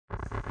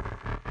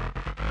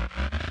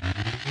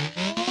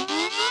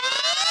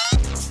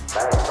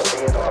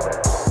It's gay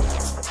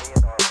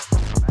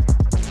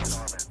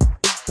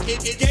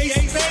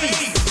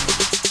space.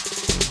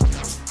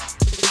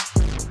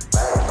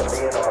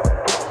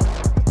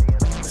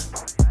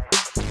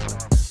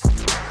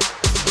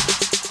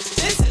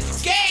 This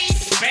is gay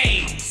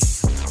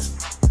space.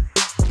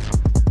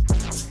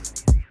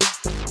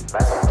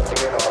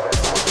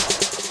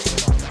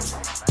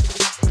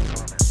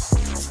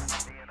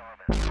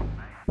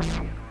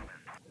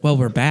 Well,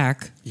 we're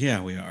back.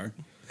 Yeah, we are.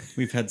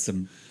 We've had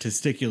some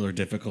testicular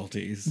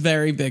difficulties.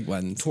 Very big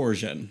ones.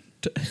 Torsion.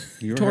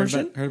 You ever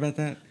Torsion? heard about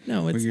that?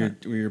 No, it's where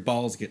not. where your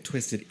balls get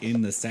twisted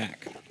in the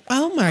sack.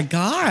 Oh my It's called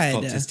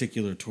God.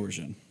 testicular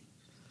torsion.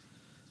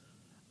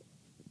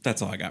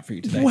 That's all I got for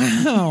you today.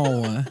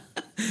 Wow.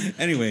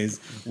 Anyways,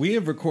 we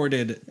have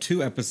recorded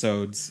 2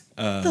 episodes.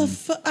 I'm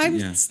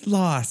yeah.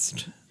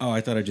 lost. Oh,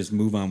 I thought I'd just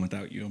move on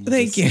without you.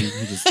 Thank you.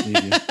 Just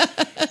leave you.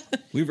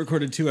 We've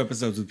recorded 2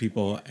 episodes with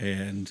people,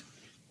 and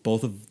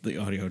both of the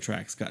audio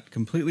tracks got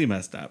completely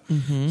messed up.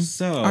 Mm-hmm.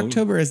 So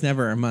October is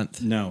never a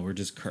month. No, we're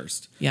just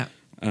cursed. Yeah.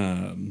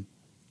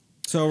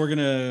 So we're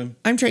gonna.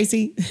 I'm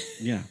Tracy.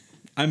 Yeah,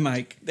 I'm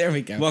Mike. There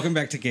we go. Welcome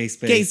back to Gay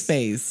Space. Gay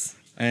Space.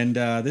 And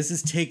this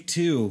is take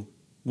 2.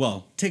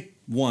 Well, take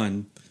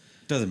 1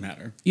 doesn't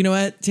matter. You know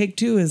what? Take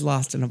 2 is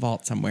lost in a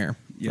vault somewhere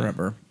Yeah.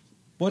 forever.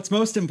 What's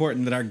most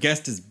important that our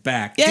guest is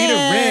back. Yay!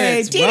 Dina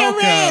Ritz, Dina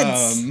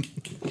welcome.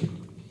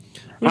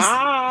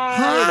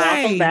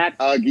 Hi. Welcome back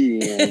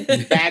again.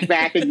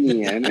 back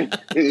again.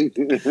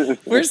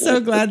 We're so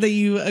glad that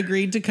you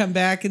agreed to come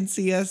back and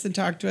see us and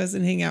talk to us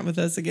and hang out with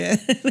us again.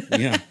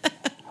 Yeah.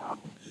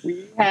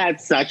 We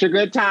had such a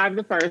good time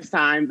the first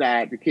time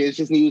that the kids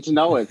just needed to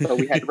know it, so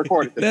we had to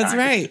record it this That's time.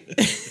 right.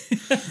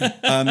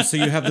 So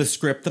you have the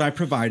script that I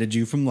provided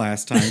you from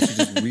last time. So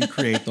just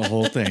recreate the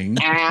whole thing.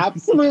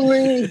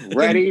 Absolutely.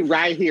 Ready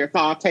right here. It's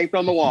all taped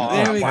on the wall.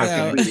 There we Watch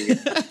go. it.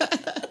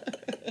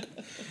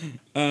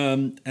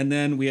 And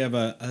then we have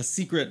a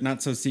secret,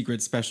 not so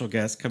secret special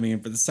guest coming in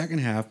for the second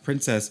half,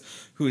 Princess,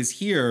 who is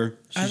here.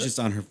 She's just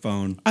on her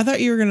phone. I thought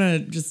you were going to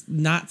just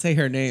not say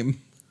her name.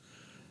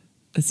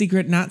 A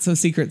secret, not so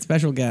secret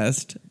special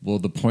guest. Well,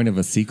 the point of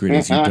a secret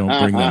is you don't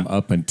bring them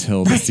up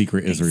until the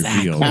secret is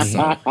revealed.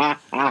 So.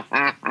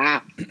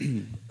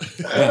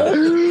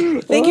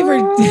 Thank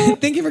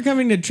you for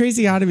coming to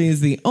Tracyotomy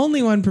is the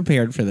only one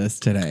prepared for this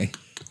today.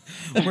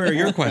 Where are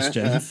your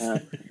questions?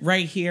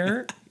 Right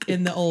here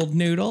in the old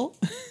noodle.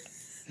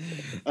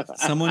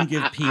 Someone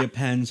give P a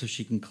pen so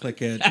she can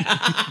click it.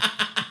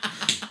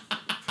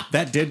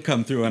 That did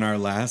come through on our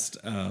last,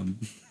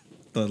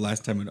 the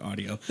last time in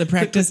audio. The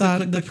practice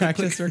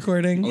practice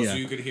recording. Oh, Yeah. so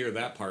you could hear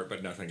that part,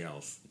 but nothing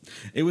else.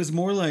 It was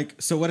more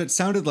like, so what it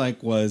sounded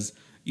like was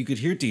you could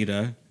hear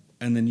Dita,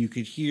 and then you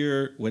could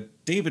hear what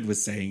David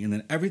was saying, and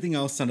then everything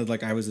else sounded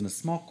like I was in a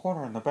small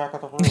corner in the back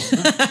of the room.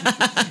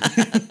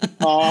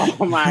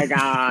 Oh my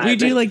God. We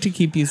do like to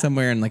keep you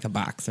somewhere in like a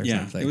box or Yeah,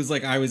 something. it was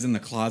like I was in the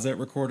closet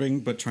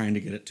recording, but trying to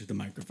get it to the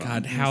microphone. God,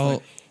 And it was how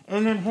like,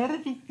 and then how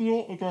did you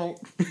feel about?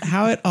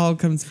 how it all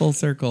comes full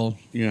circle.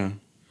 Yeah,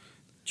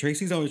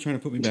 Tracy's always trying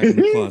to put me back in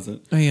the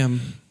closet. I am.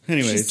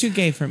 Anyways, She's too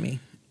gay for me.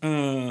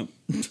 Dita,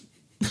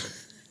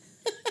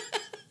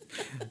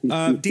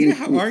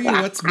 how are you?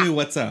 What's new?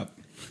 What's up?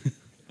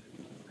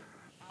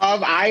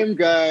 I am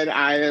good.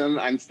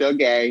 I'm still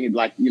gay,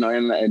 like, you know,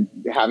 and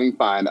having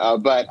fun.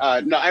 But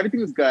no,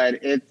 everything's good.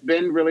 It's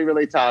been really,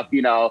 really tough,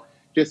 you know,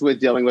 just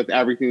with dealing with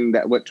everything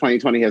that what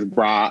 2020 has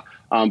brought.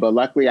 But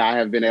luckily I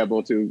have been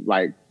able to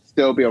like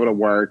still be able to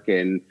work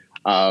and,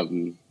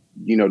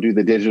 you know, do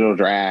the digital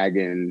drag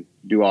and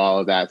do all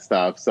of that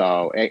stuff.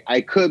 So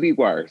I could be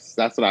worse.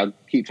 That's what I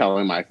keep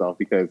telling myself,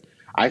 because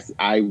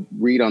I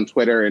read on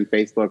Twitter and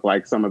Facebook,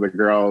 like some of the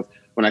girls,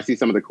 when I see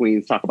some of the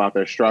queens talk about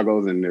their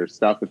struggles and their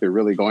stuff that they're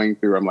really going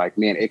through, I'm like,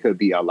 man, it could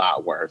be a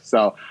lot worse.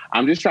 So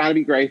I'm just trying to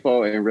be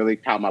grateful and really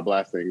count my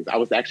blessings. I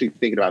was actually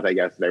thinking about that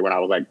yesterday when I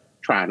was like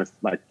trying to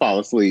like fall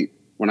asleep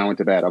when I went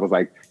to bed. I was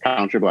like,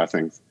 count your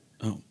blessings.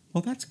 Oh,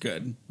 well, that's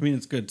good. I mean,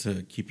 it's good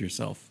to keep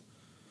yourself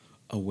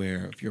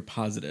aware of your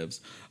positives.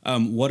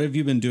 What have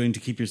you been doing to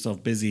keep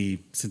yourself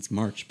busy since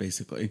March,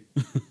 basically?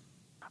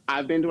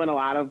 I've been doing a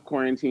lot of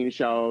quarantine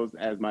shows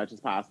as much as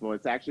possible.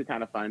 It's actually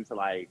kind of fun to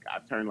like,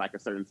 I've turned like a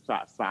certain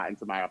spot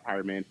into my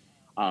apartment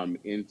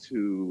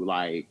into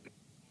like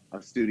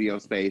a studio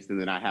space. And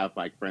then I have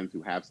like friends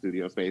who have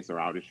studio space, or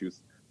I'll just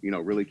use, you know,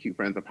 really cute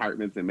friends'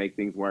 apartments and make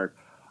things work.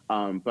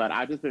 But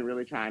I've just been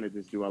really trying to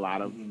just do a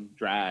lot of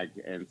drag.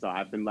 And so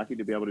I've been lucky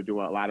to be able to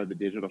do a lot of the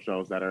digital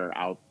shows that are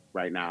out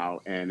right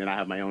now. And then I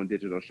have my own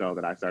digital show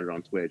that I started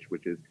on Twitch,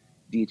 which is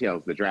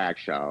Details the Drag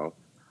Show.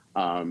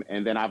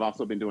 And then I've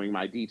also been doing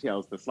my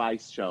Details the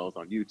Slice shows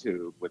on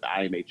YouTube with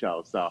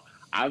IMHO. So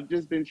I've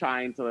just been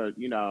trying to,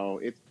 you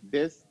know, it's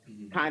this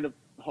kind of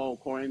whole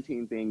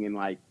quarantine thing and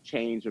like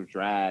change of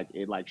drag,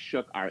 it like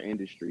shook our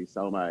industry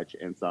so much.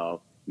 And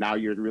so now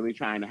you're really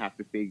trying to have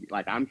to figure,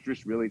 like, I'm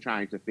just really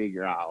trying to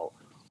figure out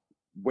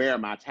where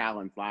my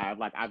talents lie.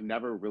 Like, I've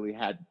never really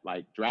had,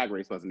 like, Drag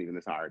Race wasn't even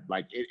this hard.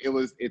 Like,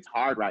 it's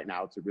hard right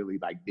now to really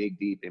like dig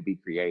deep and be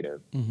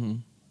creative.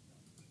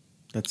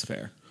 That's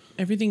fair.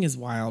 Everything is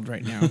wild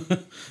right now.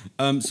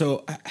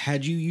 So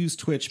had you used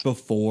Twitch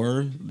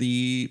before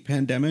the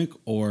pandemic,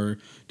 or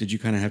did you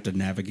kind of have to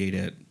navigate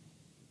it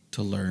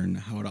to learn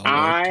how it all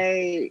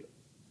worked?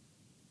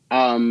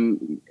 I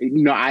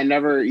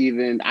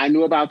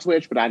knew about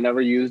Twitch, but I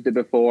never used it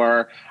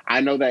before.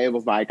 I know that it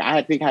was like,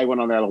 I think I went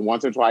on there like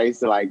once or twice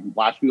to like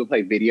watch people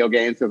play video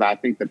games, because I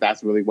think that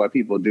that's really what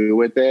people do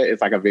with it.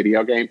 It's like a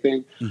video game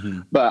thing.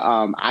 Mm-hmm. But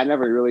I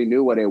never really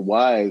knew what it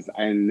was.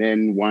 And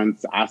then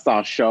once I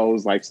saw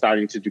shows like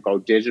starting to go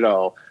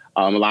digital,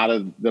 a lot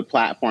of the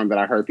platform that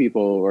I heard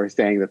people were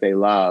saying that they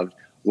loved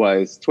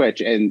was Twitch.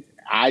 And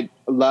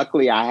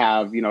luckily I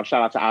have,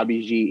 shout out to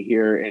IBG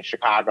here in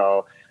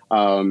Chicago.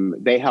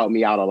 They helped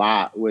me out a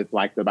lot with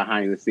like the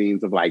behind the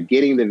scenes of like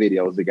getting the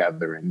videos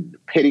together and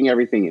pitting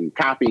everything and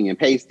copying and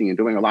pasting and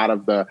doing a lot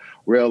of the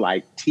real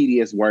like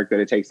tedious work that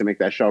it takes to make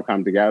that show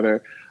come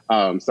together.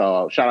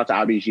 So shout out to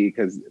IBG,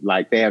 because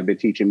like they have been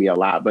teaching me a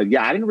lot. But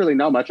yeah, I didn't really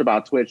know much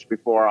about Twitch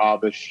before all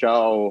the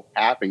show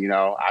happened.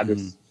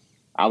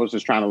 I was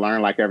just trying to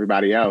learn like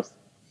everybody else.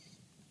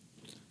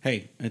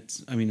 Hey,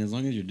 as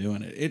long as you're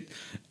doing it.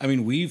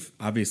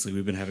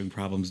 We've been having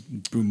problems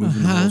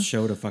moving the whole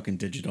show to fucking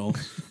digital.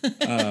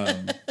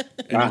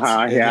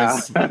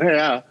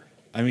 Yeah.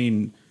 I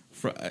mean,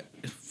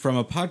 from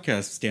a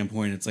podcast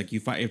standpoint, it's like you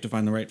have to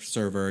find the right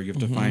server. You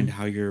have to find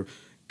how you're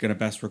gonna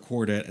best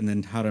record it, and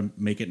then how to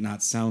make it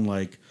not sound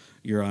like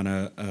you're on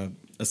a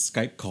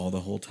Skype call the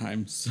whole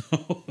time.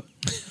 So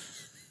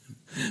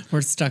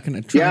we're stuck in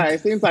a trunk. Yeah, it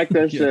seems like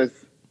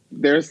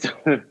there's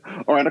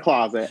or in a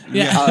closet.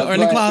 Yeah, or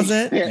in a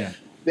closet.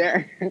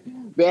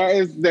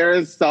 There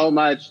is so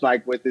much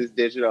like with this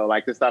digital,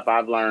 like the stuff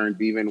I've learned,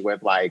 even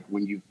with like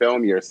when you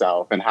film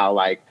yourself and how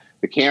like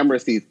the camera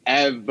sees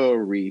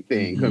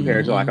everything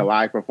compared to like a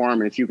live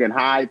performance. You can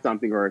hide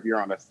something, or if you're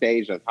on a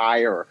stage that's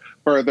higher or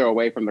further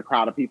away from the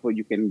crowd of people,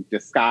 you can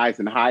disguise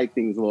and hide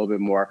things a little bit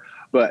more.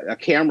 But a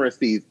camera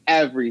sees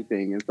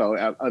everything. And so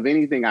of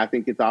anything, I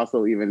think it's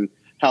also even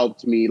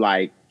helped me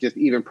like just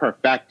even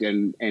perfect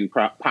and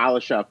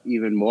polish up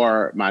even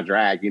more my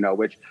drag,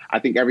 which I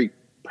think every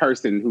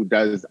person who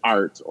does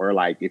art, or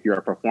like if you're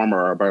a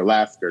performer or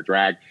burlesque or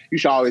drag, you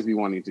should always be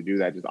wanting to do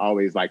that. Just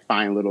always like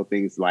find little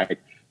things like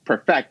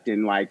perfect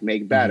and like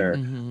make better.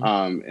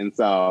 And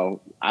so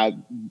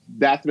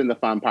that's been the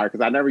fun part,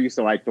 because I never used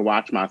to like to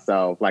watch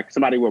myself. Like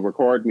somebody would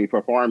record me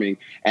performing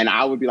and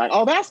I would be like,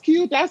 oh, that's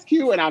cute.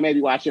 And I maybe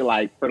watch it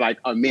like for like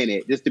a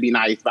minute just to be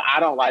nice, but I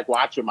don't like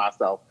watching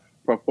myself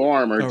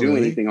perform or do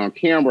anything on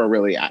camera,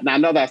 really. And I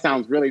know that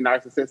sounds really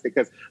narcissistic,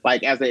 because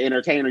like as an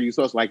entertainer, you're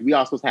supposed to like, we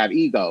all supposed to have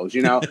egos,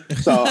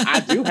 So I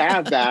do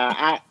have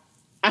that.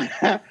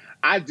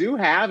 I do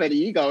have an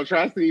ego,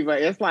 trust me,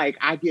 but it's like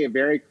I get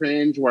very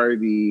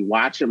cringe-worthy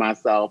watching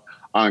myself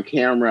on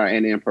camera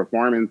and in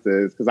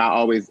performances,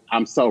 because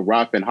I'm so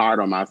rough and hard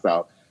on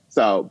myself.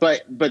 So,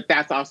 but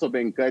that's also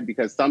been good,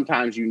 because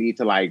sometimes you need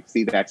to like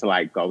see that to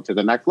like go to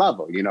the next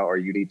level, or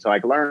you need to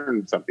like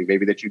learn something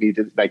maybe that you need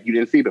to like you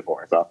didn't see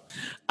before. So,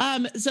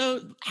 so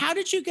how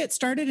did you get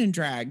started in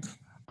drag?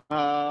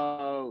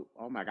 Oh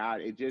my God.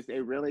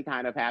 It really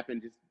kind of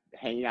happened just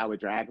hanging out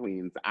with drag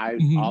queens. I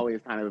always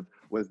kind of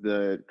was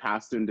the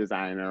costume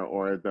designer,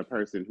 or the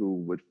person who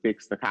would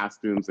fix the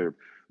costumes or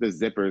the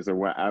zippers or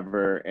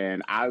whatever.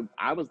 And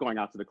I was going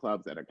out to the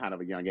clubs at a kind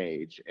of a young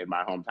age in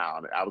my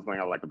hometown. I was going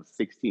out like I was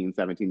 16,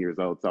 17 years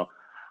old. So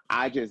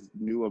I just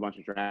knew a bunch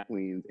of drag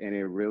queens, and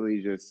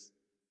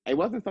it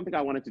wasn't something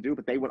I wanted to do,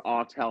 but they would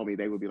all tell me,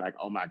 they would be like,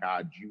 oh my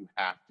God, you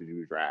have to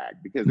do drag,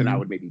 because then I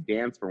would maybe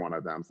dance for one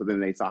of them. So then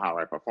they saw how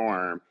I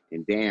perform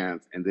and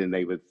dance, and then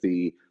they would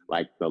see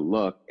like the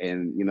look,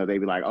 and they'd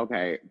be like,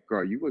 okay,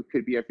 girl, you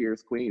could be a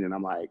fierce queen. And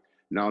I'm like,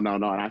 no.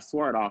 And I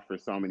swore it off for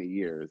so many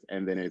years.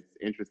 And then it's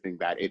interesting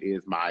that it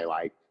is my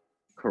like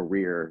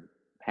career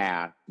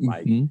path,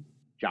 like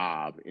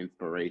job,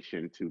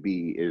 inspiration to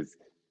be is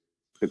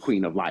the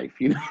queen of life,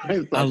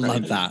 I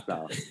love that.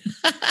 So.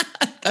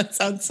 That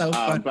sounds so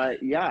fun.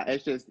 But yeah,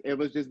 it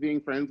was just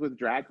being friends with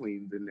drag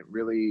queens, and it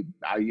really,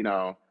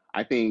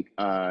 I think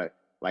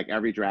like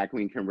every drag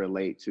queen can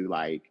relate to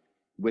like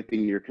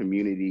within your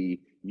community,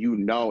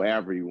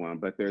 everyone,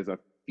 but there's a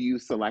few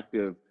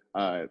selective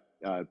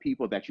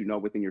people that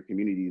within your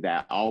community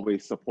that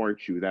always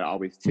support you, that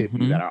always tip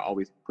you, that are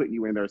always putting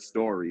you in their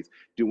stories,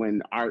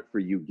 doing art for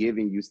you,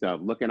 giving you stuff,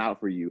 looking out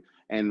for you,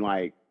 and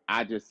like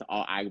I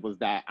was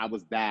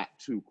that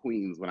to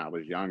queens when I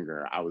was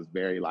younger. I was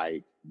very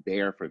like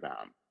there for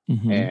them.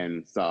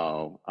 And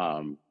so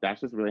that's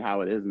just really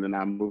how it is. And then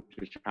I moved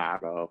to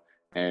Chicago,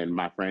 and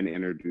my friend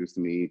introduced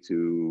me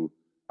to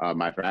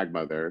my drag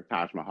mother,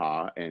 Taj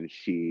Mahal, and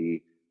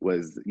she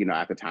was,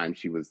 at the time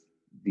she was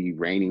the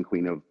reigning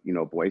queen of,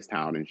 Boys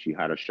Town, and she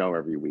had a show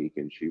every week,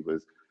 and she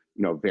was,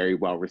 very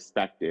well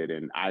respected,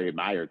 and I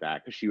admired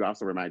that, because she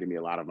also reminded me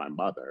a lot of my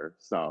mother.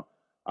 So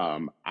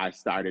I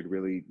started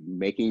really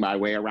making my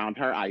way around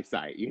her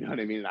eyesight, you know what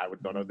I mean? And I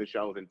would go to the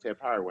shows and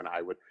tip her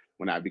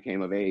when I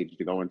became of age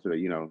to go into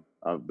the,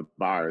 the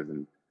bars.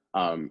 And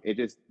it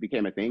just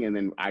became a thing. And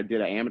then I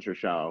did an amateur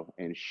show,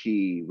 and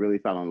she really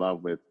fell in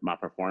love with my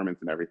performance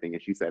and everything.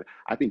 And she said,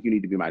 I think you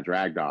need to be my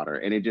drag daughter.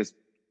 And it just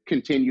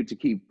continued to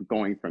keep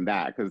going from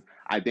that, because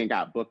I then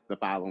got booked the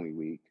following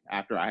week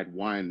after I had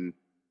won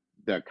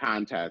the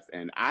contest.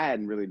 And I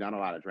hadn't really done a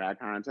lot of drag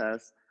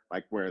contests,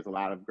 like, whereas a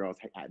lot of girls,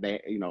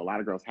 a lot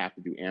of girls have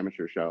to do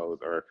amateur shows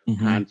or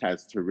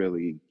contests to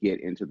really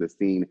get into the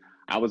scene.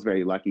 I was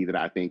very lucky that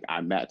I think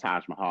I met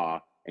Taj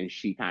Mahal, and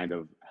she kind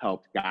of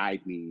helped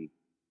guide me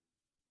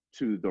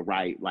to the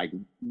right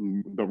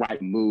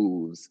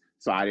moves,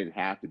 so I didn't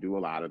have to do a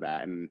lot of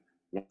that. And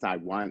I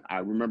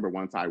remember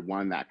once I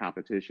won that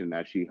competition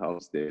that she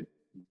hosted,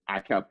 I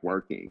kept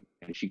working,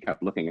 and she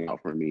kept looking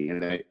out for me,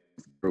 and it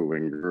grew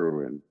and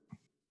grew, and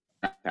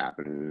that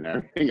happened and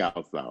everything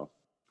else. So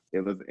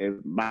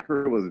my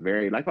career was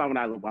very, like, when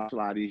I watch a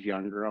lot of these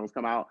young girls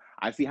come out,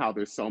 I see how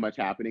there's so much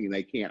happening, and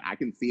I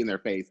can see in their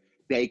face,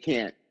 they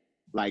can't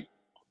like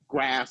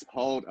grasp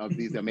hold of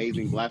these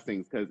amazing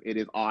blessings, because it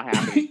is all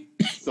happening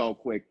so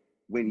quick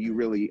when you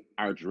really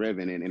are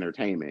driven in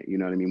entertainment. You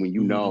know what I mean? When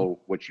you know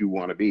what you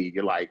want to be,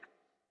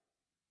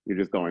 you're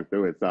just going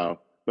through it. So,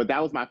 but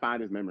that was my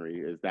fondest memory,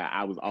 is that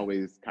I was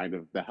always kind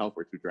of the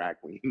helper to drag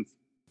queens.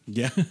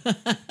 Yeah.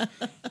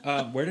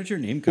 Where did your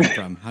name come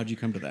from? How'd you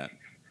come to that?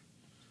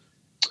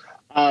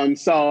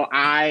 So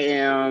I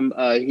am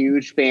a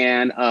huge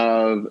fan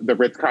of the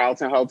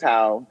Ritz-Carlton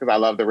Hotel, because I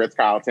love the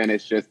Ritz-Carlton.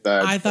 It's just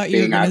I thought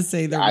you were going to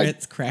say the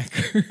Ritz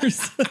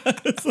crackers.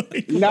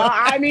 No,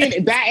 I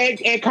mean, that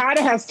it kind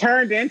of has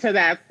turned into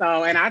that,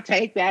 though, and I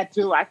take that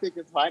too. I think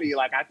it's funny.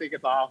 Like, I think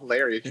it's all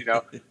hilarious, you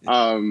know.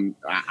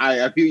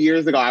 A few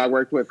years ago, I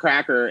worked with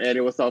Cracker, and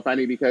it was so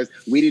funny because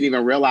we didn't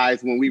even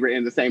realize when we were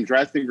in the same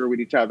dressing room with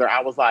each other.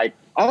 I was like,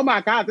 oh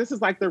my God, this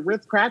is like the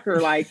Ritz Cracker,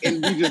 like,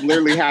 and we just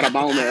literally had a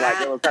moment,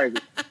 like, it was crazy.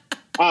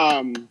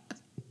 And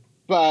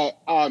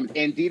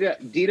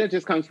Dita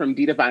just comes from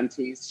Dita Von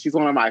Teese. She's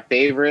one of my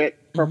favorite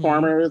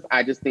performers.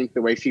 I just think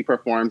the way she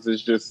performs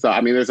is just so,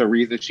 I mean, there's a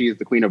reason she is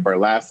the queen of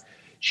burlesque.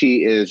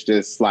 She is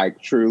just like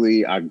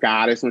truly a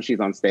goddess when she's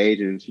on stage,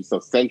 and she's so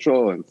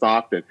sensual and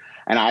soft, and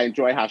I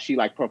enjoy how she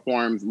like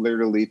performs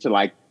literally to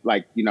like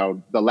you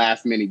know, the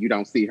last minute you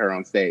don't see her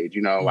on stage,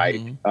 you know, like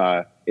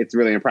it's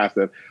really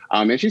impressive.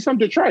 And she's from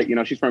Detroit, you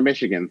know, she's from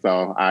Michigan,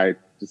 so I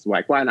just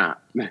like, why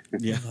not?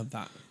 Yeah, I love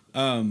that.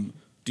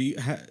 Do you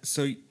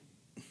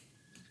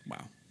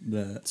wow,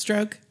 the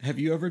stroke? Have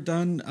you ever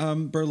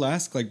done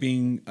burlesque, like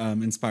being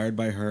inspired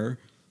by her?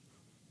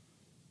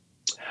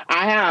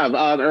 I have.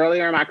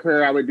 Earlier in my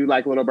career, I would do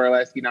like little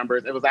burlesque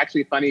numbers. It was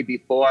actually funny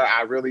before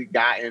I really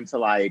got into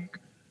like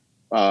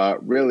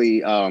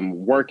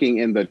working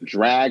in the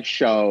drag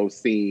show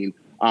scene,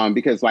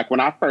 because like when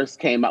I first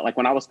came out, like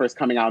when I was first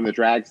coming out in the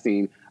drag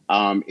scene,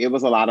 it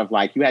was a lot of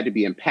like, you had to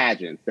be in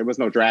pageants. There was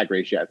no Drag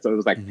Race yet. So it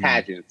was like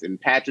pageants,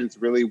 and pageants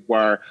really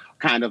were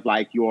kind of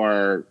like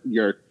your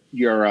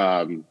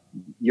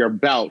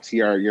belts,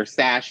 your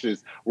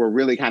sashes were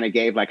really kind of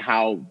gave like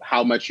how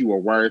much you were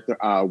worth,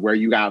 where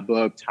you got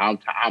booked, how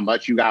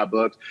much you got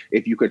booked,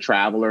 if you could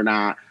travel or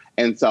not.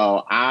 And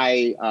so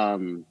I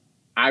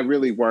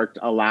really worked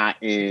a lot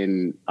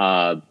in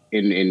I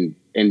didn't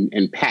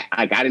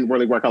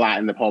really work a lot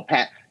in the whole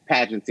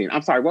pageant scene.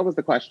 I'm sorry, what was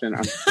the question?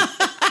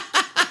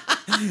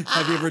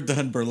 Have you ever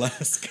done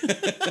burlesque?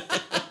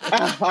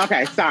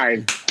 Okay,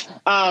 sorry.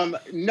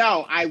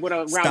 No, I would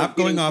have. Stop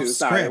going off script.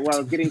 Sorry, where I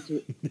was getting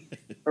to.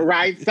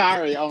 Right,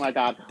 sorry. Oh my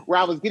God. Where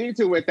I was getting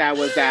to with that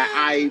was that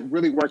I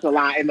really worked a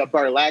lot in the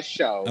burlesque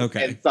show.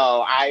 Okay. And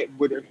so I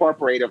would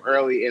incorporate them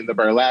early in the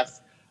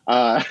burlesque,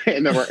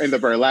 in the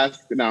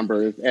burlesque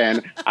numbers.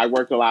 And I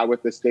worked a lot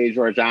with the Stage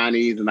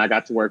Georgianis, and I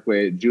got to work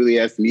with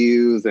Julius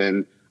Muse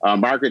and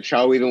Margaret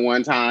Cho even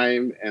one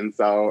time. And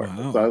so,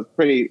 so it's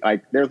pretty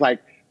like there's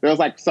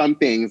like some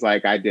things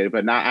like I did,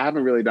 but I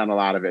haven't really done a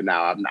lot of it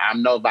now.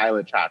 I'm no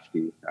Violet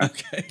Chachki.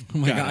 Okay. Oh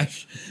my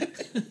gosh.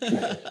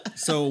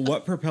 So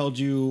what propelled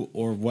you,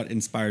 or what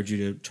inspired you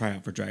to try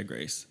out for Drag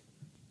Race?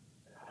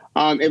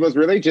 It was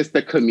really just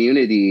the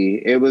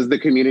community. It was the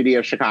community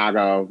of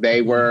Chicago.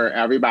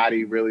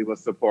 Everybody really was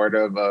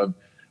supportive of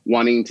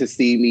wanting to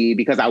see me,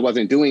 because I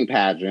wasn't doing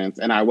pageants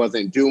and I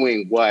wasn't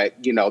doing what,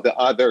 you know, the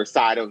other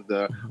side of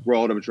the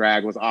world of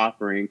drag was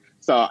offering.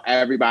 So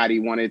everybody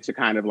wanted to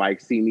kind of like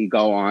see me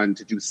go on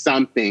to do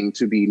something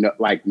to be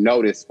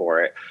noticed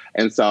for it.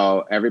 And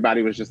so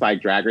everybody was just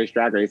like, Drag Race.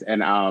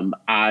 And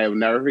I'll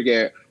never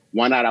forget,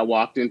 one night I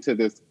walked into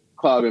this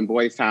club in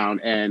Boys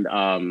Town,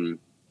 and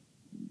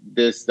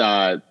this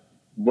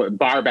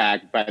bar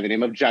back by the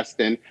name of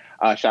Justin,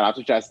 shout out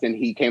to Justin,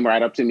 he came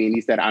right up to me and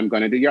he said, I'm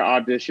going to do your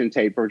audition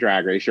tape for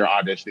Drag Race. You're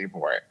auditioning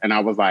for it. And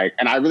I was like,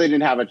 and I really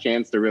didn't have a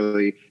chance to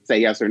really say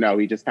yes or no.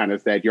 He just kind of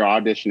said, you're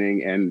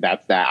auditioning, and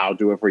that's that. I'll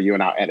do it for you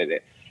and I'll edit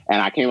it.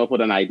 And I came up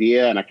with an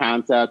idea and a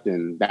concept,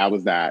 and that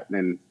was that.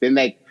 And then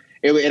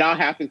it all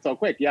happened so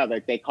quick. Yeah,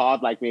 like they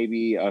called like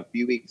maybe a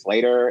few weeks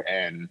later,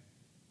 and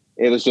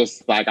it was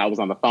just like I was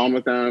on the phone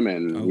with them,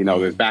 and you know,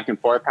 there's back and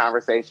forth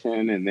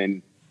conversation, and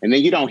then And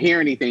then you don't hear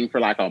anything for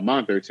like a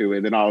month or two,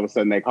 and then all of a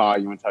sudden they call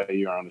you and tell you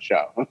you're on the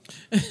show.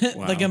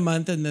 Like a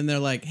month, and then they're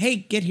like, "Hey,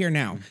 get here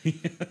now."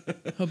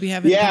 Hope you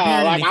haven't.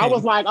 Yeah, like anything.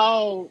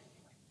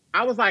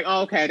 I was like,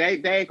 oh, okay,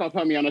 they ain't gonna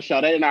put me on the show.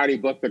 They didn't already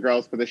book the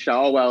girls for the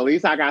show. Well, at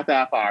least I got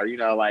that far, you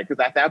know, like,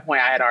 because at that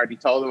point I had already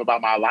told them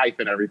about my life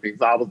and everything.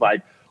 So I was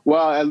like,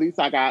 well, at least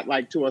I got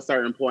like to a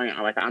certain point.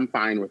 Like, I'm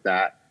fine with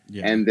that.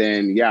 Yeah. And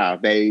then, yeah,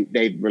 they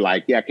were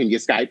like, yeah, can you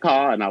Skype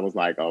call? And I was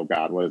like, oh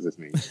God, what does this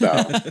mean? So,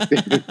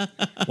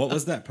 what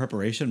was that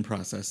preparation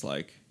process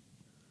like?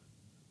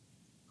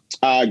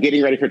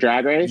 Getting ready for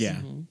Drag Race?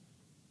 Yeah.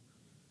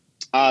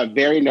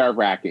 Very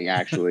nerve-wracking,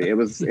 actually. It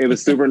was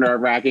super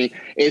nerve-wracking.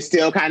 It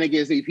still kind of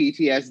gives me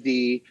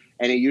PTSD,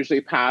 and it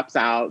usually pops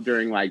out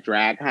during like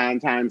drag con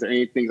times or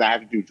anything that I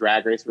have to do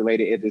Drag Race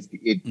related.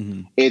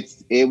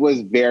 It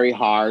was very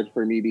hard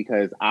for me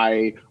because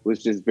I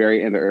was just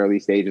very in the early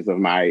stages of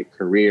my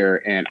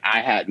career, and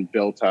I hadn't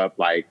built up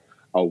like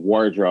a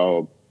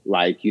wardrobe.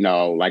 Like, you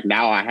know, like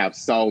now I have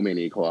so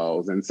many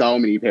clothes and so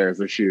many pairs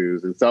of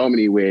shoes and so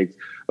many wigs,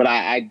 but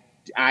I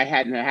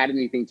hadn't had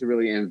anything to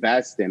really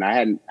invest in.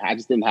 I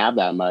just didn't have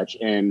that much.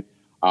 And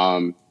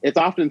it's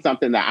often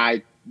something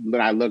that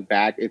when I look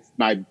back, it's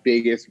my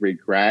biggest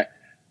regret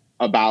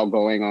about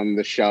going on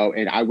the show.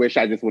 And I wish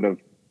I just would have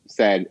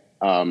said,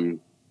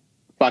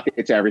 fuck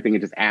it to everything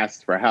and just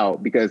asked for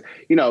help, because,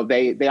 you know,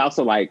 they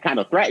also like kind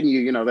of threaten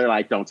you, you know, they're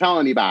like, don't tell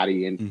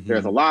anybody. And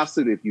there's a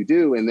lawsuit if you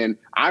do. And then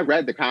I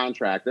read the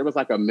contract. There was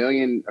like a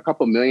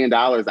couple $1 million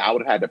I would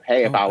have had to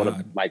pay if I would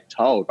have like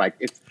told. Like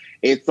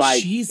it's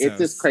like, Jesus. It's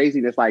just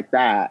craziness like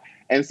that.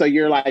 And so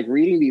you're like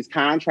reading these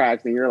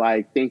contracts and you're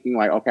like thinking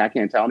like, okay, I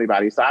can't tell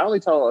anybody. So I only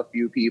told a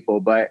few people,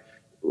 but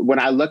when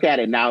I look at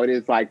it now, it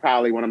is like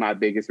probably one of my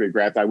biggest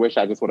regrets. I wish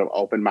I just would have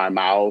opened my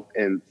mouth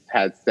and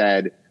had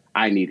said,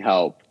 I need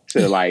help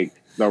to like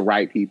the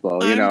right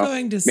people, you know. I'm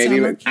going to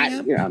summer camp. I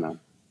don't know.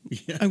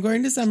 Yeah. I'm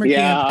going to summer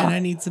camp, and I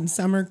need some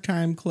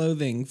summertime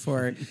clothing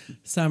for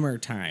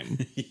summertime.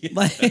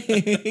 Like,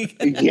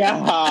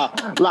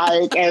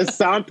 as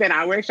something.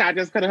 I wish I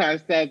just could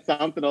have said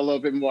something a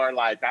little bit more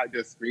like not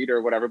discreet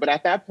or whatever. But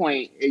at that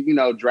point, you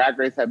know, Drag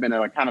Race had been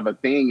a kind of a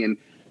thing, and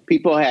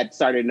people had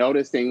started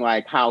noticing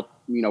like how,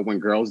 you know, when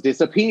girls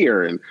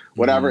disappear and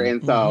whatever.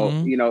 And so,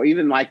 you know,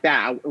 even like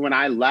that, when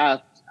I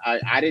left,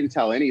 I didn't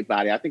tell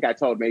anybody. I think I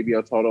told maybe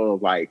a total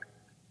of like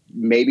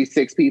maybe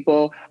 6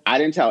 people. I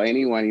didn't tell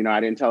anyone, you know, I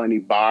didn't tell any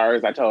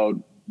bars. I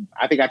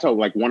think I told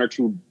like 1 or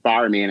 2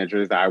 bar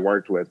managers that I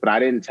worked with, but I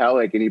didn't tell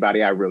like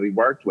anybody I really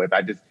worked with.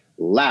 I just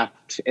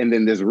left, and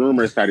then this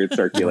rumor started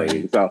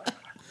circulating. So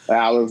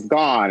I was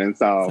gone. And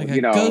so, like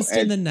you know, ghost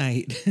in the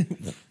night.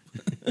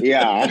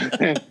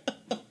 Yeah.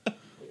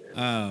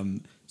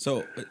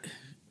 So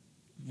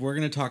we're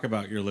going to talk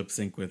about your lip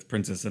sync with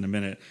Princess in a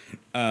minute.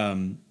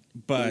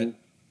 But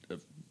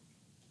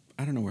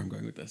I don't know where I'm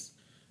going with this.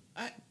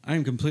 I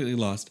am completely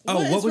lost.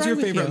 What was your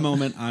favorite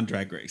moment on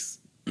Drag Race?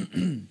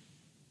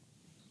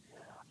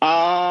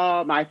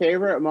 My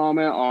favorite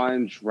moment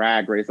on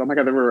Drag Race. Oh my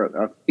God, there were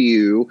a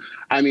few.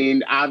 I mean,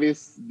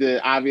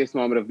 the obvious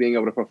moment of being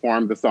able to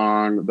perform the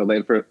song, the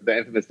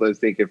infamous lip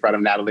sync in front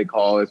of Natalie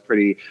Cole is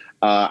pretty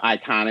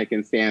iconic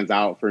and stands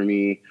out for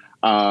me.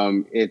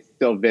 It's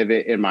still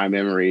vivid in my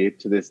memory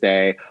to this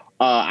day.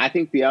 I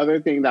think the other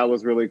thing that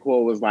was really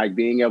cool was like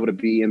being able to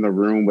be in the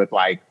room with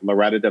like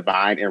Loretta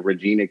Devine and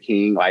Regina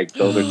King. Like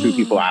those are 2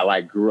 people I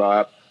like grew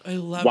up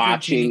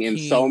watching in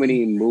so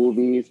many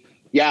movies.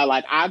 Yeah,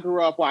 like I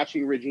grew up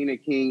watching Regina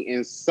King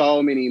in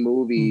so many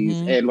movies,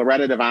 and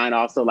Loretta Devine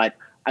also, like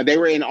they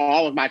were in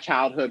all of my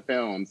childhood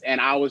films. And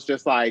I was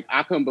just like,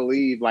 I couldn't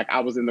believe like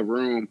I was in the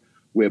room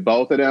with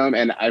both of them.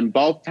 And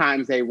both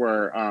times they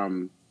were,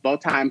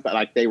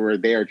 like they were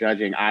there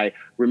judging, I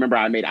remember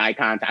I made eye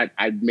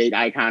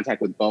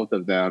contact with both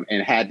of them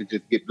and had to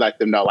just let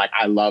them know, like,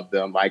 I love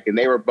them. Like, and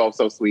they were both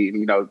so sweet.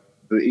 And,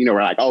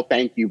 we're like, oh,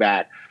 thank you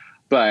back.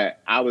 But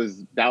that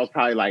was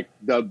probably like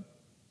the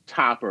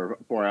topper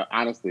for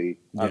honestly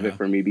of it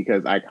for me,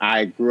 because like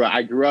I grew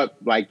up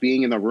like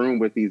being in the room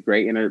with these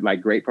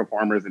great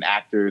performers and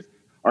actors,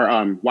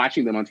 or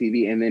watching them on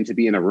TV, and then to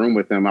be in a room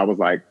with them, I was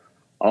like,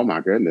 oh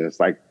my goodness,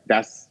 like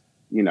that's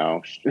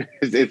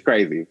it's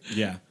crazy.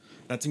 Yeah,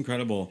 that's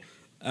incredible.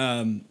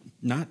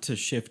 Not to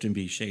shift and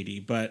be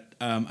shady, but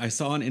I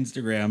saw on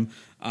Instagram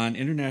on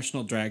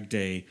International Drag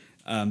Day,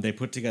 they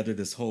put together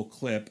this whole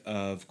clip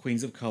of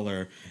Queens of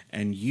Color,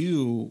 and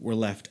you were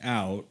left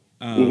out.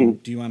 Do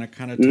you want to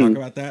kind of talk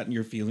about that and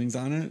your feelings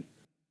on it?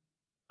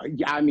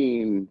 Yeah, I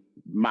mean,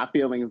 my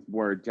feelings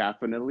were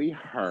definitely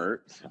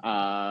hurt.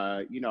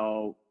 My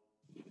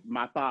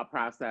thought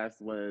process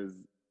was,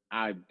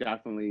 I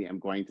definitely am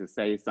going to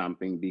say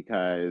something,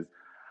 because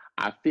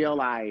I feel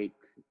like,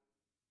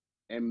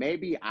 and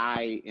maybe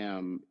I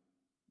am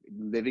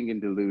living in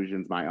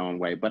delusions my own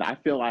way, but I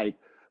feel like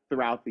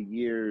throughout the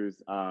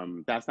years,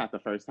 that's not the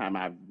first time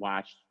I've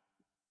watched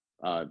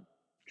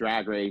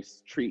Drag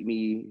Race treat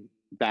me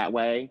that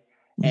way.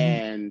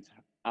 And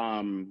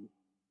I've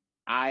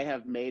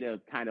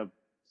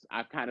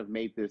kind of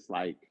made this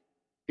like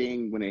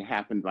thing when it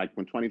happened, like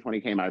when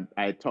 2020 came,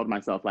 I told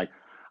myself, like,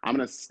 I'm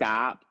going to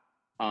stop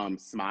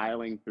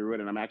smiling through it.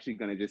 And I'm actually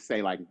going to just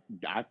say, like,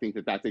 I think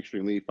that that's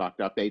extremely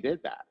fucked up. They did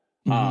that.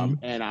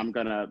 And I'm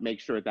going to make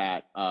sure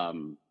that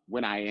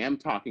when I am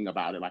talking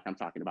about it, like I'm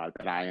talking about it,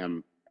 that I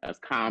am as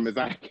calm as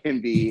I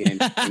can be and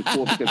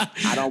cool, because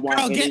I don't want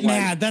anyone, get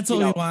mad. That's what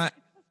we want.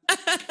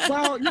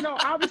 Well,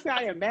 obviously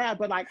I am mad,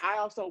 but like I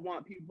also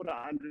want people to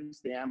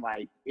understand,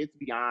 like, it's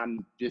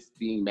beyond just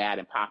being mad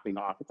and popping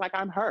off. It's like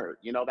I'm hurt,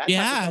 that type of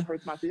stuff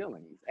hurts my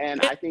feelings.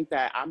 And I think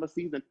that I'm a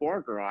season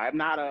 4 girl. I'm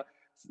not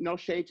no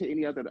shade to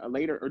any other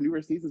later or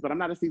newer seasons, but I'm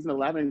not a season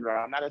 11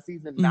 girl. I'm not a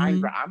season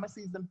 9 girl. I'm a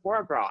season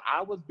 4 girl.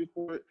 I was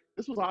before,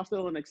 this was all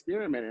still an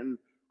experiment, and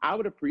I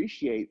would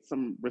appreciate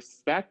some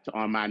respect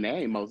on my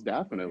name, most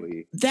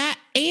definitely. That,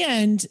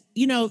 and,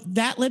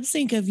 that lip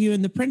sync of you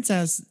and the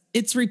princess,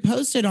 it's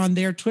reposted on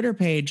their Twitter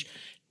page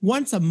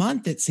once a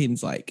month, it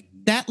seems like.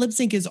 That lip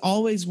sync is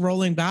always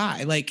rolling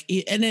by. Like,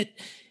 and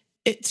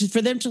it's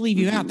for them to leave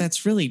you out,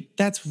 that's really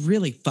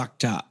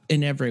fucked up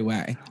in every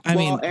way. I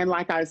mean, and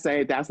like I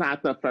say, that's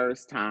not the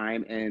first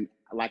time. And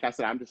like I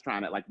said, I'm just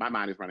trying to, like, my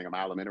mind is running a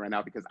mile a minute right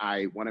now because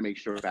I want to make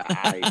sure that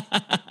I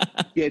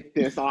get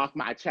this off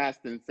my chest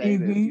and say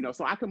this,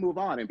 so I can move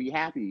on and be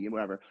happy and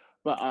whatever.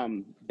 But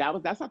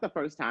that's not the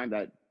first time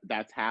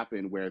that's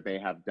happened where they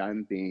have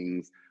done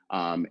things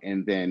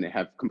and then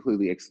have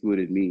completely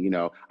excluded me.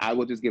 I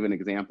will just give an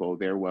example.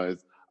 There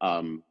was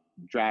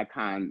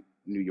DragCon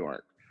New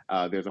York.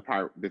 There's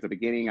a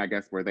beginning, I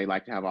guess, where they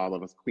like to have all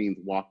of us queens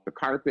walk the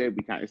carpet.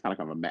 It's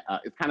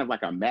kind of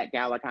like a Met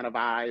Gala kind of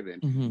vibe,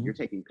 and you're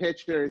taking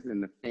pictures,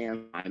 and the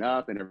fans line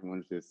up, and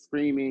everyone's just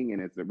screaming,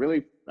 and it's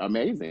really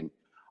amazing.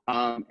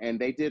 And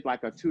they did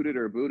like a tooted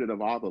or booted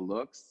of all the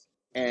looks,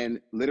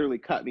 and literally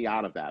cut me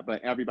out of that.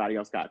 But everybody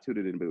else got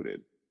tooted and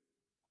booted,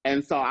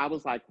 and so I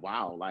was like,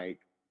 wow, like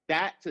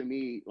that to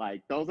me,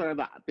 like those are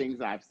the things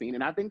that I've seen,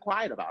 and I've been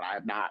quiet about. I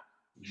have not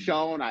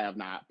shown, I have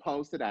not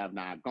posted, I have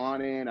not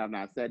gone in, I've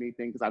not said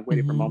anything, because I've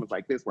waited for moments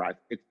like this where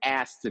it's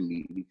asked to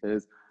me,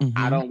 because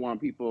I don't want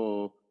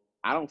people,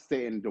 I don't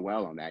sit and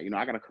dwell on that.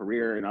 I got a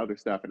career and other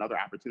stuff and other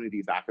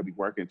opportunities I could be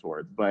working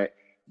towards. But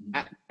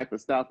that type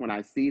of stuff, when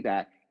I see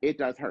that, it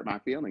does hurt my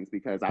feelings,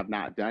 because I've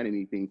not done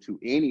anything to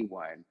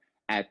anyone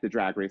at the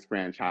Drag Race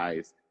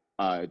franchise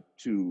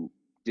to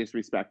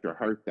disrespect or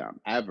hurt them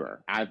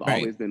ever. I've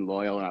always been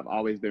loyal, and I've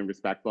always been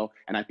respectful.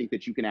 And I think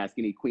that you can ask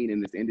any queen in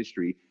this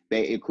industry,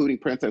 including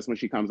Princess when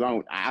she comes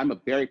on, I'm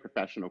a very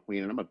professional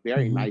queen, and I'm a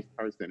very nice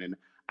person. And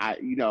I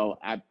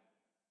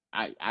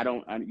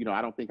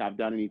don't think I've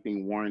done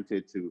anything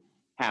warranted to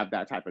have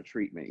that type of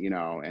treatment,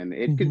 and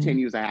it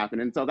continues to happen.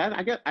 And so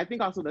I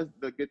think also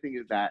the good thing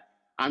is that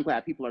I'm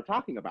glad people are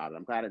talking about it.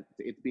 I'm glad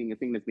it's being a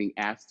thing that's being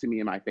asked to me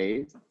in my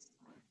face.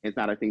 It's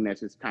not a thing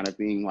that's just kind of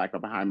being like a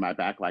behind my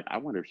back, like, I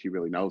wonder if she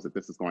really knows that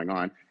this is going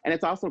on. And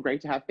it's also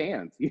great to have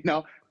fans,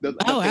 the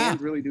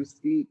fans really do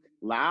speak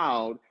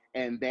loud,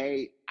 and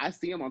I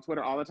see them on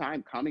Twitter all the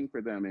time coming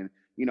for them and,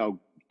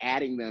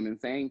 adding them and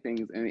saying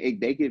things. And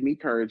they give me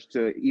courage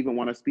to even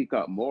want to speak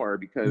up more,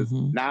 because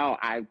now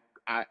I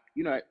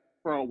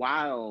for a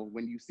while,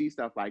 when you see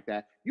stuff like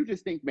that, you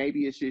just think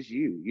maybe it's just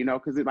you,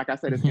 because like I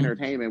said, it's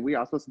entertainment. We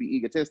are supposed to be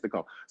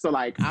egotistical. So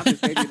like, I'm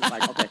just maybe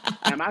like, okay,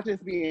 am I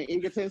just being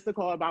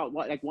egotistical about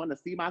what, like, wanting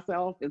to see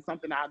myself in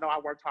something I know I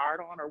worked hard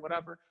on or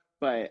whatever?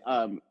 But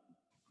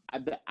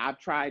I've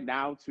tried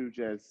now to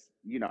just,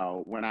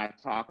 when I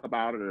talk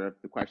about it or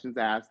if the question's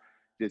asked,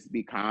 just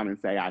be calm and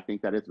say, I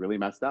think that it's really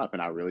messed up.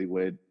 And I really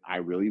wish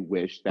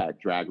that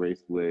Drag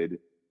Race would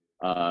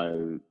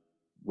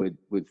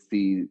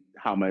see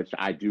how much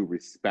I do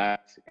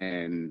respect,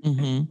 and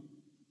I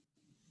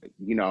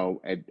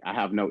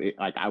have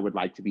I would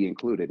like to be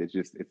included. It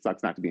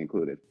sucks not to be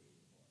included.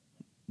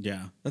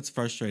 Yeah, that's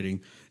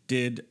frustrating.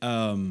 Did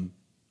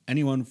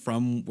anyone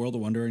from World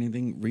of Wonder or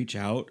anything reach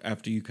out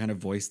after you kind of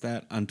voiced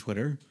that on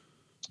Twitter?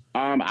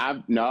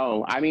 I've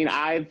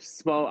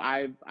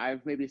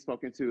maybe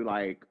spoken to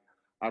like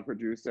a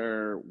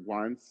producer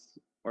once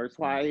or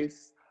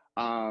twice,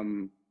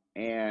 and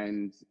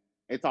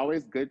it's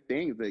always good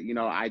things that,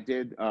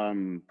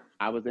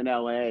 I was in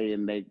LA,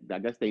 and I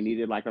guess they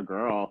needed like a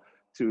girl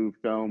to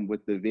film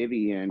with the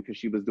Vivienne, because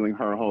she was doing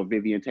her whole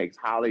Vivienne Takes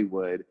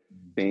Hollywood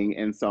thing.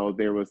 And so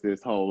there was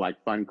this whole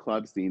like fun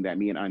club scene that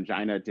me and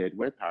Angina did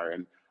with her.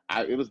 And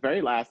it was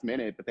very last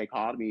minute, but they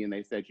called me and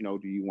they said,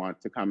 do you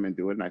want to come and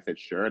do it? And I said,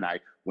 sure. And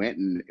I went,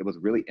 and it was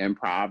really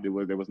improv.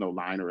 There was no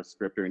line or a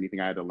script or anything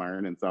I had to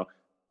learn. And so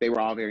they were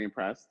all very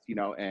impressed,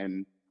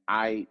 and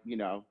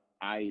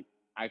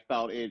I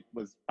felt it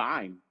was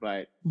fine,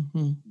 but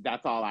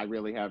that's all I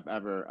really have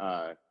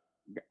ever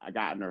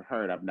gotten or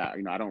heard. I've not,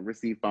 I don't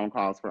receive phone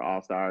calls for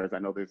All Stars. I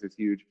know there's this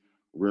huge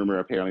rumor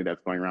apparently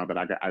that's going around, but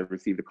I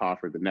received a call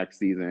for the next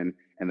season,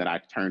 and that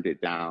I turned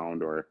it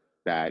down, or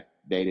that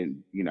they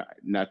didn't,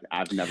 nothing.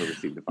 I've never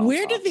received a phone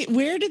call.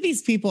 Where do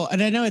these people,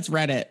 and I know it's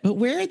Reddit, but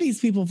where are these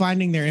people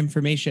finding their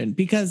information?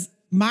 Because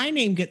my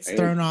name gets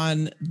thrown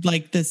on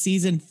like the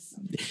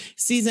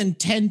season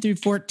 10 through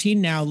 14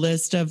 now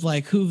list of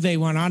like who they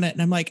want on it.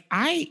 And I'm like,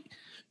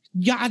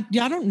 y'all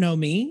don't know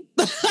me.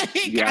 Like,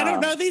 I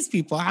don't know these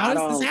people. How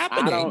is this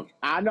happening?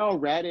 I know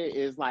Reddit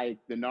is like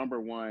the number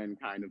one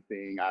kind of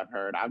thing I've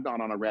heard. I've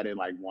gone on a Reddit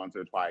like once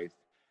or twice.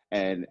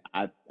 And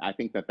I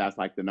think that that's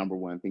like the number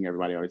one thing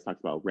everybody always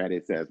talks about.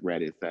 Reddit says.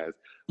 Mhm.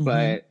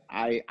 But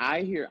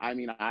I hear, I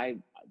mean,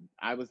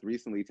 I was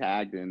recently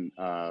tagged in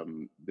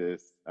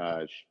this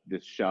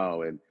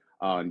show and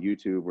on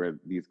YouTube where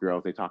these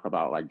girls, they talk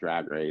about like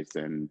Drag Race,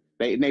 and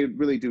they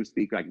really do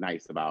speak like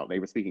they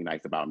were speaking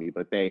nice about me,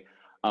 but they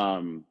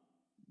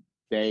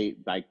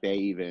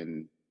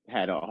even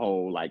had a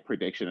whole like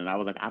prediction, and I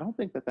was like, I don't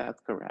think that that's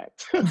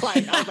correct.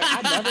 Like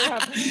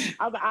I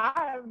was like,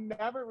 I have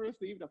never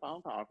received a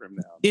phone call from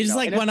them. It's just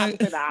like and it's when not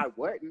to say that I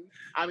wouldn't.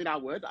 I mean, I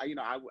would. I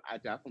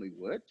definitely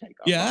would take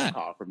a phone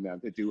call from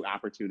them to do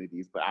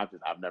opportunities, but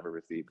I've never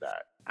received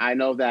that. I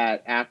know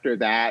that after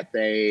that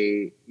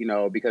they,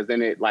 because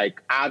then it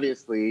like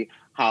obviously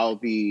how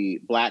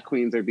the Black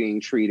queens are being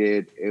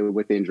treated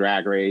within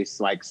Drag Race,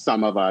 like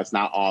some of us,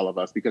 not all of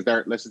us, because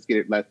let's just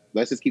keep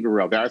it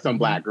real. There are some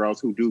Black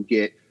girls who do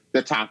get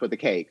the top of the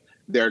cake.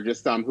 There are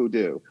just some who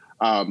do.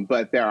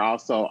 But there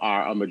also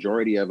are a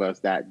majority of us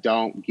that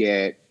don't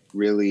get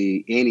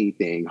really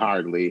anything,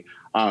 hardly.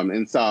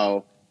 And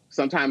so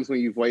sometimes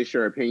when you voice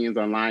your opinions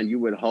online, you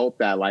would hope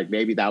that like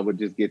maybe that would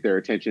just get their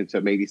attention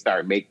to maybe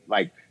start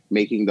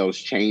making those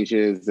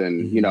changes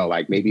and,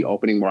 like maybe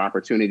opening more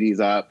opportunities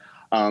up.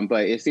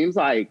 But it seems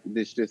like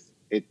it's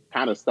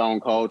kind of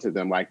stone cold to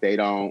them. Like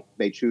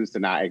they choose to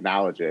not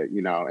acknowledge it,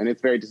 and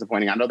it's very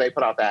disappointing. I know they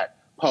put out that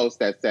post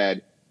that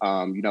said,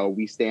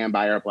 we stand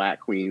by our Black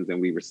queens and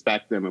we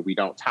respect them and we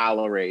don't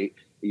tolerate,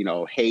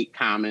 hate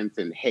comments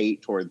and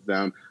hate towards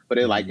them. But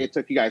it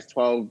took you guys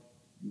 12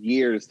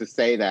 years to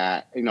say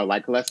that,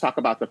 like, let's talk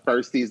about the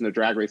first season of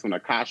Drag Race when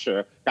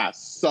Akasha got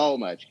so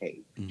much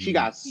hate. She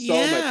got so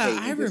much hate.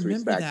 I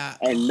remember that.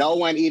 And no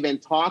one even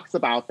talks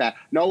about that.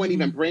 No one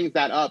even brings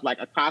that up. Like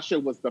Akasha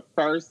was the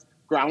first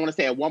girl. I want to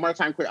say it one more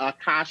time quick.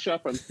 Akasha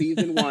from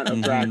season 1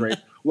 of Drag Race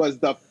was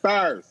the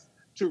first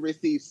to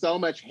receive so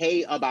much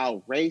hate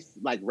about race,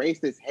 like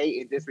racist hate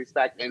and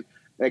disrespect. And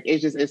like,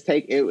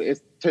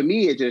 to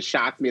me, it just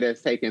shocks me that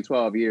it's taken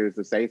 12 years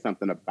to say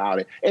something about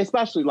it.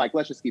 Especially like,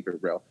 let's just keep it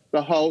real.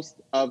 The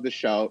host of the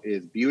show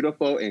is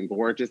beautiful and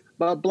gorgeous,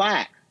 but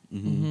Black.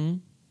 Mm-hmm.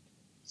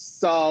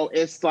 So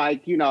it's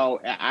like,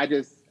 I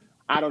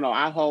don't know.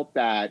 I hope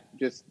that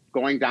just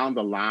going down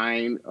the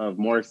line of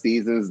more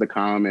seasons to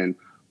come and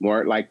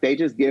more, like they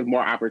just give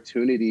more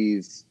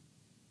opportunities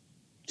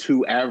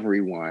to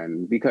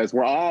everyone, because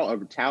we're all a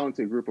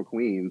talented group of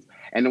queens.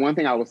 And the one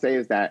thing I will say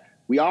is that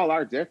we all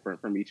are different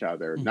from each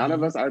other. None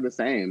of us are the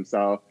same.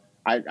 So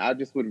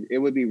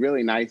it would be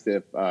really nice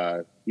if,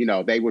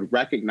 they would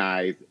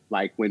recognize,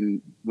 like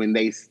when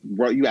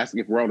you asked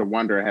if World of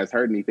Wonder has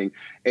heard anything,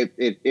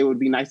 it would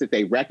be nice if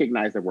they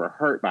recognize that we're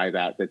hurt by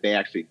that they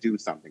actually do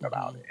something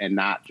about it and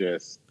not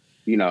just,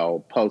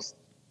 post,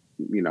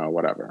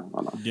 whatever.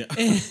 I don't know. Yeah.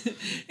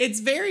 It's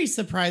very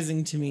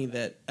surprising to me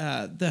that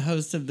the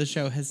host of the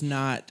show has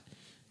not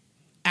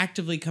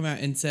actively come out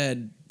and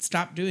said,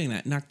 stop doing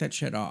that, knock that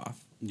shit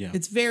off. Yeah.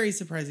 It's very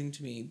surprising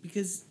to me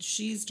because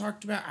she's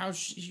talked about how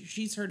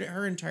she's heard it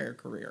her entire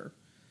career.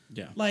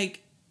 Yeah.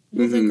 Like,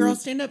 well, then girl,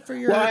 stand up for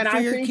your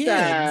kids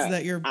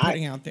that you're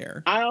putting out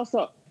there. I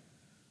also,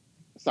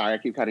 sorry, I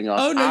keep cutting you off.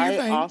 Oh, no,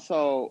 you're fine. I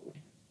also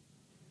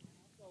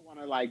want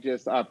to like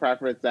just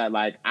preference that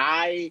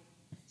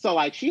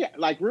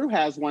Rue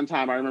has one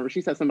time, I remember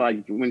she said something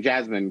like when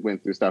Jasmine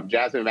went through stuff,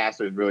 Jasmine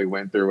Masters really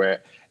went through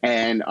it.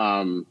 And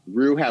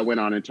Rue had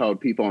went on and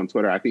told people on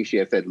Twitter, I think she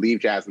had said,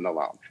 leave Jasmine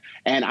alone.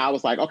 And I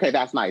was like, okay,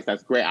 that's nice.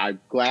 That's great. I'm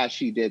glad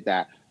she did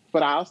that.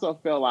 But I also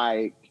feel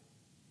like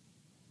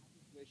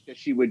I wish that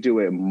she would do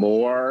it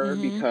more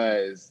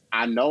because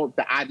I know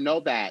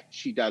that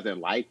she doesn't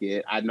like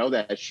it. I know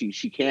that she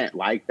can't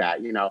like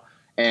that,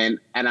 and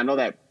I know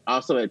that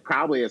also it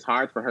probably is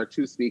hard for her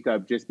to speak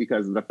up just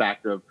because of the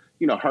fact of,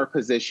 her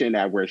position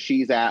at where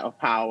she's at of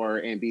power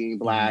and being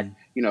Black.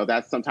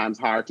 That's sometimes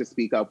hard to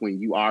speak up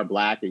when you are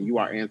Black and you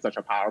are in such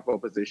a powerful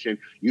position.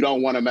 You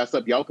don't want to mess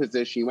up your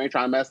position. You ain't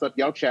trying to mess up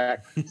your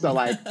check. So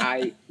like,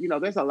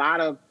 there's a lot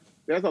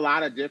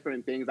of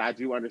different things. I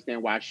do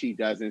understand why she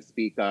doesn't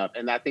speak up.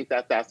 And I think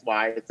that's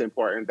why it's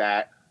important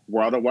that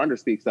World of Wonder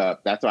speaks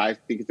up. That's why I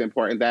think it's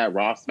important that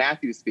Ross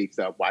Matthews speaks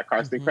up, why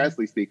Carson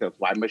Kressley speaks up,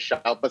 why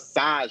Michelle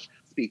Visage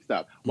speaks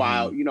up,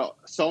 while,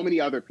 so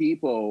many other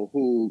people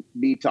who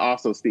need to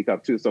also speak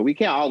up too. So we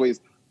can't always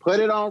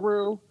put it on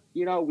Rue,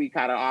 we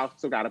kind of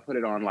also got to put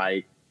it on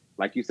like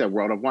you said,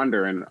 World of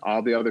Wonder and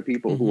all the other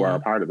people who are a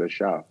part of the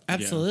show.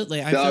 Absolutely.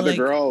 Yeah. I the feel other like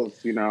girls,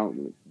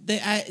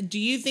 do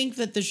you think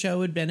that the show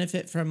would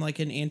benefit from like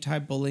an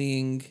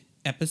anti-bullying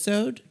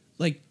episode,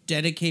 like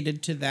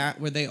dedicated to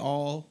that, where they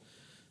all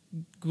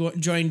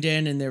joined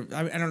in and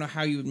I don't know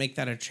how you would make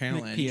that a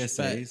challenge,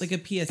 PSAs. but like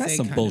a PSA That's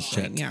some kind bullshit.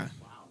 of thing. Yeah.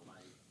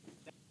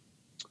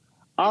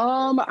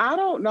 I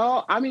don't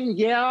know. I mean,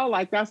 yeah,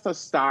 like that's the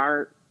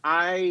start.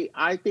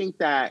 I think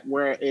that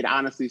where it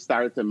honestly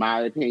starts, in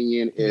my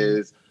opinion,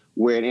 is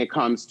when it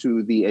comes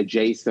to the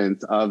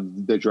adjacents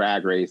of the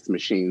Drag Race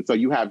machine. So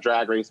you have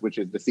Drag Race, which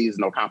is the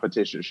seasonal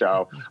competition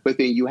show, but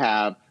then you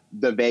have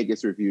the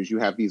Vegas reviews, you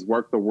have these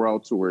Work the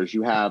World tours,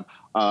 you have,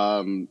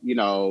 you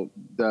know,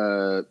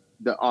 the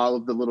all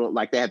of the little,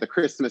 like they had the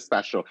Christmas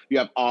special, you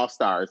have All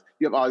Stars,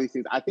 you have all these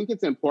things. I think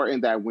it's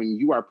important that when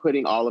you are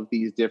putting all of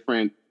these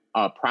different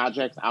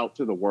projects out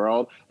to the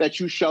world, that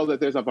you show that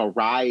there's a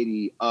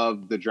variety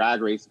of the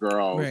Drag Race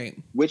girls, Right.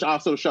 which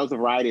also shows a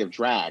variety of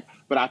drag.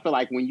 But I feel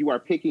like when you are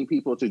picking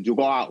people to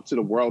go out to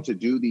the world to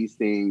do these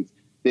things,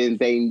 then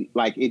they,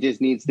 like, it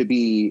just needs to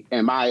be,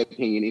 in my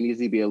opinion, it needs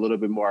to be a little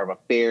bit more of a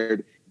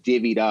fair,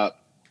 divvied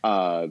up,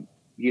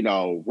 you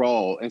know,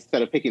 role,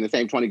 instead of picking the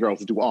same 20 girls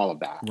to do all of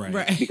that.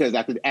 Right. Because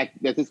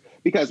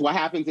because what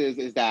happens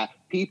is that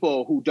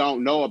people who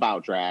don't know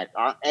about drag,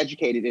 aren't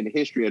educated in the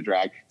history of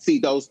drag, see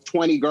those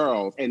 20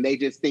 girls and they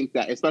just think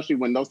that, especially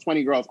when those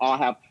 20 girls all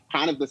have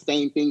kind of the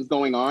same things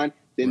going on,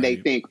 then they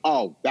think,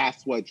 oh,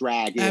 that's what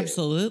drag is.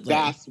 Absolutely.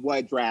 That's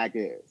what drag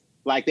is.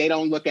 Like, they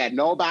don't look at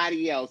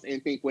nobody else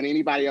and think when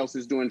anybody else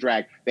is doing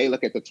drag, they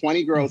look at the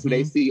 20 girls who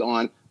they see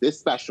on this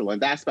special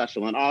and that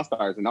special and All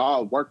Stars and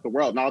all Work the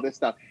World and all this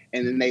stuff.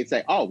 And then they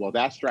say, oh, well,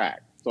 that's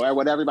drag. So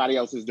what everybody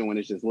else is doing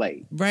is just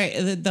late. Right.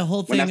 The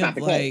whole When thing that's of not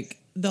the case. like,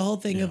 the whole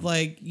thing of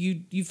like,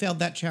 you failed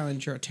that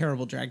challenge, you're a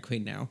terrible drag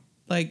queen now.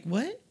 Like,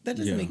 what? That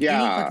doesn't make any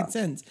fucking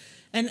sense.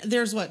 And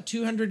there's what,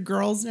 200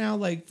 girls now?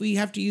 Like, we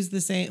have to use the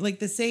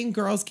same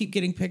girls keep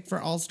getting picked for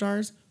All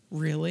Stars?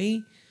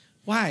 Really?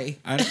 Why?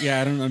 I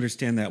don't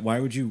understand that. Why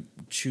would you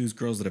choose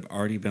girls that have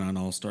already been on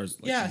All Stars,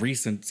 like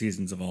recent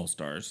seasons of All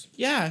Stars?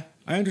 Yeah.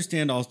 I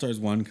understand All Stars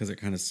 1 because it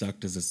kind of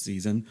sucked as a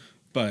season,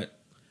 but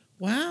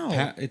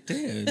wow, it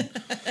did.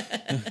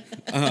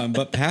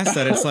 But past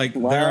that, it's like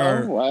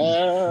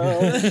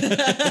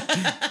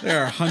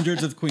there are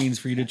hundreds of queens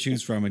for you to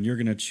choose from, and you're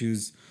gonna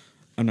choose.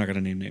 I'm not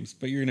gonna name names,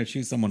 but you're gonna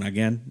choose someone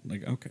again.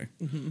 Like, okay.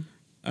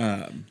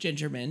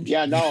 Ginger Minge.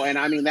 Yeah, no, and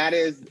I mean and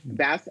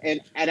at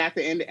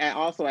the end, and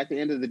also at the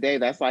end of the day,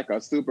 that's like a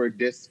super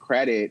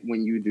discredit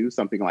when you do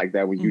something like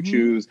that. When you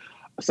choose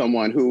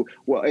someone who,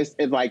 well, it's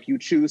like you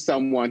choose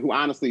someone who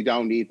honestly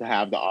don't need to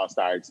have the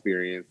All-Star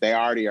experience. They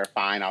already are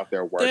fine out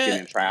there working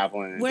and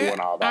traveling and doing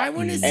all that. I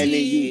want to see. And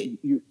then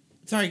you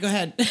sorry, go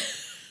ahead.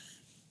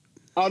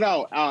 Oh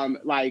no,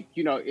 like,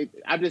 you know,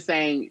 I'm just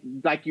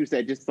saying, like you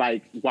said, just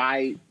like,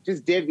 why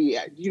just divvy,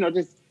 you know,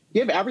 just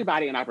give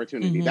everybody an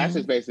opportunity. That's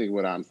just basically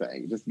what I'm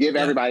saying. Just give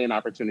everybody an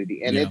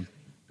opportunity. And it's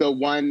the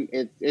one,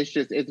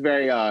 it's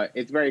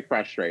very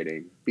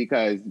frustrating,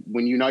 because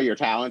when you know you're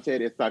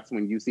talented, it sucks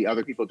when you see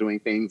other people doing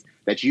things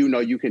that you know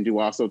you can do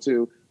also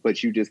too,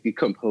 but you just be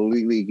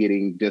completely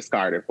getting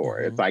discarded for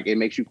it. It's like, it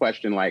makes you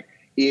question, like,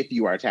 if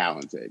you are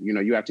talented, you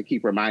know, you have to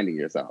keep reminding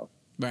yourself.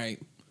 Right.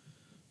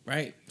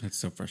 That's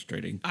so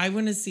frustrating. I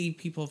want to see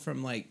people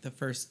from like the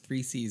first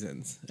 3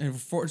 seasons and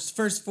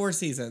first 4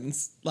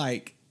 seasons,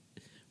 like,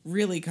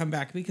 really come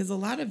back, because a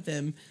lot of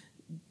them,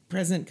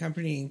 present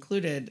company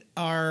included,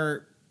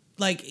 are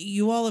like,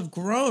 you all have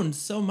grown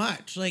so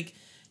much. Like,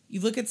 you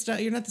look at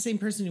stuff, you're not the same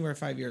person you were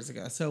 5 years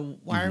ago. So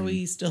why are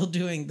we still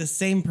doing the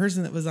same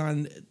person that was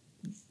on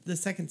the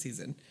second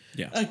season?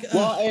 Yeah. Like,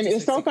 Well, and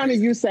it's so funny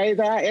you say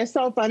that. It's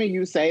so funny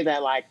you say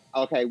that, like,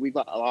 okay, we've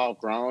all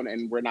grown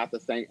and we're not the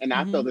same. And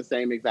I feel the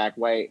same exact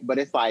way. But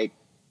it's like,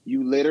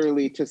 you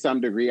literally, to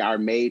some degree, are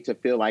made to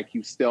feel like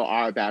you still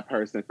are that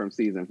person from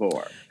season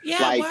 4. Yeah,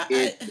 like, well,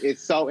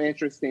 it's so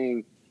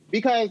interesting,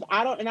 because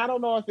I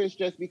don't know if it's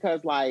just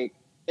because, like,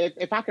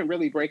 if I can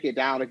really break it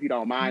down, if you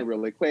don't mind,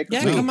 really quick.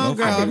 Yeah, come on,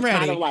 girl, I'm ready.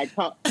 Kind of like,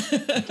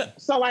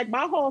 so, like,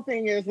 my whole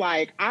thing is,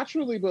 like, I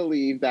truly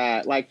believe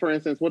that, like, for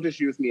instance, we'll just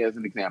use me as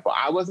an example.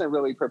 I wasn't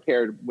really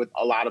prepared with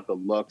a lot of the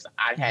looks.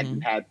 I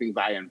hadn't had things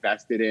I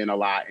invested in a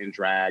lot in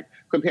drag,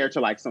 compared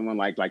to, like, someone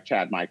like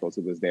Chad Michaels,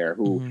 who was there,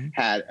 who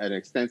had an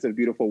extensive,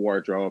 beautiful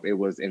wardrobe. It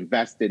was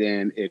invested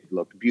in. It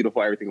looked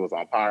beautiful. Everything was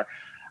on par.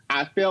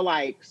 I feel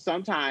like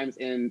sometimes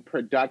in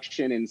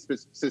production, and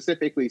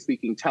specifically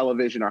speaking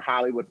television or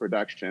Hollywood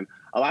production,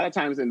 a lot of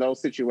times in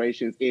those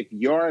situations, if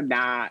you're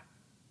not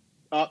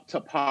up to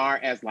par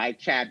as like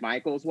Chad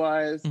Michaels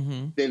was,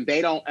 then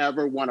they don't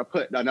ever want to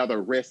put another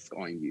risk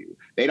on you.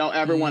 They don't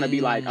ever want to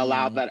be like,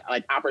 allow that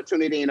like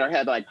opportunity in their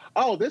head, like,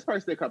 oh, this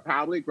person could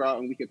probably grow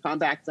and we could come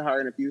back to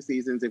her in a few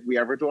seasons if we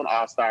ever do an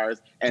All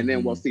Stars, and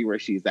then we'll see where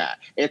she's at.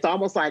 It's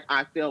almost like,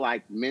 I feel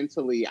like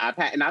mentally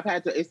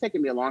it's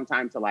taken me a long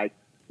time to like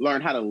learn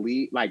how to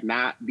lead, like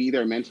not be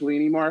there mentally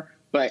anymore.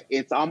 But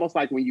it's almost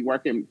like when you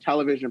work in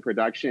television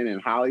production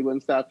and Hollywood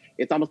and stuff,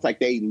 it's almost like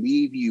they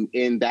leave you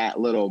in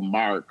that little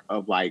mark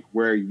of like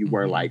where you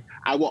were. Like,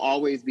 I will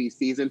always be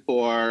season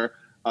 4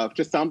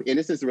 to some, and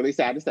this is really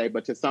sad to say,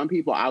 but to some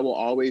people, I will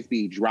always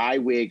be dry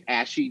wig,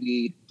 ashy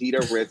kneed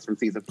Dita Ritz from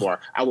season 4.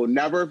 I will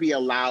never be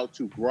allowed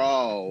to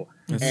grow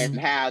and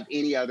have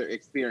any other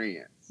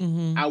experience.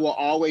 I will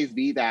always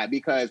be that,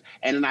 because,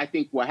 and then I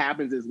think what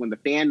happens is when the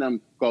fandom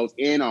goes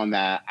in on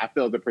that, I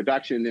feel the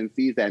production then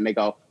sees that and they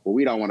go, well,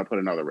 we don't want to put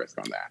another risk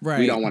on that. Right.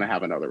 We don't want to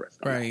have another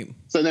risk on that.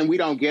 So then we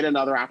don't get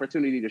another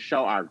opportunity to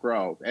show our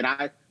growth. And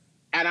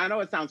and I know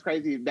it sounds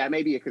crazy. That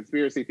may be a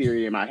conspiracy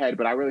theory in my head,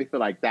 but I really feel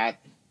like that's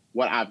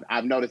what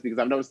I've noticed, because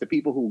I've noticed the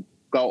people who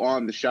go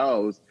on the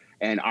shows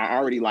and are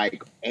already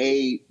like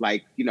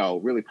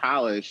really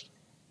polished,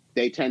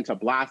 they tend to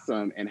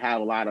blossom and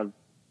have a lot of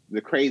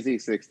the crazy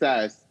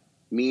success.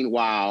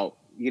 Meanwhile,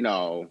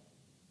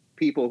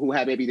 people who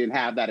maybe didn't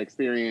have that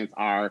experience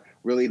are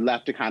really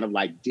left to kind of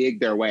like dig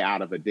their way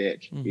out of a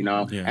ditch,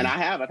 Yeah. And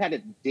I've had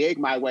to dig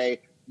my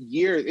way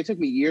years. It took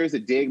me years to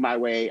dig my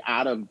way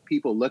out of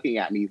people looking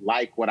at me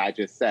like what I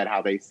just said,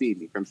 how they see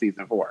me from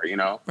season 4,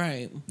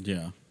 Right.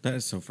 Yeah, that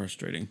is so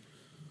frustrating.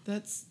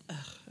 That's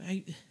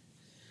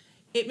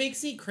it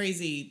makes me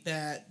crazy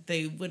that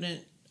they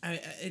wouldn't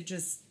it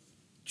just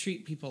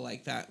treat people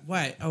like that.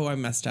 What? Oh, I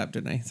messed up,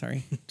 didn't I?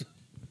 Sorry.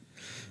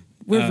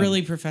 We're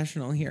really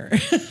professional here.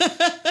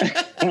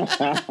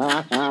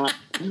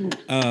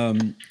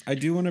 I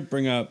do want to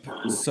bring up,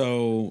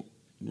 so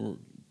we're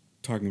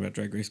talking about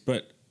Drag Race,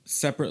 but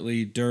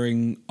separately,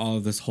 during all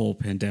of this whole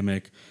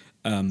pandemic,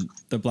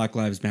 the Black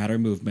Lives Matter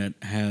movement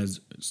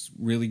has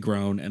really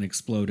grown and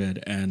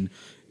exploded and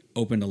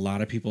opened a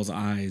lot of people's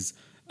eyes.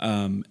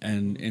 And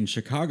in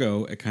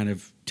Chicago, it kind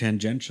of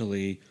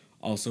tangentially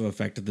also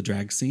affected the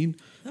drag scene.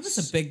 That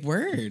was a big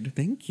word.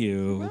 Thank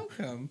you.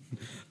 Welcome.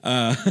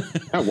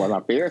 That was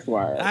a fierce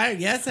word.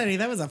 Yes, honey,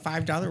 that was a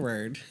 $5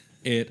 word.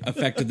 It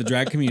affected the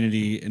drag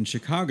community in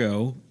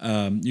Chicago.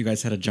 You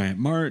guys had a giant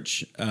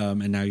march,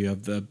 and now you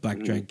have the Black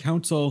Drag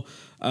Council.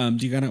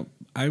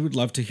 I would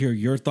love to hear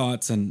your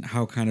thoughts and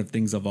how kind of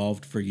things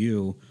evolved for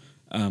you,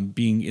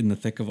 being in the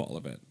thick of all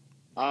of it.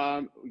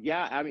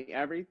 Yeah, I mean,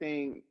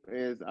 everything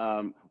is,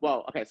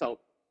 so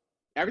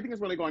everything is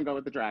really going good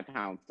with the Drag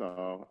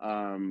Council.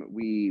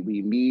 We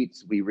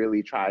meet, we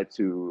really try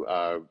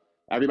to,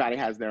 everybody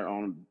has their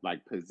own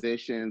like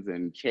positions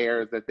and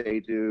chairs that they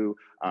do.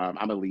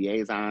 I'm a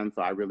liaison,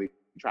 so I really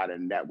try to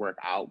network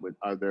out with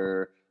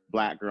other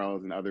Black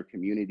girls in other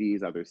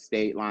communities, other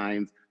state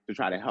lines, to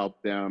try to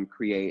help them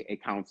create a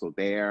council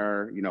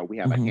there. We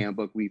have a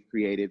handbook we've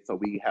created, so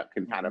we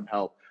can kind of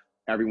help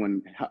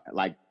everyone,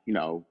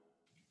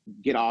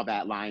 get all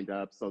that lined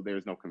up so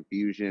there's no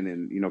confusion.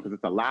 And, because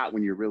it's a lot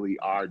when you really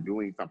are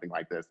doing something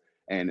like this,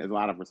 and there's a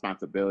lot of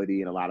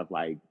responsibility and a lot of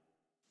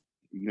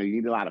you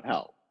need a lot of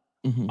help.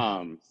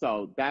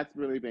 So that's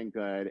really been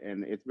good,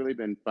 and it's really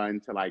been fun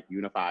to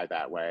unify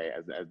that way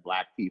as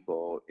Black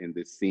people in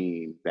this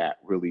scene that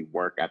really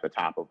work at the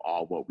top of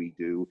all what we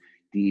do: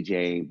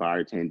 DJing,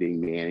 bartending,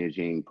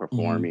 managing,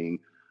 performing.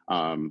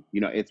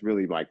 It's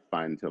really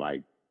fun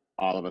to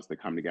all of us to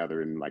come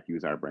together and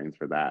use our brains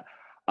for that.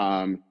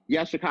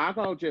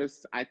 Chicago,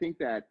 I think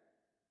that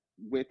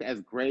with as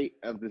great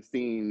of the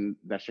scene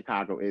that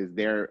Chicago is,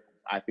 there,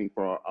 I think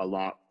for a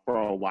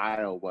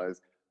while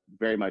was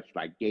very much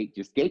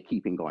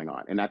gatekeeping going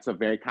on. And that's a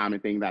very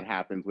common thing that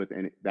happens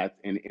that's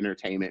in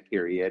entertainment,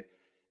 period.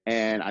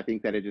 And I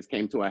think that it just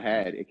came to a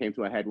head. It came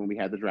to a head when we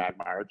had the drag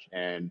march,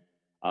 and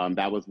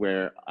that was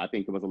where I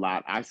think it was a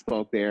lot. I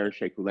spoke there,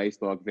 Shea Coulee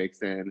spoke,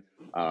 Vixen,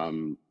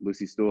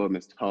 Lucy Stewart,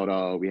 Miss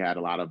Toto. We had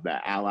a lot of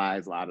the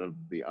allies, a lot of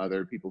the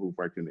other people who've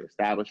worked in the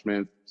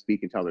establishments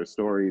speak and tell their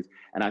stories.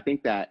 And I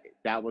think that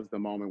was the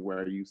moment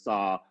where you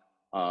saw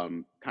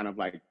kind of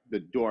the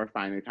door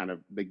finally, kind of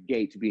the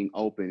gate being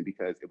open,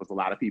 because it was a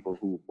lot of people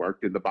who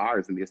worked in the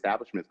bars and the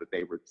establishments, but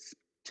they were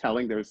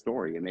telling their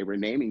story, and they were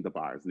naming the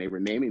bars, and they were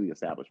naming the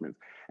establishments,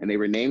 and they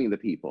were naming the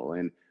people.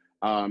 And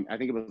I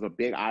think it was a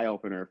big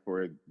eye-opener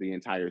for the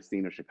entire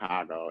scene of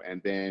Chicago.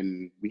 And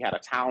then we had a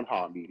town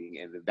hall meeting,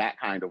 and that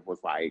kind of was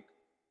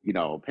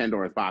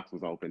Pandora's box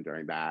was open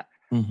during that.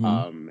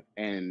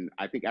 And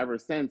I think ever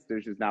since,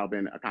 there's just now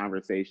been a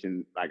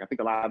conversation. I think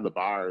a lot of the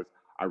bars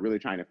are really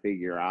trying to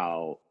figure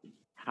out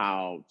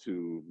how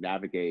to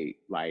navigate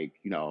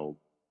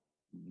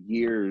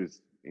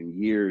years and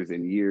years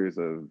and years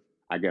of,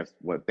 I guess,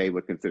 what they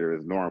would consider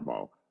as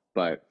normal.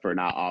 But for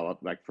not all of,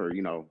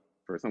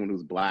 for someone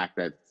who's Black,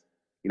 that's,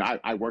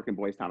 I work in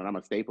Boys Town, and I'm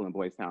a staple in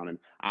Boys Town. And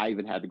I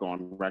even had to go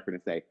on record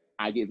and say,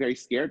 I get very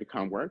scared to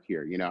come work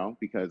here,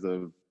 because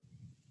of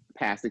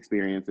past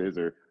experiences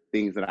or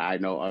things that I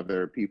know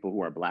other people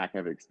who are Black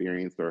have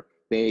experienced, or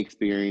they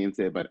experience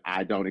it, but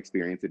I don't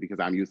experience it because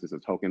I'm used as a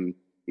token.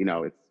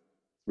 It's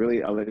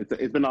really,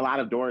 it's been a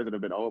lot of doors that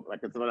have been open.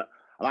 It's a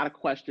lot of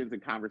questions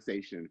and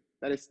conversation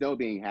that is still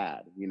being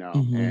had,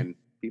 and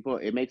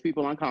it makes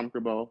people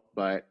uncomfortable,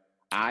 but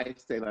I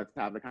say, let's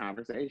have the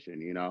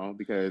conversation,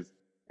 because,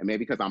 and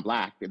maybe because I'm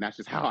Black and that's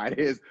just how it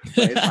is,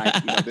 but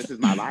it's this is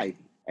my life.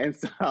 And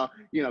so,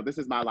 this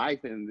is my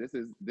life, and this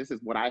is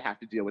what I have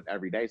to deal with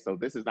every day. So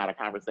this is not a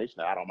conversation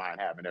that I don't mind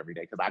having every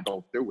day, because I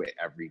go through it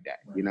every day,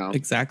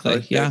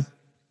 Exactly. So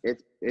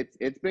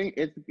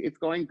it's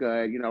going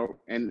good,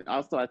 and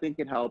also I think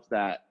it helps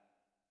that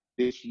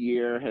this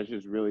year has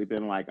just really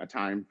been a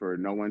time for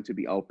no one to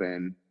be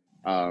open.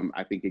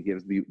 I think it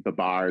gives the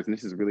bars, and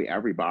this is really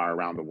every bar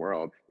around the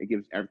world, it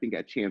gives everything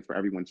a chance for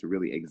everyone to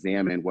really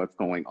examine what's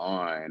going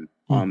on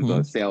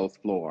the sales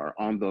floor,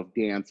 on the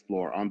dance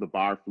floor, on the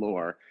bar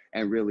floor,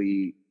 and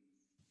really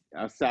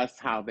assess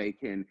how they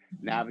can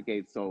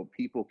navigate so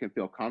people can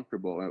feel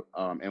comfortable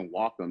and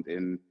welcomed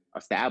in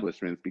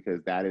establishments,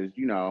 because that is,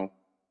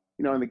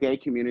 in the gay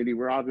community,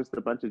 we're all just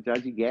a bunch of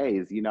judgy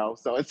gays,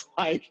 so it's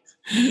like,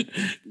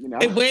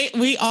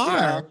 we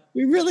are,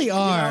 we really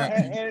are.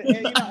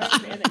 And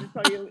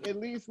so at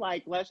least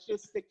like, let's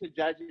just stick to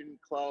judging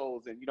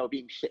clothes and,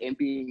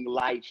 being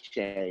light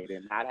shade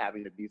and not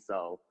having to be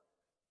so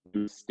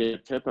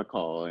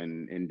stereotypical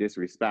and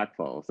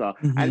disrespectful. So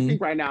I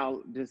think right now,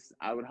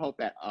 I would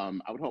hope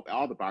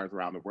all the bars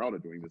around the world are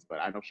doing this, but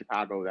I know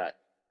Chicago,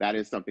 that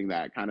is something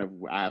that kind of,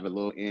 I have a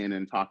little in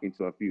and talking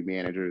to a few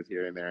managers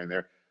here and there, and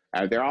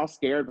they're all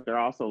scared, but they're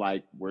also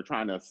like, we're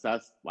trying to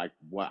assess like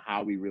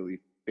how we really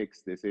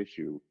fix this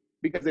issue,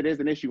 because it is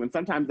an issue. And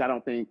sometimes I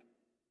don't think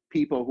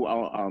people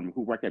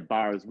who work at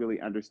bars really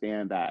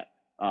understand that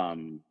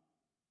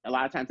a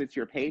lot of times it's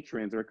your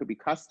patrons, or it could be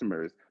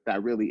customers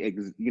that really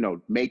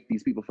make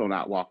these people feel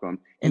not welcome,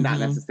 and not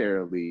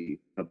necessarily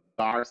the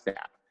bar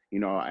staff,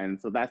 and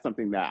so that's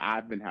something that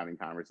I've been having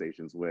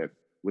conversations with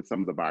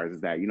some of the bars,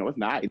 is that, it's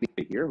not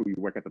to hear who you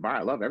work at the bar.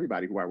 I love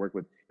everybody who I work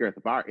with here at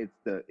the bar. It's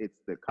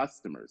the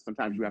customers.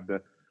 Sometimes you have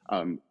to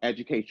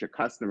educate your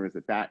customers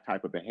that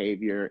type of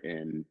behavior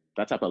and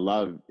that type of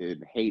love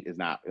and hate is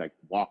not like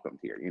welcomed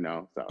here,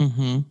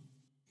 so.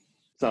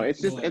 So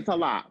it's a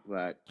lot,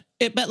 but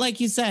like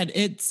you said,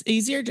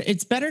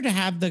 it's better to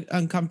have the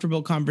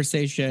uncomfortable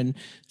conversation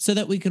so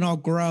that we can all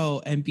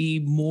grow and be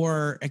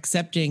more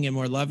accepting and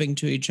more loving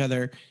to each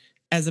other,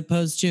 as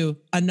opposed to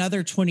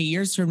another 20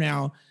 years from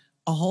now,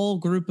 a whole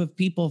group of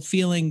people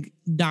feeling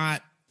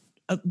not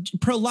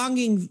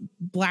prolonging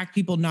Black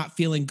people not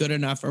feeling good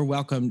enough or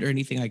welcomed or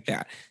anything like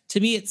that. To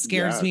me, it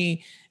scares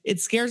me.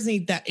 It scares me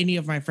that any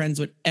of my friends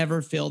would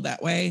ever feel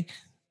that way.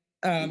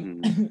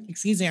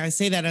 Excuse me, I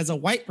say that as a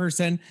white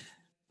person,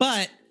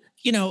 but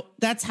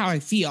that's how I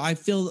feel.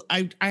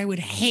 I would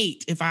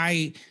hate if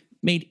I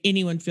made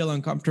anyone feel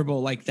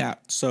uncomfortable like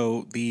that.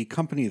 So the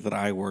company that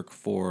I work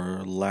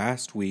for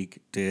last week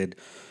did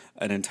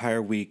an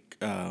entire week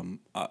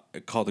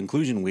called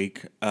Inclusion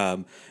Week,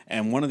 and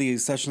one of the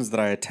sessions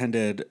that I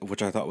attended,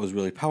 which I thought was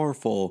really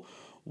powerful,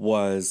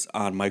 was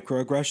on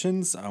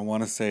microaggressions. I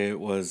want to say it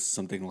was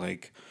something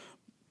like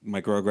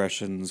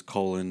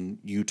microaggressions :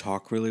 you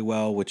talk really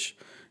well, which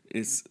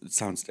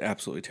sounds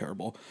absolutely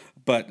terrible.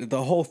 But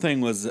the whole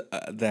thing was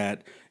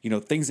that,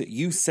 things that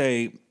you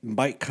say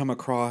might come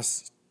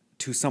across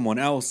to someone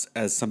else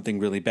as something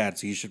really bad.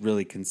 So you should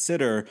really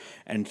consider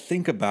and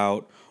think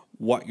about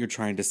what you're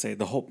trying to say.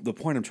 The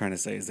point I'm trying to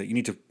say is that you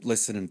need to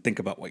listen and think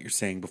about what you're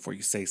saying before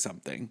you say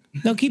something.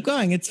 No, keep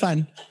going. It's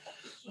fun.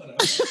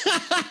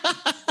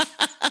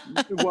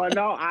 Well,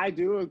 no, I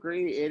do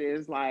agree. It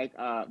is like,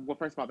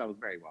 first of all, that was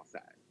very well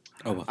said.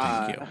 Oh, well,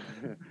 thank you.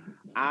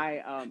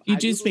 You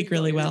do speak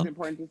really well. It's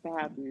important just to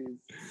have these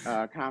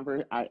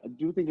I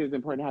do think it's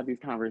important to have these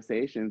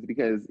conversations,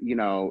 because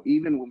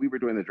even when we were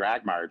doing the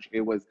drag march, it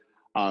was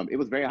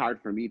very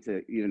hard for me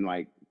to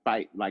even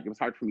fight. Like, it was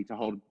hard for me to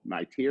hold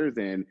my tears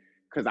in,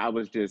 because I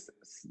was just,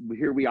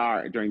 here we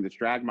are during this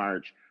drag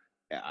march,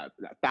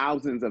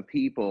 thousands of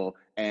people,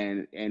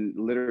 and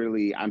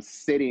literally I'm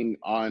sitting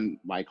on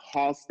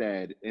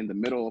Halstead, in the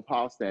middle of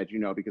Halstead,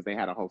 because they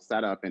had a whole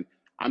setup, and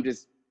I'm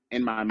just,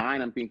 in my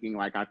mind, I'm thinking,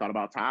 I thought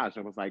about Taj.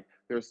 I was like,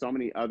 there's so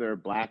many other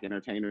Black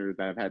entertainers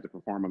that have had to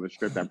perform on the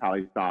strip that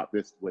probably thought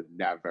this would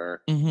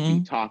never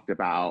be talked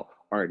about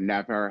or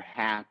never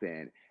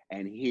happen.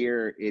 And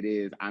here it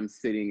is, I'm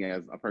sitting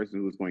as a person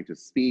who's going to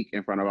speak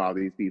in front of all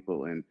these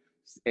people. And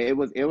it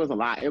was a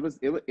lot.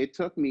 It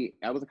took me,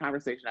 that was a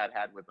conversation I'd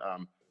had with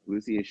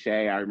Lucy and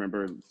Shay. I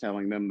remember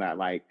telling them that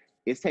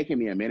it's taken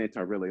me a minute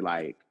to really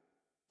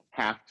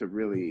have to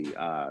really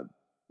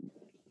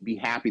be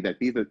happy that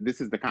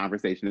this is the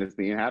conversation that's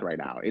being had right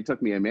now. It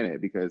took me a minute,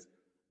 because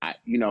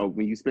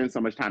when you spend so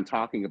much time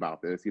talking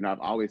about this, I've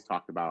always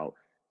talked about,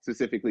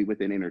 specifically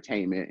within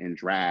entertainment and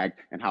drag,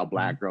 and how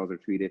Black girls are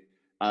treated.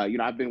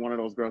 I've been one of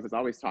those girls that's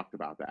always talked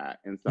about that.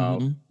 And so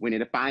when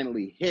it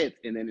finally hits,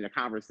 and then the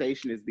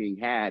conversation is being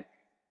had,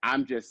 I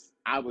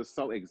was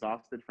so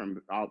exhausted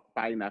from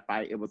fighting that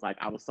fight. It was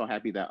I was so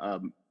happy that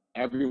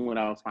everyone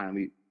else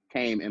finally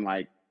came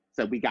and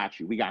said, we got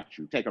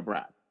you, take a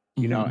breath.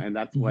 And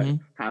that's what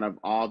kind of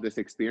all this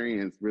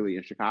experience really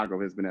in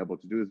Chicago has been able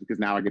to do, is because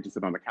now I get to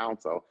sit on the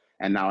council,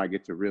 and now I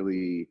get to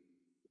really,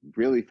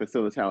 really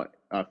facilitate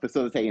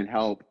and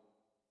help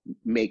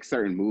make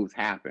certain moves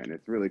happen.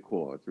 It's really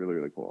cool. It's really,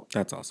 really cool.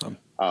 That's awesome.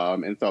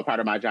 And so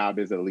part of my job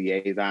is a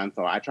liaison.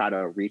 So I try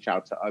to reach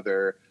out to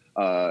other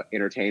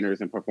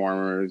entertainers and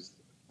performers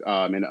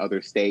in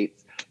other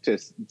states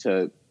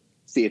to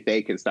see if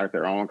they can start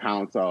their own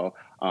council.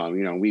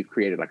 We've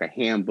created a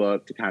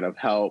handbook to kind of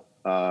help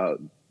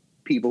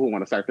people who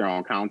want to start their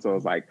own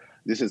councils.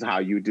 This is how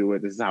you do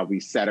it. This is how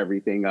we set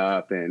everything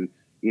up. And,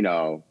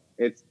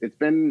 it's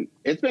been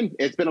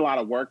a lot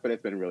of work, but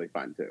it's been really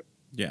fun too.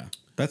 Yeah.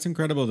 That's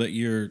incredible that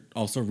you're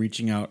also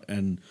reaching out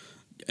and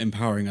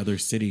empowering other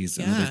cities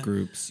and other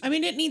groups. I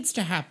mean, it needs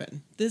to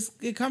happen. This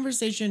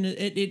conversation,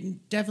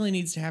 it definitely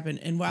needs to happen.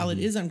 And while it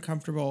is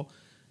uncomfortable,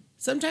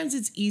 sometimes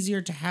it's easier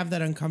to have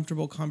that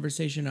uncomfortable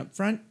conversation up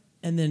front,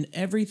 and then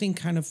everything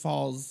kind of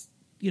falls,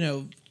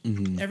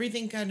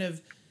 everything kind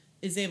of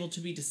is able to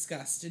be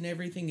discussed and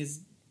everything is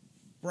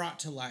brought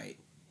to light.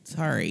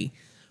 Sorry.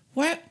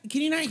 What?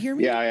 Can you not hear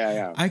me?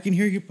 Yeah. I can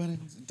hear you, but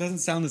it doesn't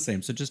sound the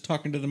same. So just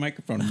talking to the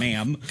microphone,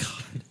 ma'am.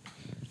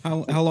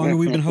 God. How long have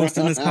we been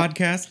hosting this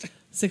podcast?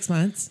 6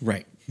 months.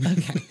 Right.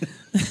 Okay.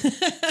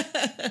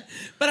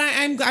 But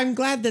I'm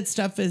glad that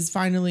stuff is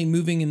finally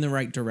moving in the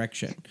right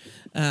direction,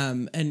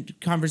 and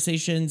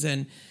conversations.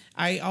 And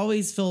I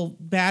always feel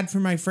bad for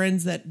my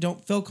friends that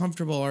don't feel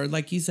comfortable, or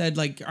like you said,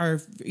 like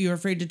you're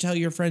afraid to tell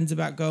your friends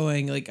about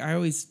going. Like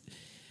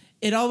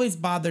it always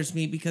bothers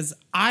me because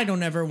I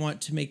don't ever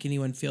want to make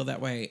anyone feel that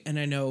way. And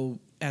I know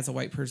as a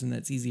white person,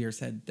 that's easier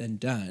said than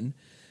done.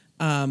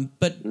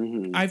 But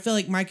I feel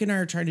like Mike and I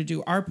are trying to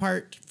do our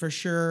part for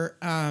sure.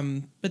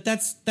 But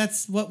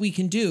that's what we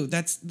can do.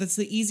 That's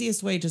the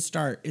easiest way to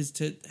start, is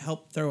to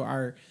help throw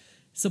our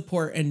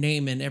support and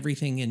name and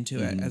everything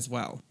into it as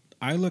well.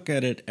 I look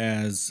at it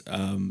as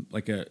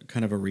like a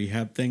kind of a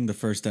rehab thing. The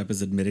first step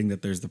is admitting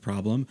that there's the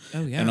problem.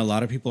 Oh, yeah. And a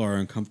lot of people are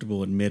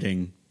uncomfortable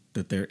admitting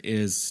that there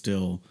is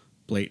still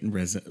blatant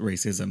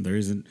racism. There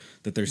isn't,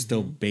 that there's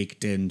still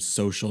baked in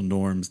social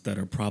norms that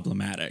are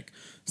problematic.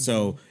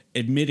 So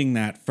admitting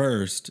that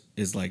first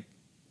is like,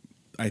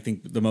 I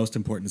think the most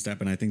important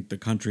step. And I think the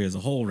country as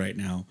a whole right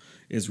now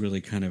is really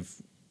kind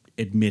of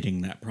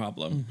admitting that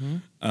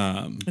problem.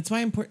 That's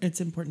why it's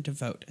important to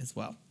vote as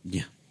well.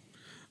 Yeah.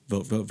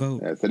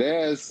 Vote. Yes, it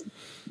is.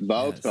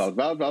 Vote.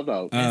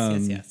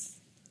 Yes.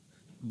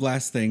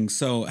 Last thing.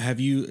 So have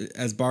you,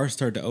 as bars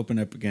start to open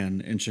up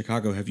again in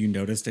Chicago, have you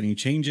noticed any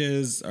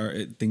changes?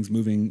 Are things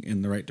moving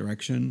in the right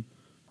direction?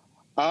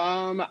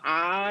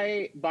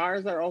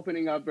 Bars are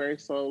opening up very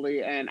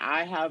slowly, and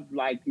I have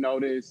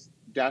noticed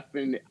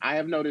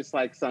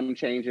like some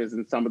changes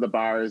in some of the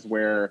bars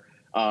where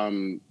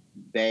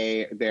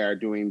they're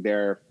doing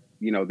their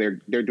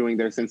they're doing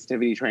their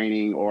sensitivity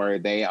training, or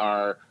they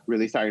are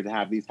really starting to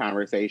have these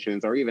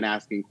conversations, or even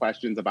asking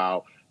questions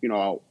about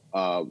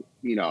I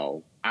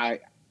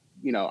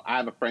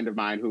have a friend of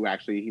mine who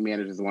actually, he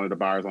manages one of the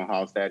bars on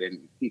Halstead,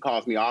 and he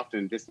calls me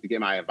often just to get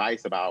my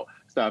advice about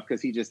stuff,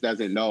 because he just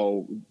doesn't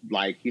know,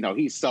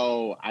 he's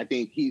so, I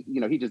think he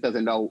just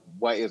doesn't know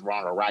what is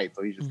wrong or right.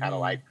 So he's just kind of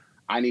like,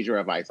 I need your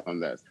advice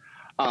on this.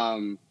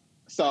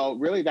 So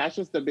really, that's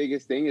just the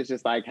biggest thing, is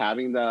just like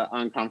having the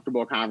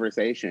uncomfortable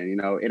conversation,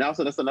 and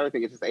also that's another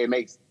thing. It's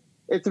just,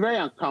 it's very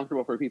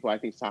uncomfortable for people, I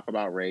think, to talk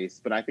about race,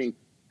 but I think,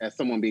 as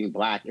someone being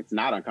Black, it's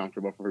not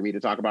uncomfortable for me to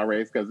talk about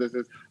race, because this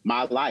is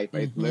my life.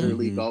 It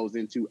literally goes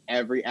into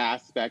every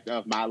aspect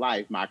of my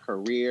life, my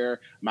career,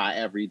 my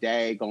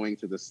everyday, going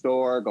to the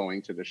store,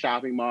 going to the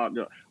shopping mall,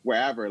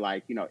 wherever,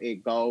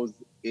 it goes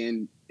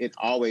in, it's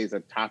always a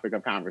topic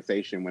of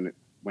conversation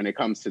when it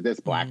comes to this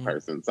Black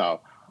person.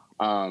 So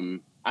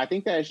I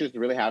think that it's just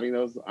really having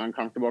those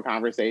uncomfortable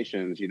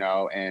conversations,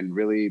 and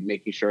really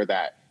making sure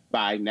that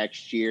by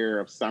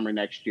summer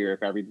next year,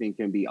 if everything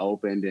can be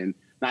opened and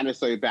not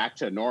necessarily back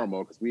to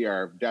normal, because we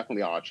are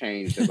definitely all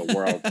changed as a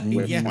world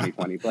with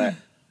 2020. But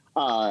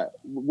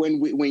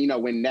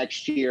when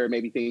next year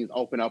maybe things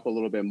open up a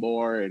little bit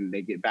more and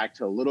they get back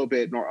to a little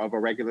bit more of a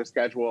regular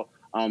schedule,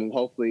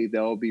 hopefully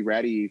they'll be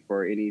ready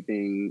for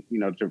anything,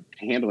 to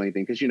handle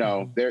anything. Because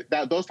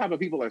those type of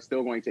people are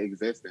still going to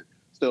exist and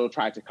still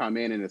try to come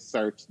in and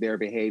assert their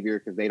behavior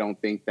because they don't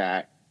think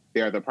that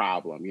they're the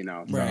problem.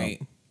 Right.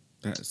 So,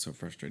 that is so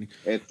frustrating.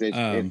 At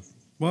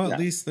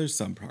least there's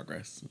some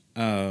progress.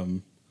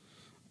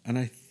 And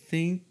I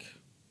think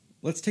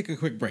let's take a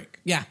quick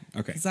break. Yeah.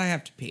 Okay. Because I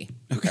have to pee.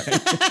 Okay.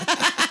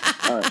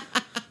 All right.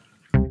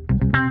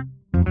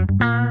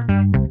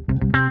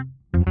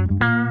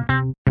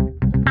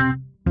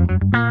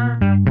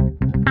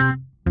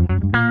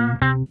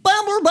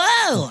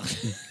 Bumblebee!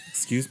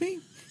 Excuse me?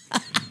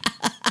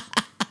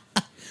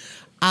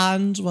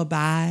 And we're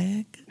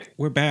back.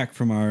 We're back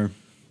from our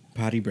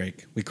potty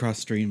break. We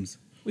crossed streams.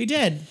 We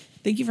did.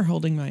 Thank you for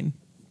holding mine.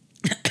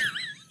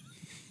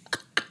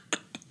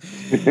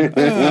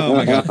 Oh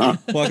my God.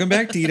 Welcome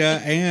back,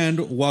 Dita,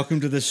 and welcome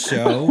to the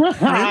show,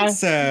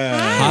 Princess.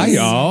 Hi,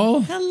 y'all.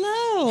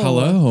 Hello.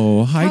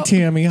 Hello. Hi,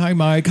 Tammy. Hi,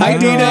 Mike. Hi,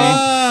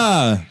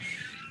 Dita.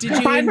 Did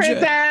you Hi,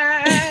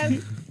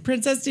 Princess.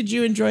 Princess, did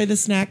you enjoy the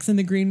snacks in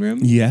the green room?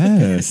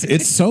 Yes.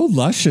 It's so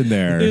lush in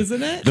there.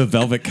 Isn't it? The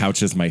velvet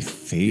couch is my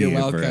favorite. You're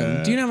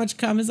welcome. Do you know how much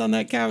cum is on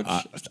that couch?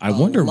 I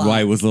wonder why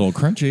it was a little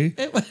crunchy.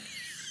 It was.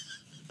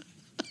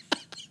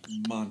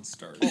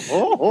 Monster.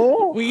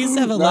 We used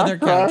to have a leather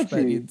couch,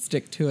 but crunchy. you'd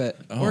stick to it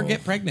or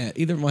get pregnant.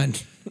 Either one.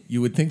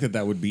 You would think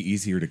that would be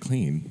easier to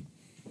clean.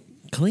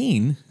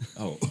 Clean?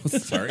 Oh,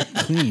 sorry.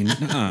 Clean.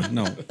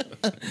 No.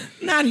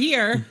 Not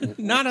here.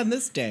 Not on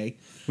this day.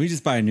 We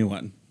just buy a new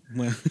one.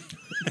 Well,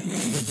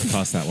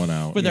 Toss that one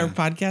out. With our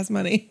podcast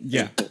money.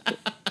 yeah.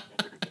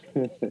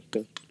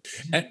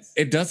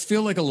 It does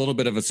feel like a little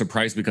bit of a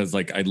surprise because,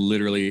 I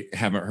literally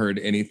haven't heard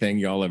anything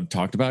y'all have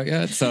talked about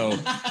yet. So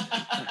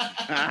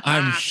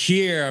I'm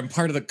here. I'm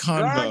part of the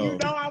convo. Girl, you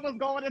know I was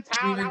going to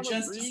town. We were I was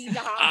just- reading the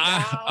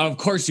house. Of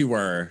course you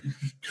were.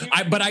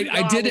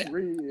 I did.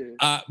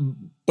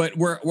 But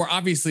we're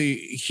obviously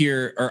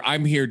here, or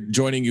I'm here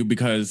joining you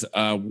because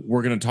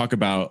we're going to talk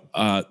about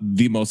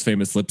the most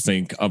famous lip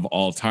sync of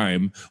all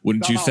time.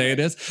 Wouldn't you say it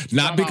is?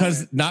 Not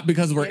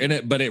because we're in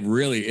it, but it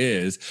really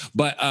is.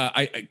 But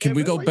can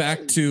we go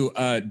back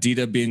to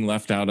Dita being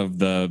left out of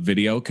the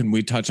video? Can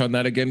we touch on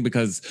that again?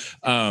 Because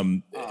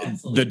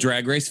the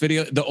Drag Race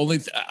video, the only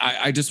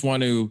I just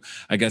want to,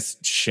 I guess,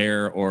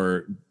 share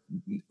or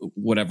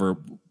whatever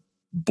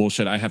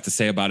bullshit I have to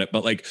say about it,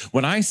 but like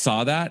when I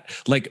saw that,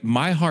 like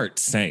my heart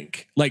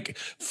sank, like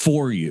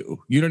for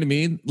you know what I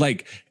mean,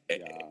 like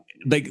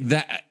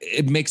that.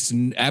 It makes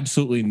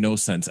absolutely no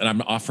sense, and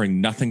I'm offering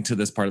nothing to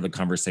this part of the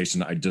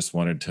conversation. I just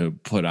wanted to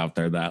put out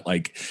there that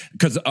like,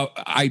 because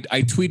I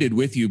tweeted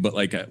with you, but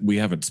like we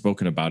haven't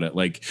spoken about it.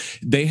 Like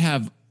they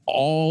have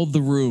all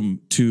the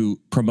room to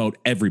promote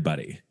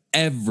everybody,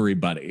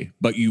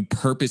 but you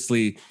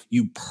purposely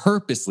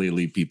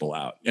leave people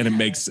out, and it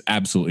makes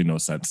absolutely no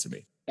sense to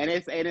me. And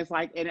it's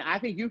like, and I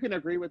think you can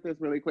agree with this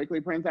really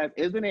quickly, Princess,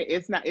 isn't it?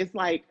 It's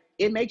like,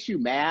 it makes you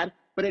mad,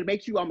 but it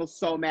makes you almost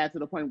so mad to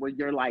the point where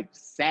you're like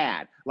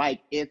sad.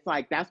 Like, it's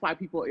like, that's why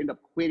people end up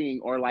quitting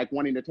or like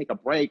wanting to take a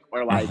break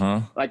or like,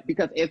 like,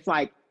 because it's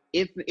like,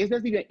 it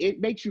doesn't even, it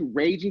makes you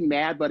raging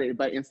mad, but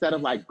instead of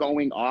like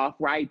going off,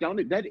 right?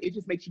 It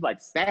just makes you like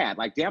sad.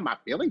 Like, damn, my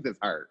feelings is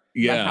hurt.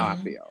 Yeah. That's how I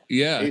feel.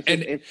 Yeah.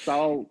 It's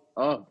so,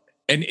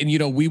 And you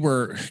know, we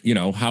were, you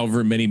know,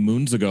 however many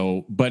moons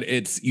ago, but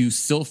it's, you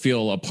still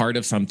feel a part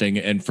of something,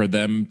 and for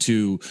them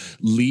to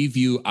leave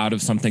you out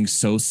of something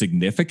so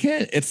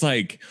significant, it's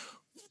like,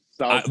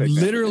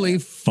 literally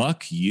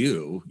fuck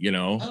you, you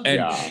know.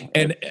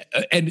 And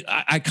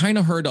I kind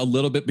of heard a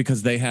little bit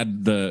because they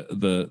had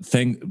the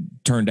thing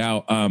turned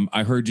out.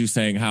 I heard you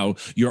saying how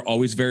you're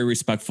always very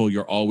respectful,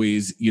 you're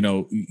always, you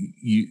know,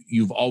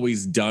 you've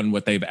always done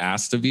what they've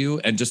asked of you,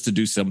 and just to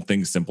do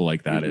something simple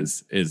like that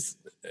is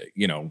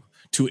you know,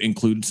 to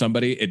include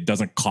somebody, it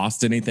doesn't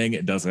cost anything,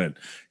 it doesn't,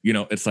 you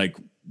know, it's like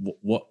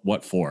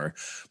what for?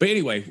 But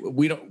anyway,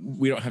 we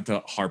don't have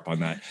to harp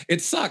on that.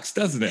 It sucks,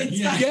 doesn't it?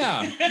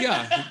 Yeah.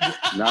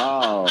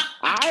 No,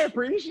 I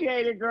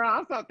appreciate it,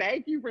 girl. So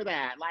thank you for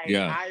that. Like,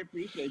 I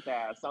appreciate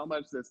that so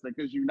much, sister,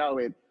 because you know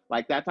it,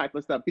 like that type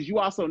of stuff. Because you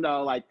also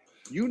know, like,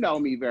 you know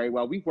me very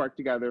well. We've worked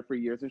together for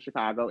years in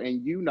Chicago,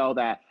 and you know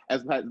that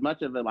as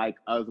much of as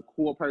a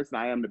cool person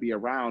I am to be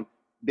around,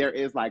 there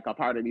is like a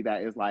part of me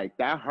that is like,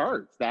 that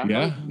hurts. That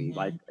hurts me.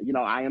 Like, you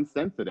know, I am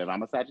sensitive.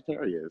 I'm a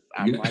Sagittarius.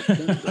 I'm like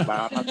sensitive.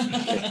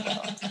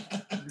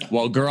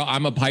 Well, girl,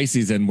 I'm a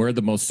Pisces, and we're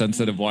the most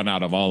sensitive one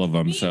out of all of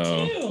them.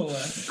 Too.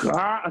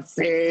 God,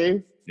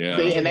 see? Yeah.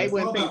 See, and they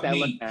wouldn't think that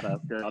looking at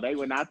us, girl. They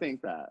would not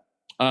think that.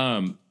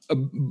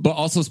 But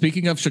also,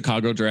 speaking of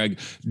Chicago drag,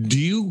 do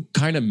you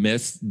kind of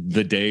miss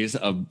the days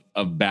of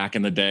back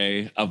in the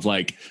day of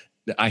like,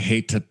 I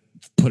hate to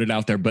put it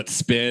out there, but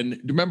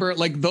Spin? Remember,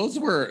 like those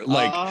were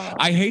like,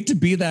 I hate to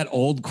be that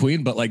old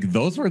queen, but like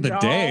those were the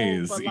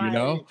days, like, you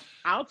know?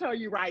 I'll tell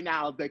you right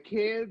now, the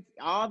kids,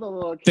 all the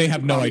little kids, they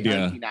have no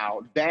idea.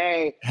 Now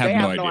they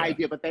have no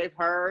idea, but they've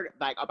heard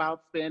like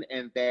about Spin,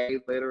 and they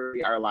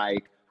literally are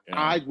like,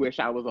 I wish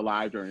I was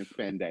alive during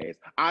Spin days.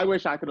 I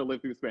wish I could have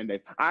lived through Spin days.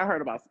 I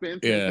heard about Spin.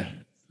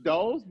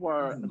 Those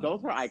were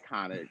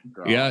iconic,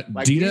 girl. Yeah,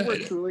 like Dita, we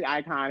were truly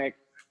iconic.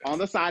 On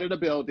the side of the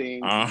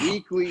building,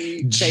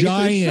 weekly,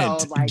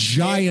 giant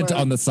shows,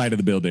 on the side of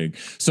the building.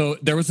 So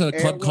there was a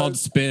club called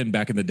Spin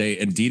back in the day,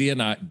 and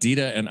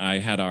Dita and I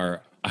had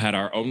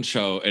our own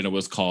show, and it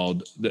was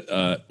called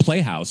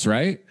Playhouse,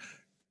 right?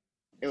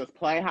 It was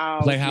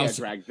Playhouse.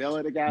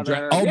 Dragzilla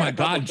together. Oh my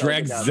God,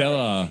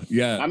 Dragzilla.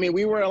 Yeah. I mean,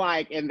 we were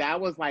like, and that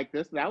was like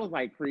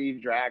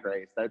pre-Drag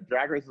Race. The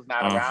Drag Race was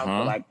not around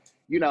for like,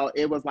 you know,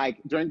 it was like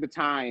during the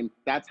time,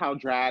 that's how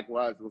drag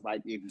was. It was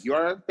like, if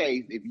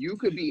you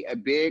could be a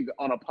big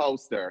on a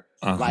poster,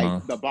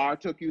 like the bar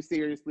took you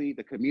seriously,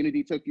 the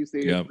community took you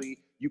seriously,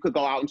 you could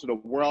go out into the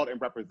world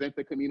and represent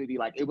the community.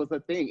 Like, it was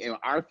a thing. And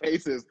our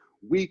faces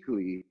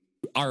weekly.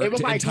 Our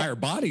entire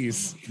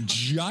bodies,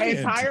 giant.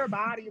 Entire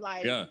body,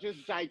 like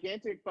just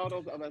gigantic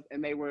photos of us,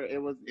 and it was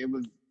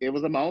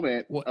a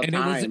moment.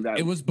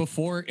 It was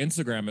before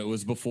Instagram, it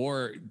was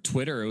before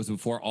Twitter, it was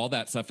before all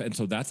that stuff, and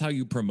so that's how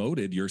you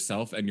promoted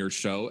yourself and your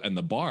show, and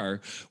the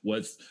bar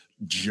was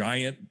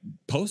giant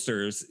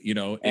posters, you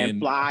know, and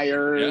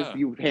flyers.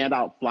 You would hand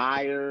out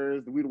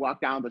flyers. We'd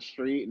walk down the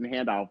street and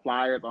hand out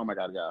flyers. Oh my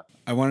God, yeah.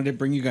 I wanted to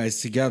bring you guys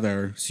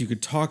together so you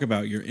could talk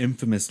about your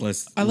infamous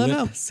list. I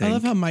love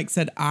how Mike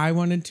said I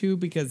wanted to,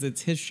 because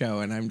it's his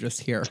show and I'm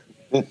just here.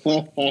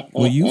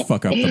 Well, you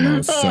fuck up the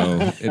most,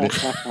 so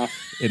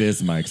it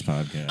is Mike's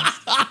podcast.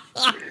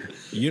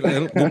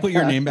 We'll put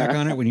your name back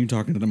on it when you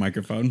talk into the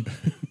microphone.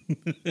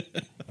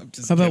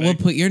 How about we'll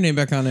put your name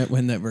back on it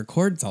when it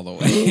records all the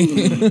way?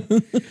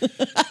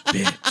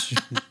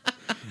 Bitch.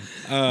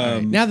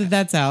 Right, now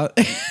that's out.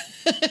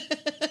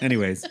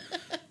 Anyways.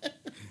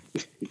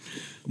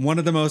 One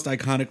of the most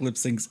iconic lip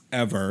syncs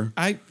ever.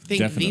 I think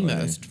Definitely. the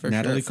most, for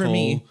Natalie sure. Cole, For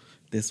me.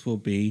 This Will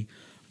Be.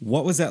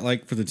 What was that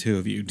like for the two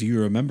of you? Do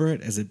you remember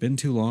it? Has it been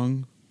too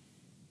long?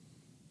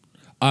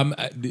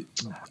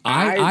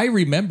 I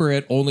remember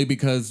it only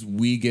because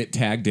we get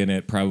tagged in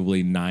it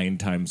probably 9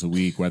 times a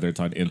week, whether it's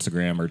on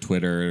Instagram or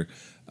Twitter,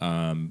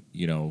 on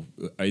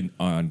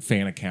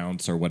fan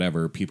accounts or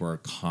whatever. People are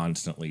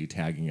constantly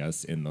tagging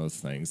us in those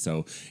things,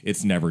 so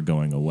it's never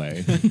going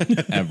away,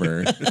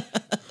 ever.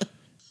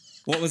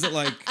 What was it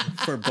like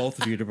for both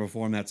of you to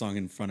perform that song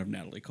in front of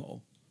Natalie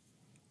Cole?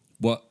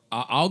 Well,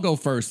 I'll go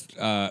first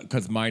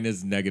because mine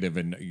is negative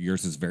and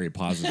yours is very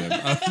positive.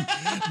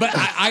 But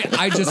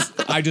I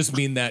just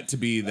mean that to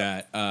be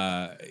that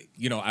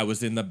I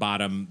was in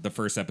the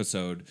first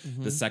episode.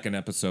 Mm-hmm. The second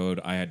episode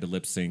I had to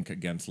lip sync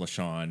against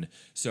LaShawn.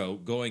 So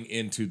going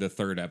into the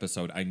third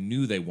episode, I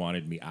knew they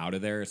wanted me out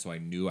of there. So I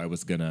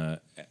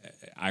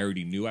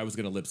already knew I was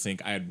gonna lip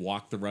sync. I had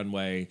walked the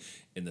runway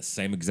in the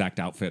same exact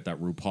outfit that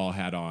RuPaul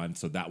had on.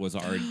 So that was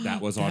on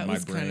my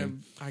brain. Kind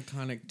of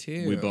iconic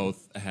too. We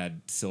both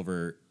had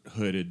silver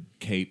hooded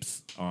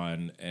capes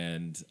on,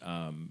 and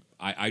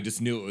I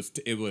just knew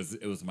it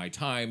was my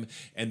time.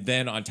 And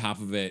then on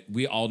top of it,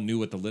 we all knew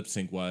what the lip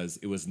sync was.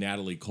 It was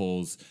Natalie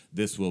Cole's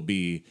 "This Will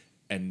Be,"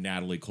 and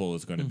Natalie Cole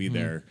is going to be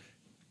there.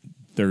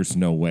 There's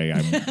no way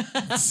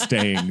I'm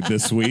staying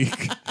this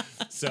week.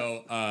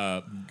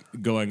 So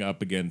going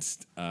up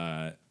against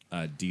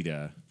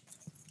Dita.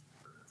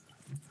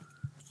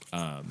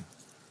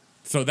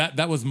 So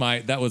that was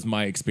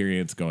my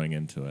experience going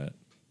into it.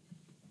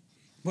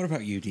 What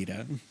about you,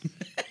 Dita?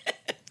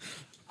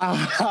 I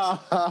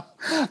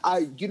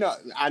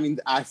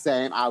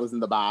was in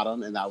the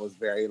bottom, and that was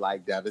very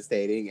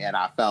devastating. And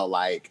I felt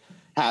like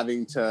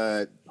having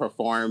to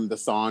perform the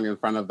song in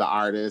front of the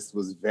artist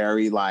was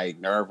very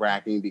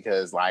nerve-wracking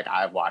because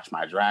I've watched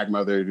my drag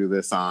mother do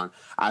this song.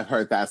 I've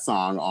heard that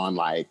song on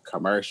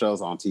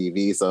commercials on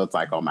TV, so it's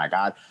oh my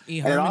God.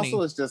 eHarmony. And it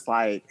also is just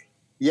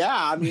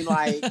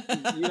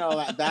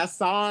that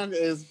song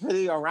is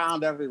pretty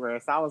around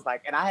everywhere. So I was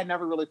and I had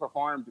never really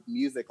performed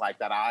music like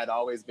that. I had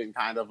always been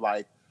kind of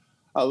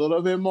a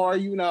little bit more,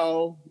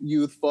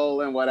 youthful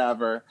and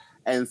whatever.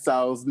 And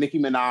so it was Nicki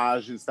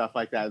Minaj and stuff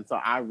like that. And so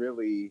I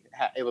really,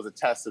 it was a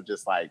test of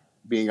just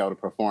being able to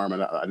perform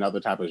another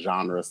type of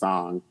genre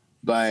song.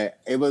 But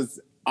it was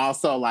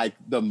also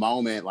the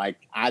moment,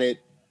 I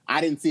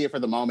didn't see it for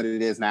the moment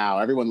it is now.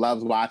 Everyone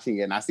loves watching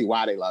it, and I see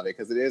why they love it,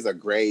 because it is a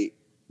great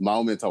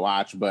moment to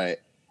watch.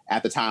 But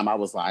at the time I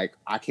was I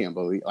can't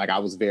believe, I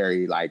was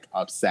very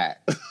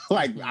upset.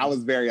 I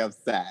was very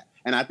upset.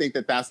 And I think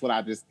that's what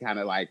I just kind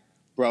of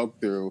broke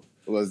through,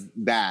 was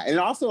that. And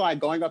also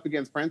going up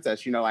against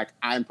Princess,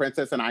 I'm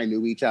Princess and I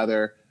knew each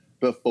other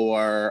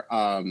before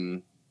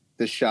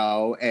the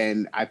show.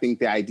 And I think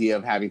the idea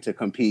of having to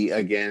compete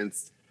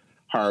against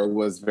her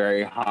was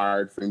very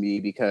hard for me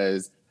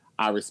because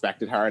I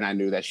respected her, and I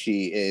knew that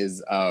she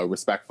is a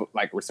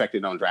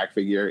respected known drag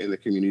figure in the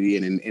community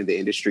and in the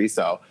industry.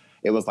 So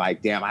it was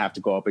damn, I have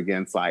to go up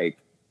against a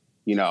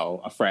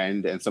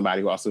friend and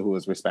somebody who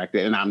was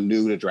respected, and I'm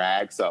new to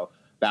drag, so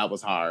that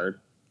was hard.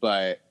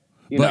 But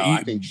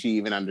I think she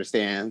even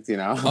understands.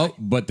 Oh,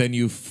 but then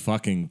you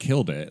fucking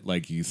killed it.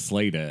 You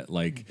slayed it.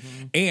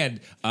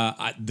 And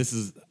this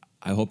is,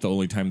 I hope, the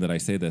only time that I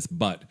say this,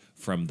 but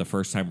from the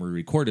first time we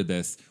recorded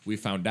this, we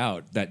found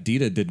out that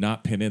Dita did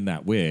not pin in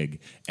that wig,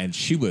 and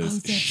she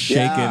was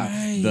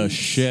shaking the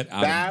shit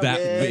out of that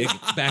wig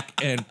back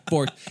and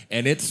forth,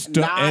 and it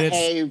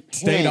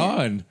stayed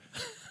on.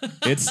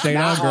 It stayed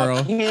on,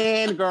 girl.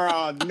 Pin,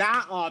 girl.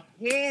 Not a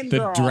pin,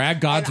 girl. The drag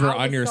gods were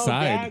on your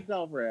side.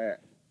 Over it.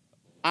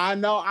 I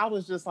know. I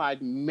was just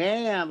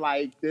man,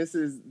 this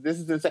is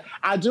insane.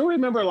 I do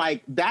remember,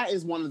 that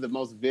is one of the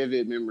most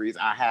vivid memories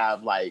I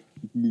have,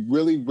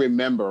 really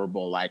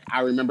rememberable.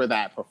 I remember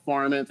that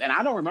performance, and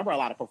I don't remember a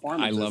lot of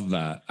performances. I love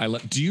that.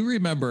 Do you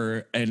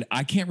remember, and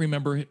I can't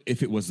remember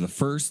if it was the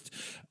first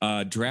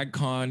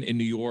DragCon in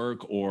New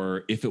York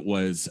or if it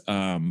was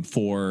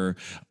for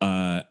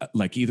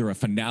either a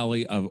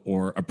finale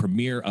or a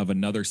premiere of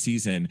another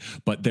season,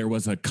 but there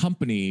was a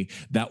company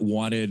that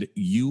wanted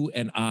you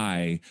and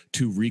I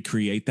to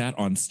recreate that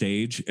on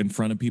stage in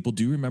front of people.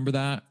 Do you remember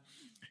that?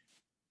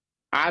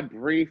 I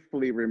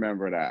briefly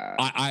remember that.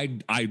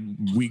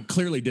 We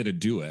clearly didn't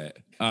do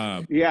it.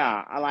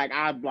 Yeah,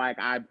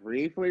 I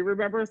briefly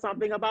remember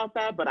something about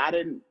that, but I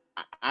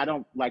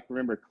don't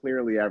remember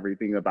clearly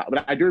everything about,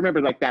 but I do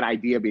remember that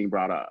idea being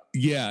brought up.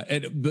 Yeah,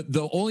 and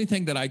the only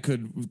thing that I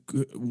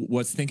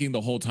was thinking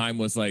the whole time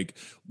was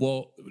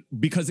well,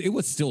 because it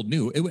was still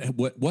new. It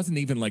wasn't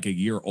even a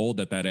year old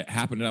that it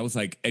happened, and I was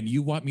and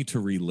you want me to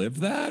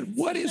relive that?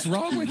 What is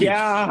wrong with you?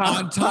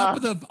 On top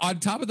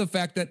of the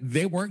fact that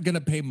they weren't going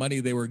to pay money,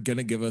 they were going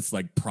to give us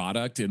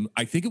product, and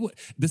I think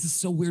this is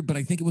so weird, but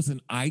I think it was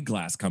an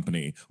eyeglass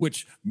company,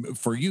 which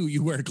for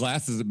you wear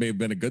glasses, it may have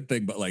been a good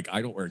thing, but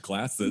I don't wear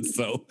glasses.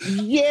 So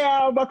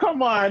yeah, but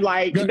come on,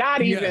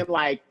 not even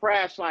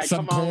fresh,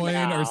 some come coin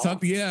on or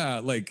something.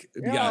 Yeah,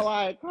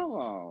 come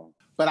on.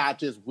 But I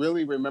just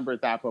really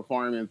remembered that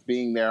performance,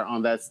 being there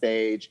on that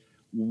stage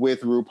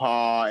with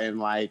RuPaul and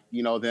like,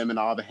 you know, them and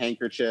all the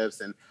handkerchiefs.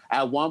 And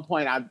at one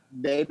point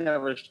they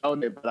never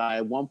showed it, but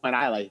at one point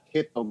I like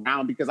hit the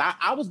ground because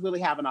I was really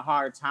having a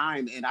hard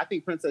time. And I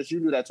think Princess, you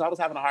knew that. So I was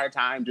having a hard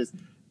time just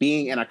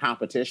being in a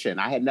competition.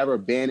 I had never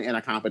been in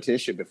a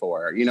competition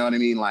before. You know what I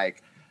mean?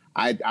 Like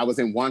I was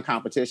in one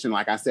competition,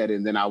 like I said,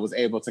 and then I was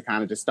able to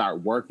kind of just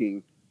start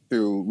working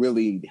through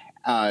really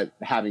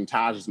having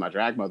Taj as my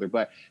drag mother.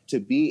 But to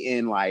be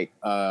in like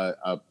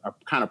a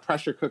kind of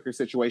pressure cooker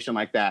situation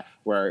like that,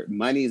 where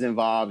money's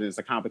involved and it's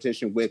a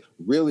competition with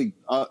really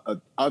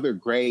other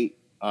great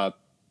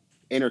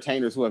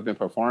entertainers who have been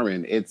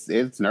performing, it's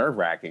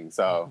nerve-wracking.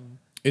 So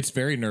it's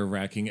very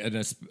nerve-wracking.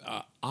 And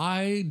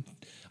I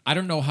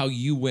don't know how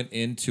you went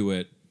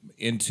into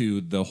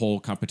the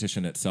whole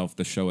competition itself,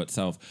 the show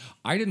itself.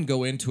 I didn't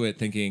go into it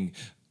thinking,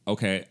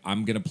 okay,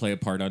 I'm going to play a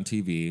part on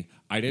TV.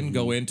 I didn't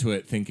go into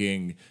it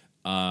thinking,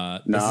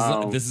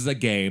 this is a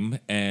game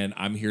and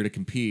I'm here to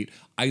compete.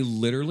 I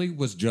literally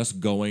was just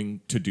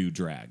going to do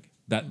drag.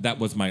 That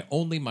was my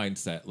only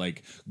mindset.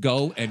 Like,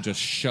 go and just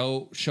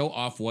show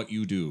off what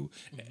you do.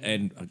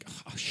 And I'm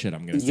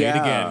going to say it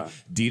again.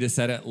 Dita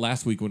said it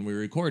last week when we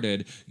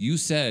recorded. You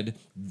said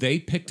they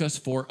picked us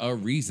for a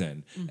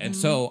reason. And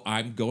so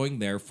I'm going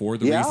there for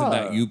the reason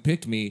that you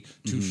picked me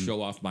to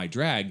show off my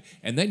drag.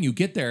 And then you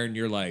get there and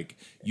you're like,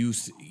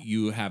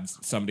 you have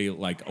somebody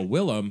like a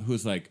Willem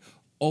who's like,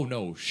 oh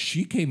no,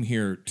 she came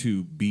here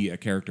to be a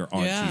character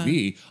on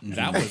TV.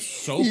 That was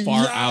so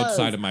far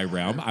outside of my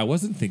realm. I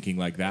wasn't thinking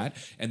like that.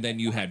 And then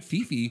you had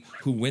Fifi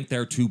who went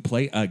there to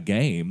play a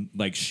game.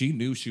 Like she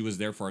knew she was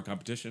there for a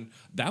competition.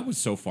 That was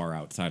so far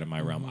outside of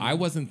my realm. I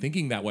wasn't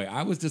thinking that way.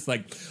 I was just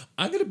like,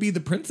 I'm going to be the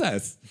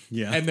princess.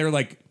 Yeah. And they're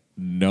like,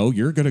 no,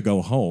 you're going to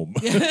go home.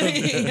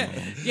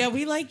 Yeah,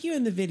 we like you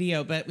in the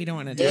video, but we don't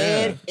want to do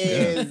it. It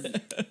is,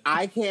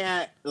 I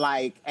can't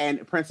like,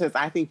 and Princess,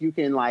 I think you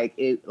can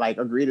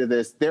agree to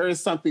this. There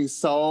is something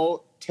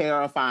so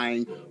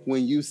terrifying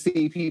when you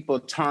see people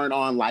turn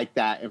on like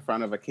that in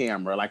front of a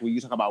camera. Like when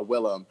you talk about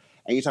Willem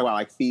and you talk about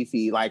like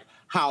Fifi, like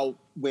how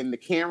when the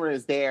camera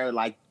is there,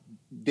 like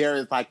there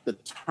is like the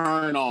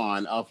turn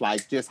on of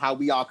like just how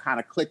we all kind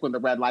of click when the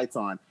red light's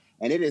on.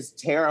 And it is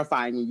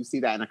terrifying when you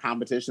see that in a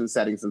competition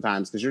setting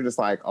sometimes because you're just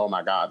like, oh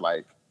my God,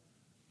 like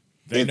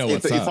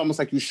it's almost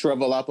like you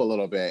shrivel up a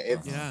little bit.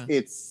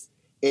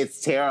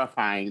 It's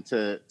terrifying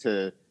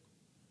to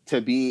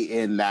be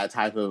in that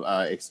type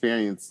of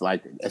experience,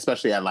 like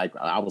especially at like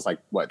I was like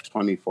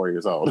 24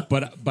 years old.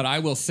 But I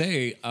will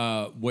say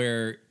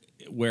where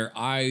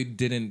I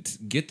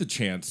didn't get the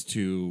chance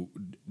to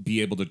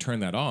be able to turn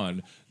that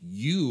on,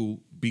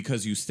 you,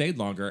 because you stayed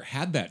longer,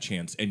 had that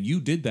chance. And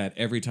you did that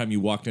every time you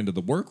walked into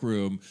the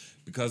workroom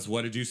because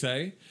what did you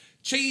say?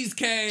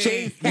 Cheesecake.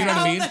 You know what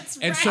I mean?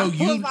 And so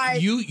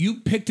you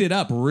picked it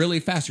up really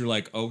fast. You're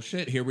like, oh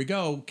shit, here we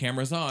go.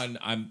 Camera's on.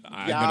 I'm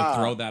gonna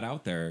throw that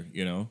out there,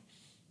 you know?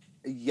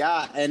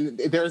 Yeah, and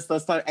there's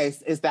that's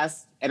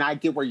and I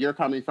get where you're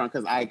coming from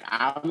because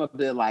I'm a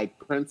bit like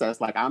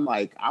Princess. Like I'm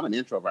an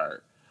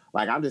introvert.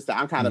 Like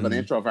I'm kind of an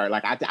introvert.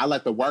 Like I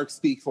let the work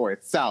speak for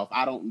itself.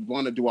 I don't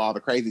want to do all the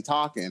crazy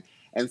talking.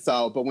 And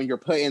so, but when you're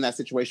put in that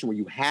situation where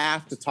you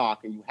have to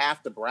talk and you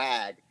have to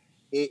brag,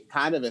 it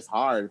kind of is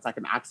hard. It's like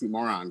an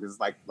oxymoron because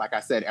like I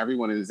said,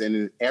 everyone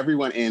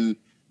in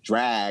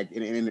drag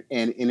and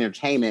in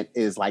entertainment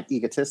is like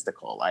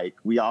egotistical. Like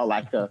we all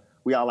like to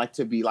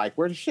be like,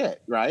 we're the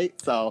shit, right?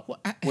 So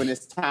when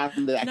it's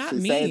time to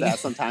actually say that,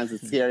 sometimes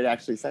it's scary to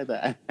actually say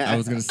that. I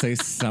was going to say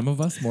some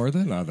of us more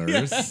than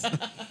others.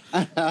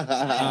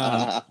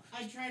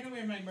 I try to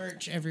wear my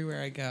merch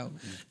everywhere I go.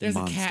 There's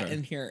a cat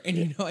in here, and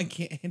you know I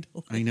can't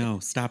handle it. I know.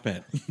 Stop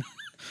it.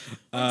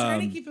 I'm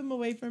trying to keep him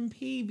away from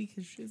P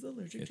because she's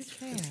allergic to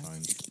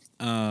cats.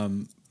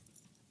 And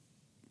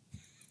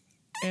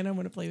I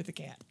want to play with the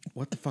cat.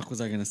 What the fuck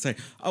was I going to say?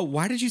 Oh,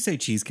 why did you say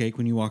cheesecake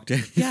when you walked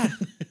in? Yeah.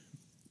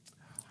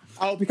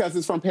 Oh, because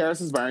it's from Paris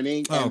is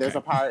Burning, and there's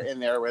a part in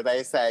there where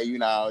they say, you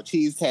know,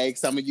 cheesecake.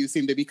 Some of you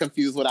seem to be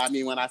confused what I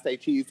mean when I say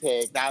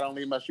cheesecake. Not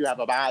only must you have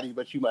a body,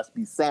 but you must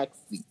be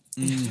sexy.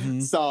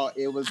 So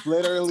it was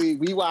literally,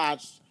 we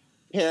watched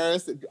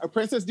Paris.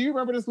 Princess, do you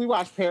remember this? We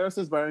watched Paris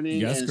is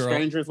Burning and girl.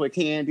 Strangers with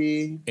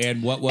Candy.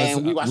 And what was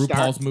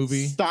RuPaul's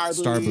movie? Star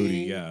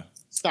Booty. Yeah.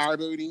 Star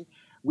Booty.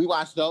 We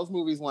watched those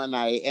movies one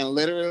night, and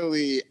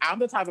literally, I'm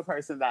the type of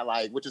person that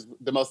which is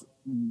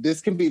this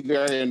can be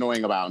very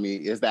annoying about me,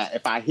 is that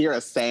if I hear a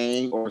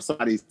saying or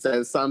somebody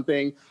says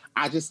something,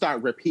 I just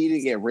start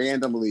repeating it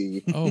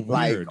randomly, over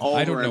and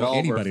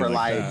over for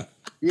that.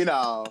 You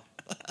know,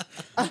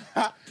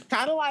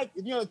 kind of like,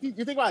 you know, you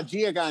think about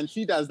Gia Gunn,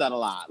 she does that a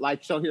lot.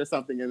 Like she'll hear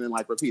something and then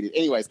repeat it.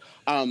 Anyways,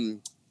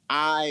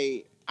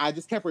 I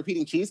just kept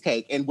repeating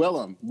cheesecake, and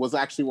Willem was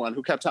actually one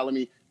who kept telling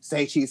me,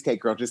 say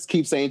cheesecake, girl, just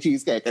keep saying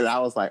cheesecake. And I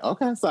was like,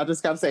 okay. So I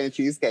just kept saying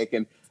cheesecake,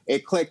 and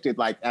it clicked at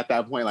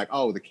that point,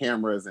 oh, the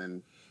cameras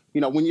and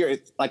when you're,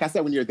 like I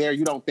said, when you're there,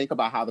 you don't think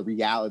about how the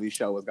reality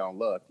show is going to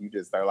look. You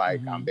just are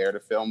like, I'm there to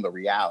film the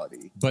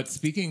reality. But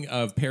speaking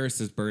of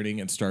Paris is Burning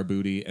and Star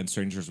Booty and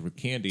Strangers with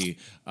Candy,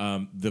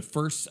 the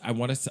first, I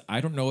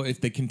don't know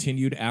if they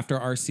continued after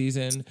our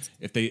season,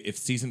 if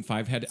season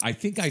 5 had, I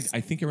think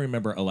I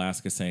remember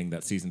Alaska saying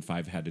that season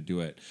 5 had to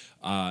do it.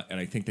 And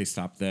I think they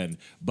stopped then.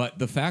 But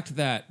the fact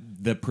that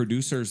the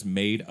producers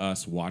made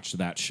us watch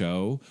that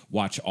show,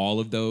 watch all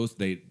of those,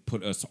 they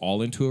put us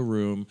all into a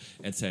room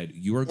and said,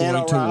 you are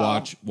going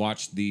to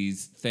watch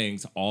these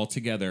things all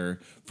together.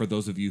 For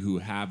those of you who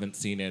haven't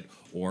seen it,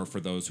 or for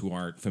those who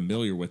aren't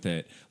familiar with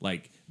it,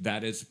 like,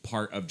 that is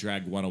part of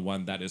Drag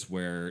 101. That is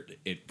where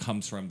it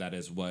comes from. That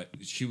is what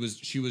she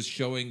was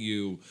showing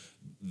you,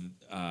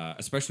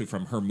 especially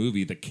from her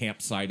movie, the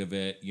camp side of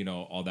it,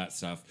 all that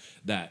stuff.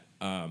 That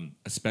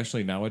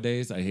especially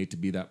nowadays, I hate to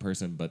be that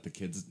person, but the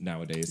kids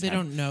nowadays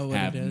don't know what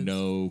have it is.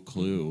 No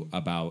clue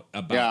about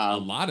a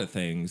lot of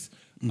things.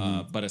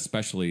 But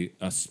especially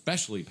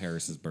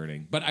Paris is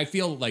Burning. But I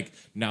feel like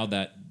now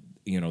that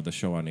the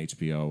show on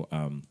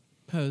HBO,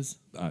 Pose.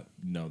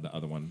 No, the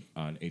other one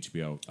on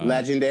HBO,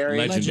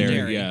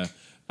 Legendary. yeah.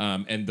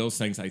 And those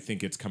things, I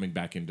think it's coming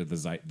back into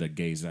the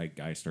gay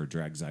zeitgeist or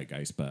drag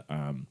zeitgeist.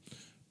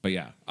 But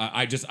yeah,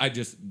 I just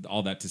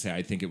all that to say,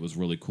 I think it was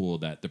really cool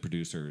that the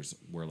producers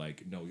were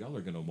like, no, y'all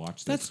are gonna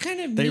watch this. That's kind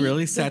of They neat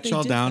really that sat they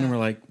y'all did down that. and were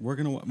like, we're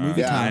gonna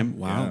movie time.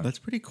 Wow, Yeah. that's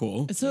pretty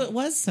cool. So it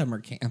was summer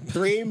camp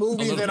 3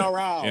 movies in a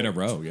row. In a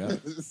row, yeah.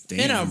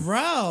 in a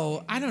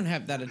row. I don't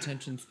have that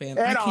attention span.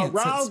 In I a can't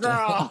row, sit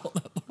girl.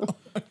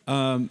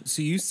 still.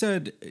 So you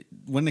said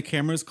when the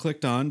cameras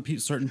clicked on,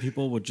 certain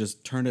people would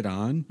just turn it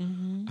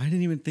on. I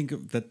didn't even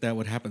think that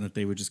would happen. That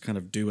they would just kind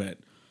of do it.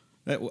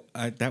 That would be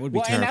And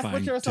that's terrifying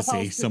what you're to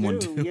see supposed to someone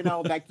do.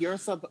 do. Like you're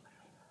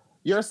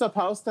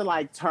supposed to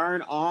like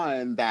turn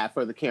on that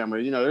for the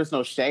camera. There's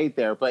no shade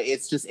there, but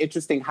it's just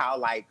interesting how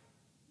like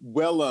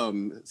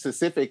Willem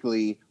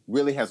specifically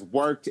really has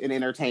worked in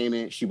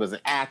entertainment. She was an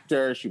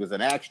actor. She was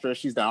an extra.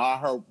 She's done all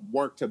her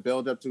work to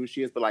build up to who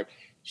she is. But like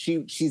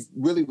she's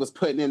really was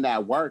putting in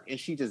that work, and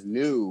she just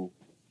knew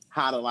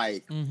how to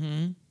like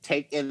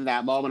take in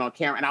that moment on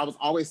camera. And I was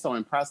always so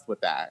impressed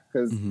with that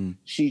because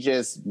she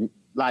just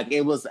like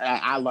it was.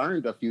 I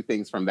learned a few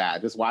things from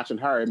that, just watching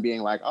her and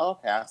being like, oh,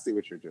 okay, I see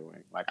what you're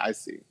doing. Like I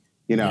see,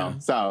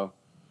 So.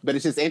 But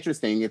it's just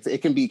interesting.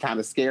 It can be kind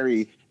of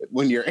scary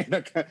when you're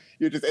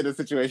just in a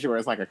situation where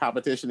it's like a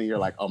competition and you're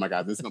like, oh my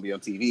God, this is gonna be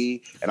on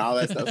TV and all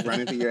that stuff's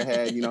running through your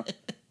head.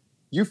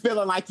 You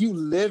feeling like you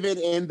live it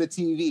in the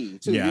TV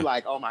too. Yeah. You're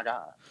like, oh my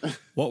God.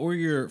 What were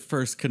your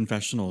first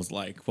confessionals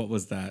like? What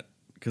was that?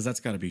 Because that's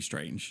got to be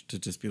strange to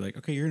just be like,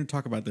 okay, you're going to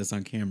talk about this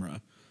on camera.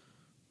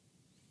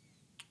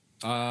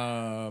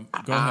 Go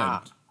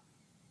ahead.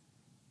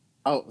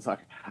 Oh, sorry.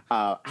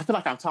 I feel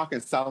like I'm talking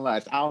so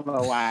much. I don't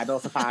know why. I know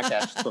it's a podcast.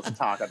 You're supposed to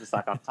talk. I just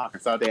like I'm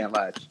talking so damn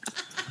much.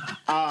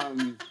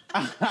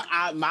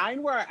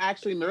 Mine were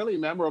actually really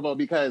memorable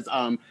because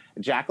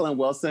Jacqueline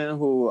Wilson,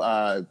 who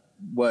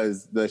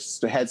was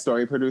the head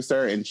story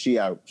producer, and she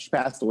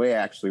passed away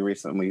actually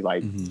recently,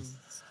 like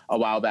a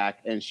while back,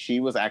 and she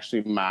was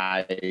actually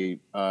my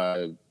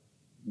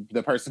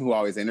the person who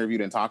always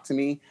interviewed and talked to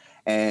me,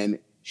 and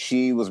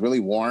she was really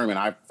warm, and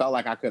I felt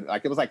like I could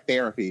it was like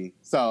therapy.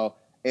 So.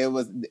 It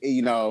was,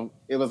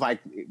 it was like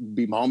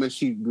be moments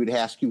she would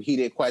ask you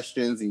heated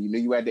questions and you knew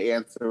you had to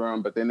answer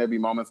them. But then there'd be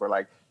moments where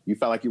like you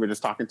felt like you were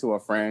just talking to a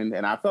friend.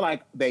 And I feel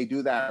like they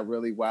do that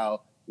really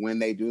well when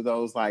they do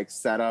those like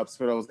setups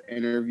for those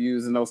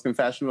interviews and those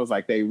confessionals.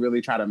 Like they really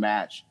try to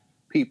match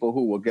people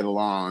who will get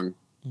along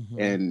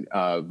and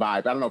vibe. I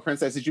don't know,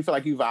 Princess, did you feel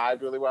like you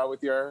vibed really well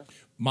with your?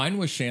 Mine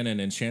was Shannon,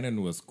 and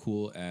Shannon was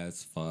cool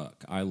as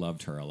fuck. I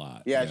loved her a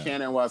lot. Yeah,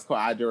 Shannon was cool.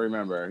 I do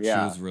remember.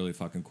 Yeah, she was really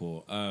fucking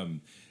cool.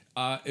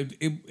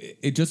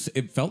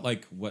 It felt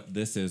like what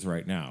this is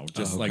right now,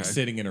 just like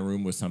sitting in a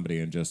room with somebody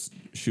and just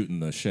shooting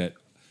the shit.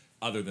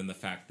 Other than the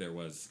fact there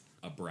was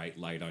a bright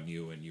light on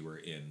you and you were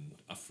in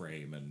a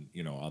frame and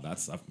all that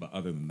stuff, but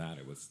other than that,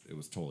 it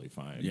was totally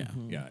fine.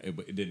 Yeah,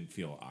 it didn't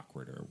feel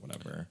awkward or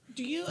whatever.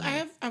 Do you?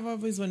 I've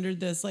always wondered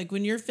this. Like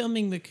when you're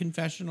filming the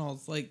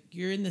confessionals, like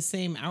you're in the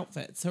same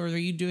outfit. So are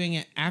you doing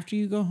it after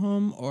you go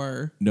home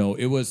or? No,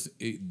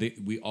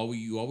 you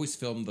always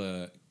film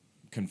the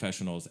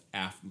confessionals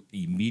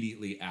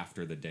immediately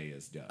after the day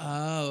is done.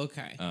 Oh,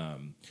 okay.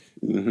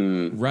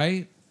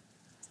 Right?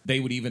 They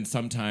would even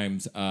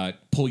sometimes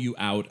pull you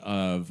out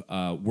of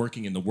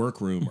working in the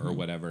workroom or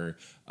whatever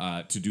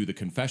to do the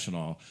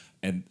confessional.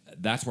 And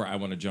that's where I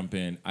want to jump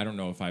in. I don't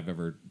know if I've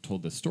ever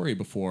told this story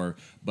before,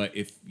 but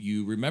if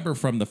you remember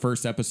from the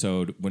first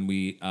episode when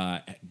we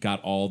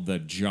got all the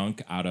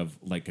junk out of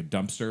like a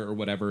dumpster or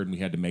whatever, and we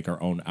had to make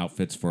our own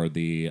outfits for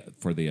the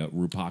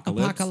RuPacalypse.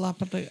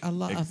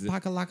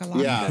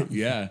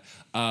 Yeah.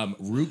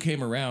 Ru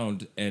came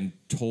around and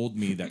told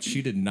me that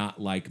she did not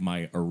like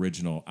my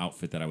original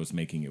outfit that I was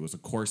making. It was a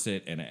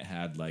corset and it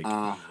had like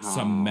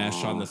some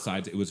mesh on the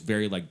sides. It was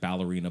very like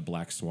ballerina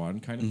Black Swan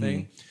kind of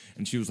thing.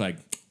 And she was like,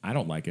 I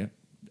don't like it.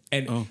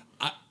 And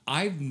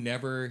I've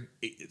never,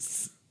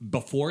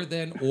 before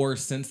then or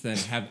since then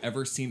have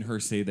ever seen her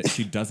say that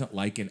she doesn't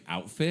like an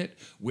outfit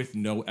with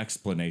no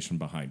explanation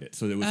behind it.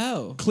 So it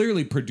was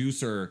clearly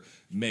producer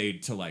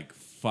made to like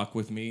fuck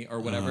with me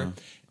or whatever.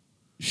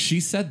 She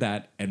said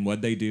that, and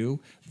what they do,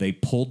 they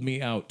pulled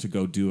me out to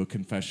go do a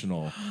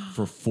confessional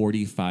for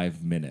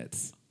 45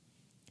 minutes.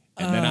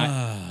 And then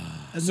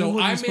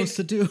what am I supposed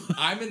to do?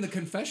 I'm in the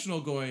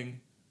confessional going,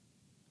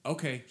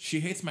 okay, she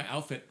hates my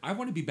outfit. I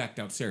want to be back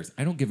downstairs.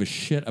 I don't give a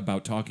shit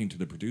about talking to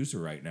the producer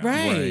right now.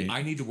 Right.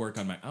 I need to work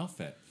on my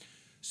outfit.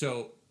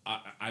 So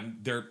I'm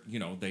there, you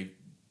know, they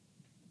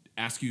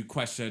ask you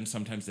questions.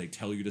 Sometimes they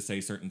tell you to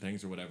say certain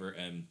things or whatever.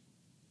 And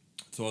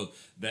so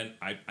then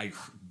I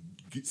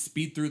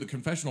speed through the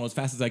confessional as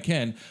fast as I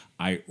can.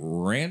 I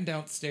ran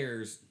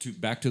downstairs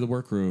back to the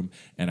workroom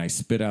and I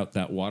spit out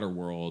that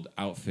Waterworld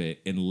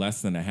outfit in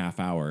less than a half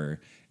hour.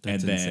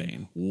 That's and then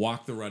insane.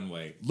 Walked the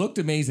runway. Looked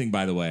amazing,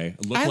 by the way.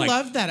 I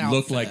love that outfit.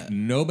 Looked like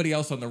nobody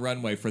else on the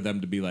runway for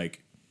them to be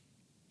like,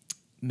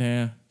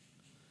 nah.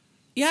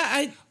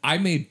 Yeah, I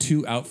made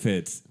 2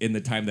 outfits in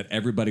the time that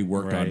everybody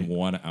worked on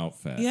one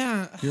outfit.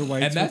 Yeah. Your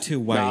whites were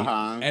too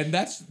white. And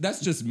that's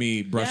just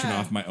me brushing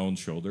off my own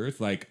shoulders.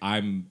 Like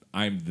I'm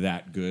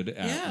that good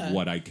at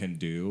what I can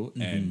do.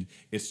 And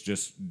it's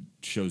just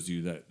shows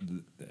you that,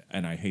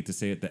 and I hate to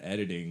say it, the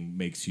editing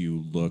makes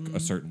you look a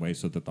certain way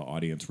so that the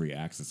audience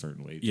reacts a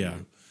certain way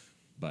too.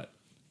 But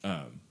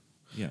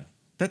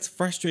That's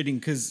frustrating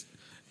because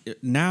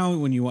now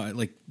when you want,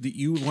 like,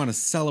 you want to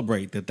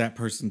celebrate that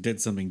person did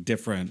something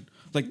different.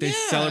 Like they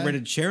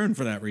celebrated Sharon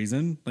for that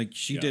reason. Like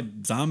she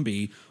did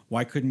Zombie.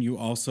 Why couldn't you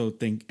also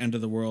think End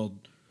of the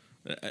World?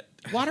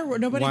 Waterworld.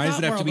 Nobody. Why does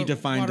it have to be Waterworld.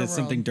 defined as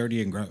something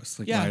dirty and gross?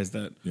 Like why is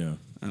that? Yeah.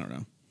 I don't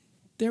know.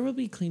 There will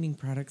be cleaning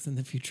products in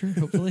the future,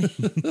 hopefully.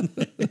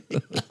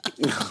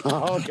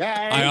 Okay.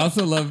 I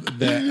also love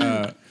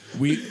that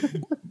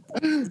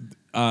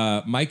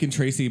Mike and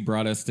Tracy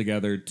brought us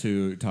together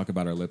to talk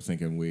about our lip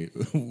sync, and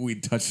we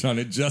touched on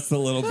it just a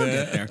little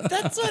bit.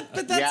 That's what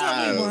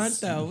we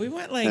want, though. We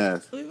want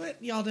we want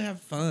y'all to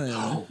have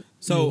fun.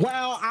 So,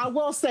 well, I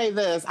will say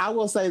this. I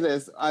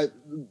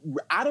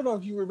don't know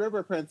if you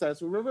remember,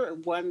 Princess. Remember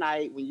one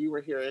night when you were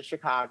here in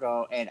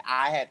Chicago, and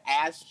I had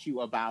asked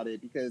you about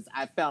it because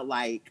I felt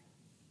like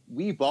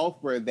we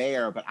both were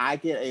there, but I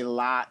get a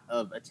lot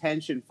of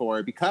attention for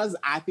it because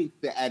I think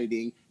the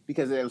editing.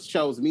 Because it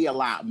shows me a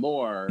lot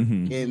more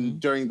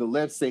during the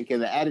lip sync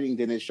and the editing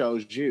than it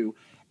shows you.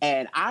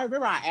 And I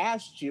remember I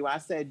asked you. I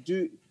said,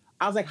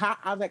 are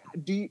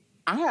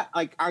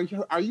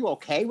you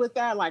okay with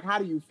that? Like, how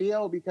do you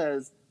feel?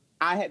 Because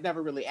I had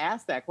never really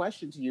asked that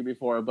question to you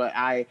before, but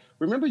I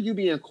remember you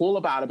being cool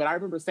about it. But I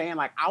remember saying,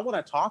 like, I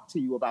want to talk to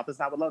you about this.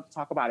 I would love to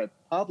talk about it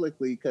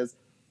publicly because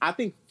I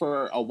think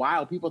for a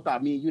while people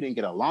thought me and you didn't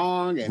get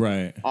along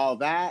and all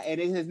that. And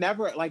it has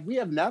never, like, we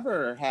have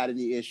never had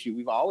any issue.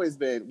 We've always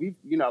been,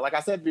 like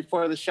I said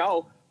before the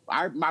show,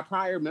 my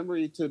prior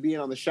memory to being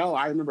on the show,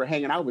 I remember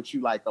hanging out with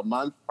you like a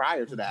month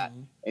prior to that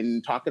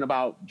and talking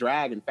about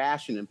drag and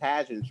fashion and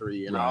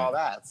pageantry and all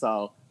that.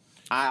 So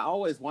I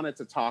always wanted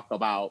to talk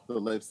about the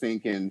lip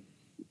sync and,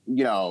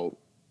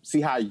 see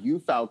how you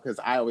felt, because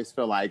I always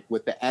feel like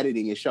with the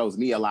editing, it shows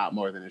me a lot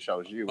more than it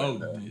shows you.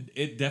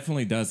 It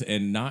definitely does.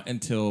 And not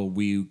until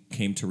we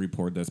came to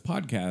record this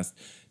podcast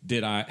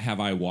have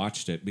I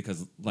watched it,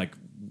 because like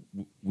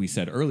we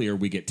said earlier,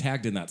 we get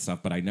tagged in that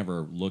stuff, but I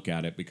never look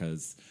at it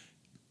because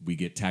we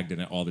get tagged in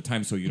it all the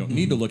time. So you don't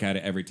need to look at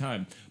it every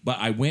time. But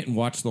I went and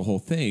watched the whole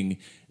thing.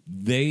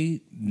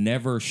 They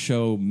never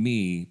show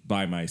me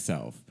by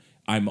myself.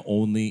 I'm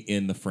only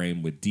in the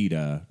frame with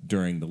Dita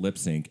during the lip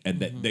sync, and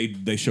that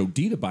they show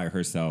Dita by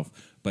herself,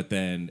 but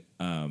then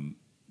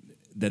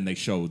they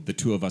show the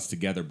two of us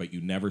together, but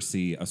you never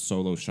see a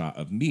solo shot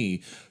of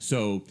me.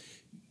 So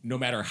no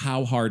matter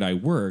how hard I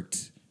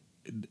worked,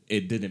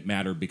 it didn't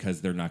matter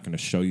because they're not going to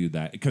show you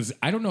that. Because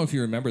I don't know if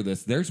you remember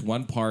this. There's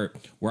one part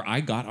where I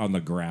got on the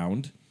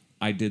ground.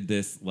 I did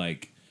this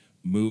like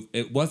move.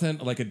 It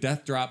wasn't like a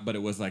death drop, but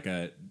it was like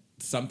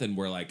something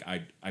where like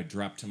I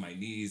dropped to my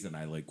knees and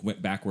I like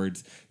went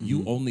backwards.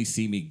 You only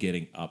see me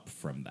getting up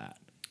from that.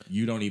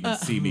 You don't even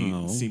see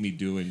me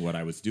doing what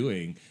I was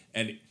doing.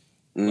 And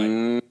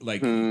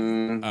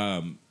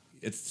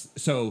it's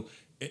so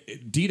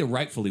Dita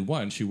rightfully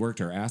won. She worked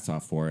her ass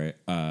off for it.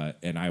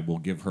 And I will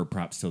give her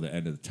props till the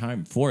end of the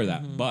time for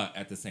that. But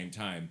at the same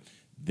time,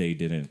 they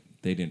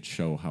didn't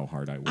show how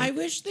hard I worked. I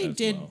wish they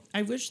did. Well.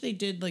 I wish they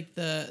did like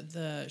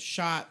the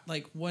shot,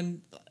 like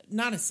one,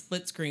 not a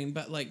split screen,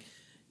 but like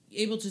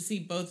able to see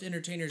both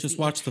entertainers. Just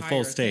watch the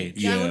full stage.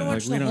 Yeah, I want to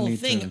watch the whole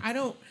thing. I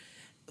don't.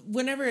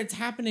 Whenever it's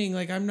happening,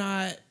 like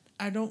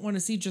I don't want to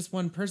see just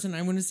one person.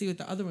 I want to see what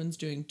the other one's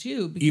doing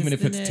too. Even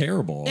if it's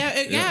terrible.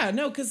 Yeah,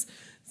 no, because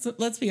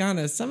let's be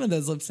honest, some of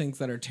those lip syncs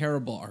that are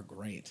terrible are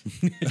great.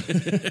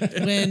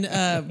 When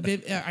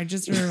I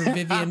just remember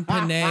Vivian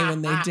Panay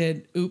when they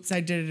did "Oops,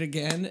 I Did It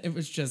Again," it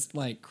was just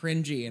like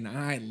cringy, and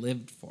I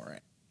lived for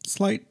it.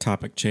 Slight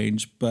topic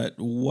change, but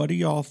what do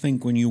y'all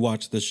think when you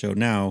watch the show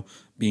now,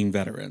 being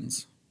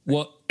veterans?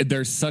 Well,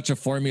 there's such a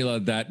formula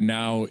that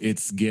now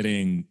it's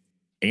getting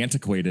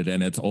antiquated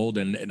and it's old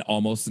and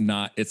almost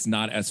not, it's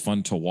not as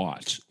fun to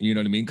watch. You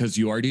know what I mean? Because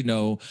you already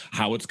know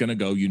how it's going to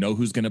go. You know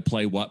who's going to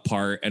play what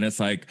part. And it's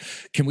like,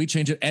 can we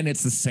change it? And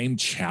it's the same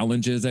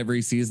challenges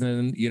every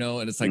season, you know?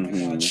 And it's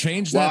like,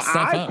 change that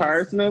stuff up.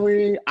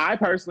 I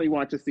personally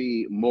want to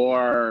see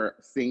more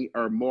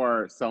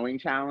sewing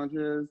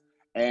challenges.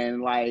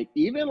 And like,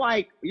 even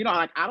like, you know,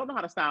 like, I don't know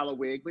how to style a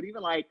wig, but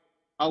even like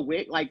a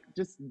wig, like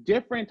just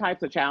different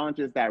types of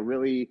challenges that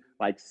really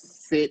like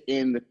sit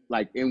in the,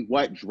 like in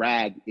what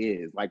drag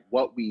is, like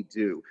what we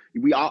do.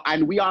 We all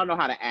know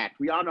how to act.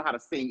 We all know how to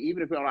sing.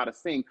 Even if we don't know how to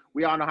sing,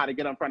 we all know how to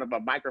get in front of a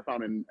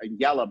microphone and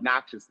yell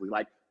obnoxiously.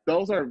 Like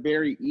those are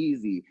very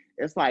easy.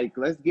 It's like,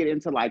 let's get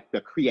into like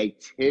the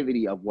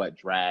creativity of what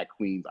drag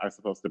queens are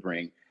supposed to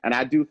bring. And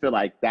I do feel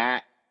like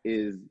that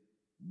is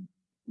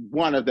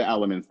one of the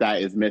elements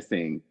that is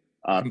missing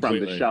from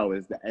the show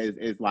is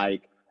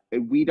like,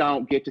 we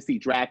don't get to see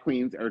drag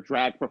queens or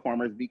drag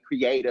performers be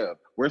creative.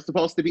 We're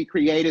supposed to be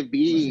creative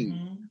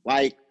beings.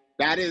 Like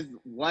that is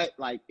what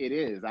like it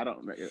is.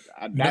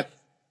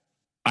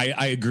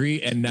 I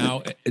agree. And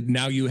now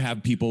you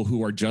have people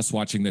who are just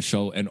watching the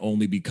show and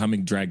only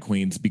becoming drag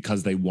queens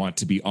because they want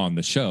to be on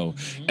the show.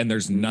 And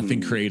there's nothing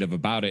creative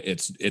about it.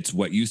 It's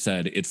what you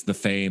said. It's the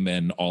fame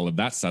and all of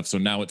that stuff. So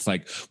now it's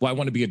like, well, I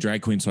want to be a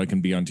drag queen so I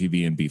can be on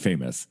TV and be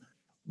famous.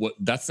 Well,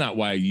 that's not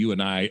why you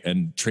and I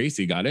and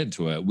Tracy got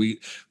into it.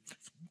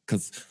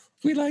 Because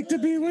we like to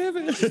be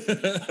women.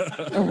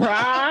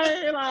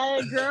 Right?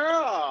 Like,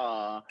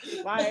 girl.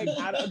 Like,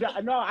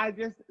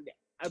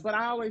 but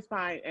I always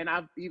find, and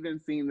I've even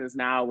seen this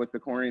now with the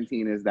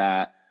quarantine, is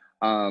that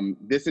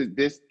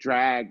this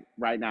drag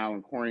right now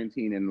in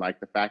quarantine, and like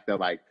the fact that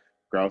like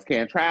girls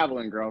can't travel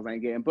and girls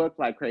ain't getting booked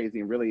like crazy,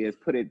 and really is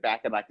put it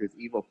back in like this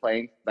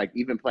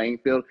even playing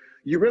field.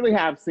 You really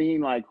have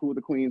seen like who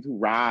the queens who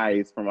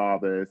rise from all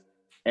this,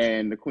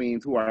 and the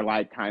queens who are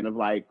like kind of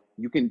like,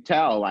 you can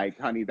tell like,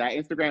 honey, that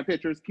Instagram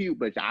picture is cute,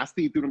 but I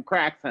see through them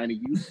cracks,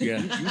 honey.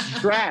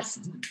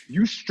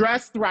 You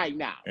stressed right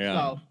now. Yeah.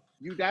 So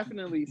you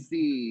definitely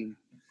see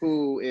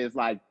who is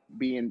like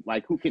being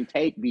like, who can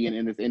take being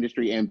in this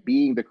industry and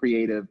being the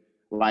creative,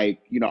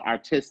 like, you know,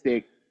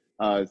 artistic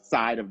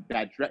side of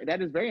that.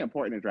 That is very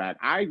important in drag.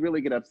 I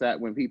really get upset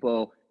when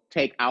people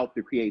take out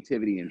the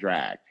creativity in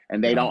drag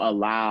and they don't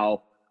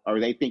allow, or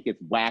they think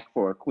it's whack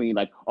for a queen.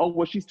 Like, oh,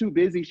 well, she's too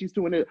busy. She's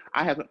doing it.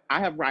 I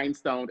have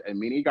rhinestoned in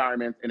many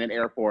garments in an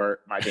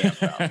airport my damn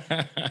self.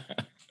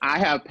 I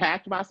have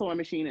packed my sewing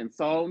machine and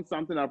sewn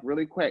something up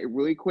really quick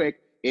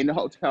in the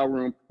hotel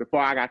room before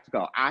I got to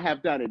go. I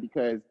have done it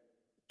because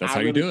that's I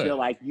how really you do feel it.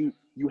 like you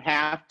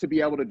have to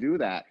be able to do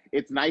that.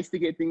 It's nice to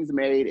get things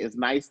made. It's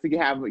nice to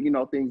have, you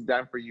know, things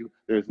done for you.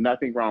 There's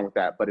nothing wrong with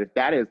that. But if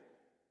that is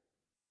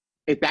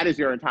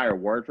your entire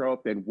wardrobe,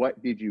 then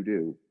what did you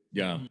do?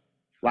 Yeah.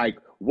 Like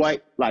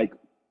what,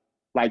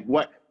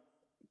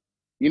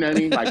 you know what I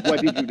mean? Like,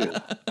 what did you do?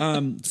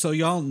 So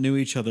y'all knew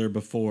each other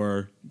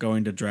before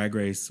going to Drag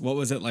Race. What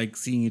was it like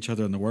seeing each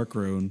other in the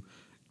workroom?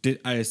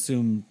 Did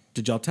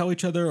y'all tell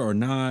each other or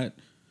not?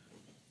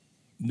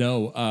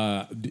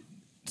 No.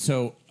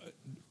 So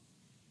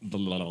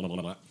if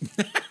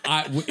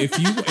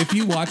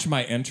you watch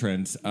my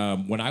entrance,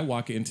 when I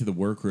walk into the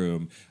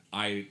workroom,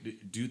 I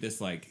do this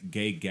like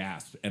gay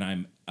gasp, and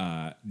I'm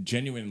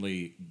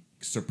genuinely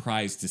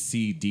surprised to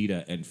see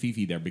Dita and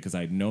Fifi there because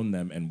I'd known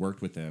them and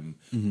worked with them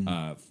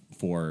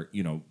for,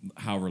 you know,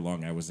 however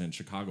long I was in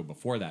Chicago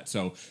before that.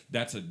 So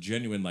that's a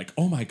genuine like,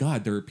 oh my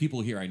God, there are people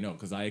here I know,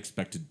 because I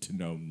expected to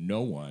know no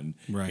one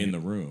in the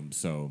room.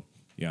 So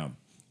yeah.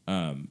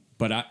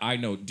 But I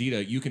know,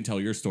 Dita, you can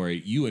tell your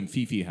story. You and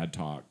Fifi had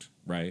talked,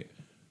 right?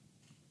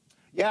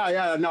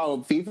 Yeah,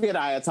 no, Fifi and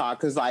I had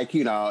talked because, like,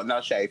 you know,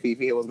 no shade,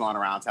 Fifi was going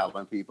around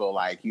telling people,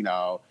 like, you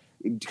know,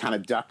 kind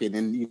of ducking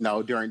and, you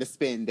know, during the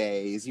spin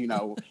days, you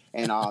know,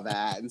 and all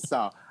that. And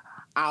so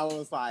I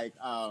was like,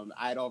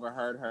 I'd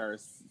overheard her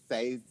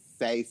say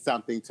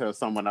something to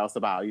someone else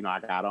about, you know, I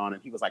got on,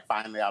 and he was like,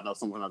 finally, I know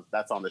someone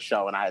that's on the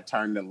show. And I had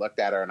turned and looked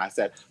at her and I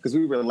said, because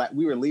we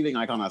were leaving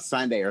like on a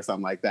Sunday or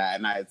something like that.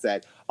 And I had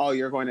said, oh,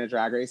 you're going to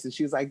Drag Race? And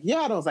she was like,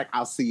 yeah. And I was like,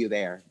 I'll see you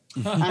there.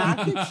 And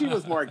I think she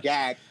was more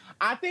gagged.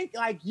 I think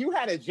like you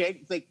had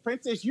like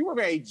Princess, you were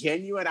very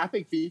genuine. I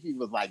think Fifi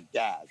was like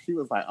gagged. She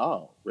was like,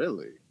 oh,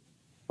 really?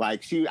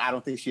 Like I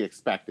don't think she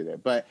expected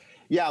it. But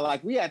yeah,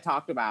 like we had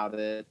talked about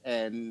it,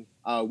 and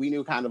we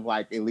knew kind of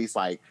like, at least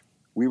like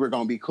we were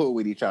going to be cool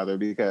with each other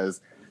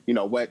because, you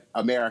know, what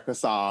America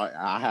saw,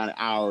 I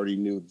already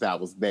knew that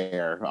was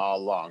there all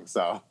along.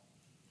 So.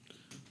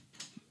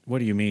 What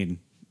do you mean?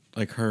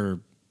 Like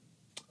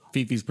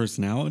Fifi's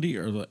personality,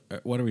 or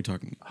what are we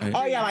talking?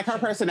 Oh yeah, like her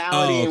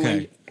personality. Oh,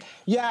 okay.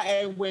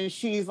 And when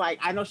she's like,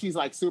 I know she's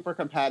like super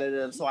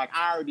competitive, so like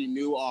I already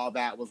knew all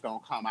that was gonna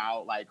come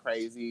out like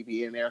crazy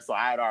being there. So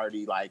I had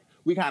already like,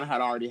 we kind of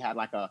had already had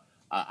like a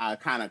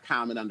kind of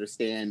common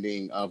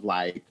understanding of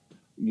like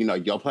you know,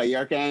 you'll play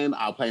your game,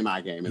 I'll play my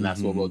game, and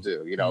that's what we'll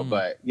do, you know.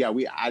 But yeah,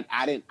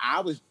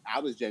 I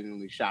was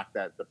genuinely shocked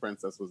that the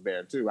princess was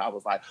there too. I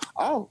was like,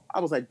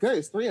 good,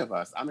 it's 3 of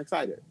us. I'm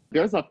excited.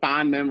 There's a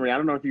fond memory. I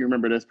don't know if you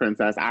remember this,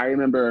 Princess. I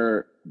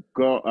remember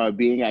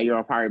being at your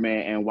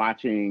apartment and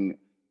watching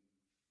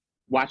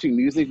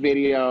music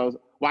videos.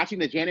 Watching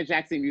the Janet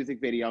Jackson music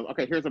video.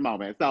 Okay, here's a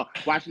moment. So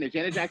watching the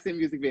Janet Jackson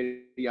music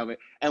video of it,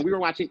 and we were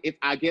watching If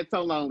I Get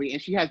So Lonely,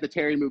 and she has the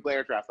Terry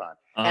Mugler dress on.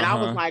 And I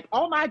was like,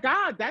 oh my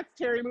God, that's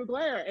Terry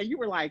Mugler. And you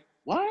were like,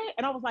 what?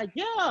 And I was like,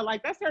 yeah,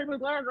 like that's Terry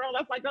Mugler, girl.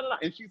 That's like, da, da, da.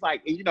 And she's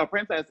like, and you know,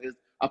 Princess is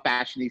a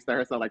fashionista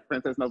herself. Like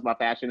Princess knows about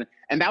fashion.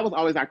 And that was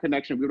always our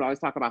connection. We would always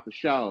talk about the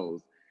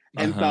shows.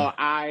 And so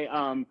I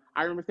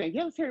remember saying,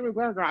 yeah, it's Terry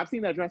Mugler, girl. I've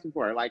seen that dress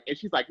before. Like, and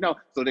she's like, no.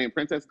 So then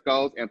Princess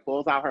goes and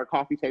pulls out her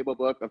coffee table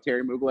book of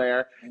Terry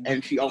Mugler,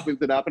 and she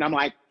opens it up, and I'm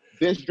like,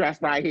 this dress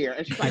right here.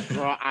 And she's like,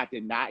 girl, I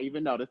did not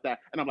even notice that.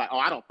 And I'm like, oh,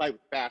 I don't play with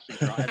fashion,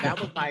 girl. And that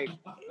was like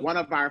one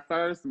of our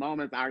first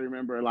moments I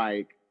remember,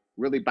 like,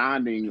 really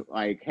bonding,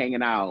 like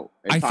hanging out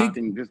and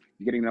talking, just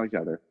getting to know each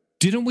other.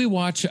 Didn't we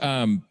watch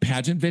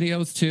pageant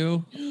videos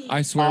too?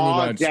 I swear we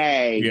watched all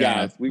day. Yeah,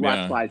 yes, we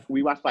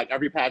watched like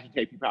every pageant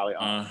tape you probably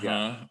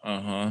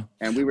own.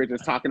 And we were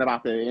just talking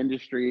about the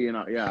industry, and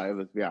it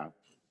was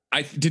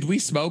did we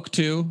smoke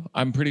too?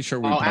 I'm pretty sure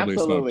we probably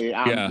absolutely.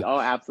 smoked.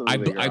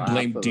 Absolutely. I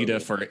blame Dita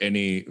for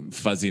any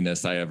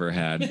fuzziness I ever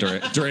had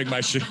during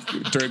my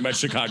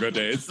Chicago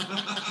days.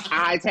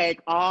 I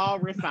take all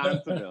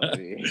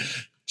responsibility.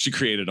 She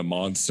created a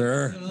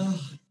monster.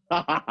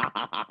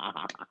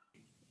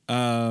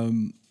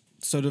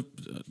 So to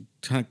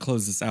kind of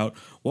close this out,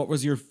 what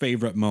was your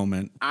favorite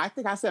moment? I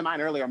think I said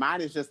mine earlier. Mine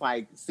is just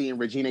like seeing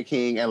Regina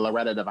King and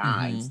Loretta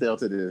Devine still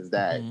to this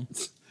day.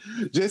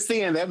 Just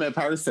seeing them in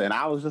person,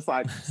 I was just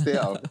like,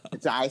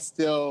 I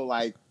still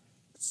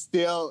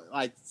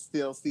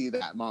see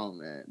that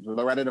moment.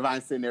 Loretta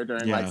Devine sitting there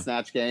during like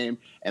Snatch Game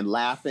and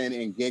laughing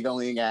and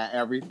giggling at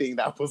everything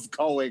that was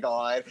going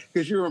on.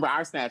 Because you remember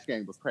our Snatch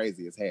Game was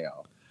crazy as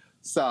hell.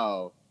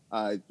 So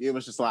it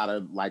was just a lot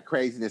of like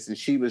craziness, and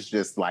she was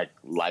just like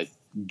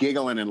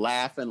giggling and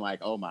laughing, like,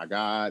 oh my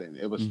God. And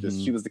it was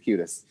just, she was the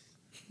cutest.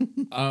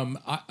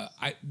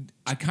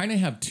 I kind of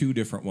have 2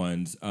 different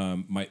ones.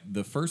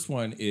 The first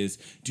one is,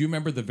 do you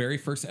remember the very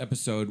first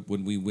episode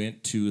when we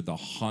went to the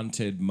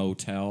haunted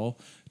motel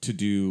to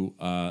do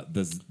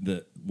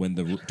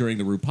during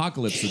the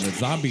RuPapocalypse and the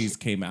zombies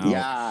came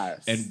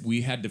out, and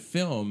we had to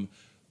film,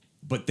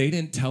 but they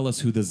didn't tell us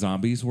who the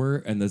zombies were,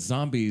 and the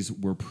zombies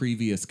were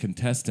previous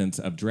contestants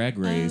of Drag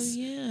Race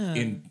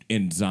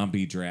in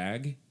zombie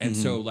drag, and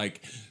so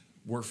like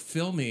we're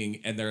filming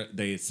and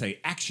they say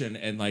action,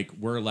 and like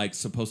we're like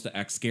supposed to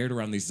act scared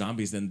around these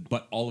zombies,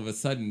 but all of a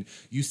sudden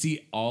you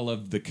see all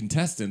of the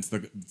contestants,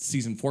 the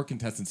season 4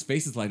 contestants'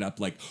 faces light up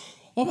like,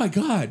 oh my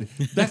God,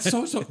 that's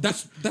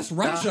that's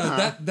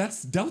Russia,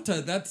 that's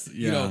Delta, that's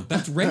you know,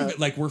 that's Raven.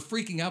 Like we're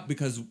freaking out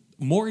because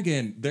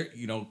Morgan, there,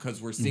 you know,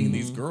 because we're seeing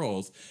these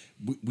girls,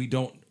 we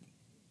don't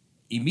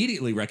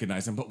immediately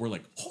recognize them, but we're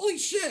like, holy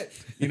shit,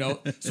 you know.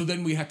 So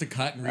then we had to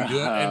cut and redo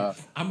it, and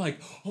I'm like,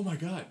 oh my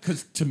God,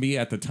 because to me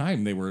at the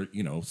time they were,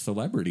 you know,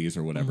 celebrities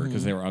or whatever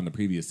because they were on the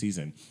previous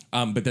season.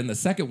 But then the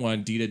second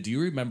one, Dita, do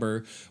you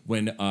remember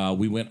when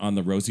we went on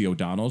the Rosie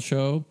O'Donnell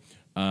show?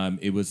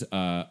 It was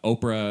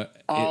Oprah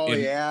in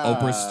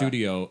Oprah's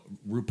studio.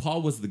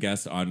 RuPaul was the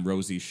guest on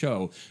Rosie's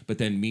show, but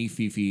then me,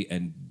 Fifi,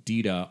 and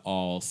Dita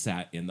all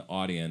sat in the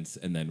audience,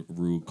 and then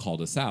Ru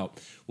called us out.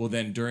 Well,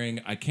 then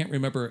I can't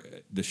remember,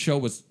 the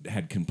show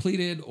had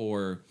completed,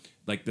 or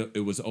like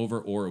it was over,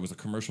 or it was a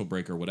commercial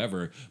break or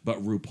whatever,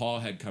 but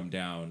RuPaul had come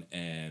down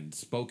and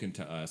spoken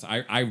to us.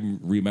 I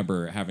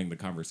remember having the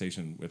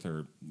conversation with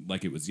her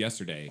like it was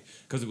yesterday,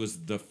 because it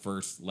was the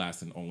first,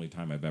 last, and only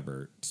time I've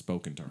ever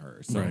spoken to her.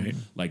 So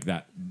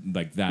that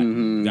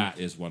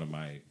is one of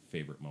my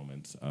favorite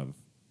moments of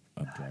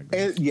Drag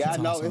Race.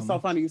 It's so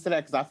funny you said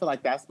that, because I feel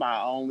like that's my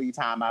only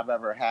time I've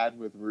ever had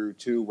with Ru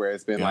too, where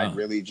it's been like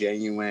really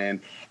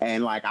genuine,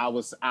 and like I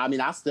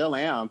still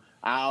am.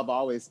 I've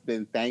always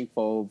been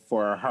thankful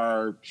for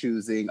her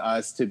choosing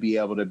us to be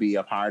able to be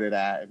a part of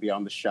that and be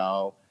on the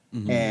show.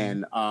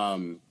 And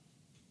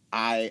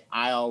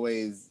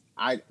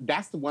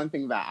that's the one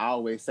thing that I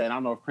always say, and I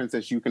don't know if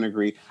Princess you can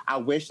agree, I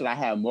wish that I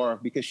had more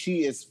of, because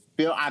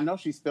I know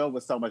she's filled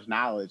with so much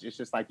knowledge. It's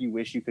just like you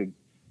wish you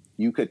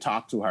could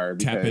talk to her,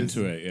 because tap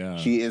into it.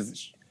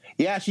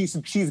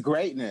 She's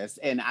greatness.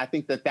 And I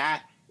think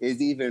that is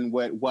even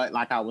what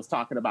like I was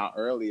talking about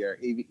earlier,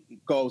 it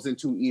goes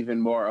into even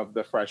more of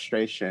the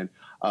frustration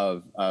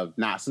of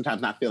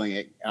sometimes not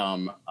feeling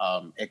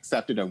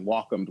accepted and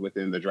welcomed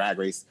within the Drag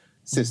Race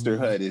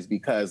sisterhood, is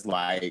because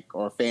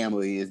or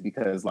family, is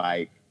because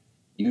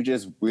you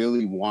just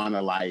really want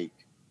to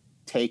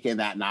take in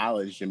that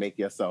knowledge and make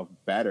yourself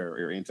better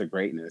or into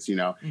greatness, you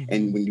know?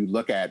 And when you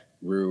look at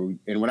Ru,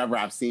 and whenever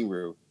I've seen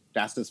Ru,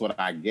 that's just what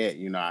I get,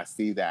 you know? I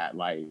see that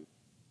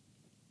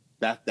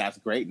that's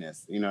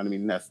greatness, you know what I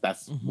mean?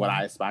 That's what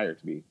I aspire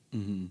to be.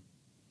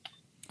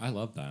 I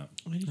love that.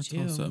 I do That's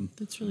too. awesome.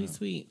 That's really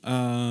sweet.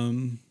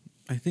 I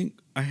think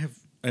I have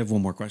I have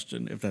one more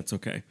question, if that's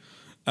okay.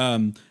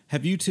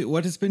 Have you two?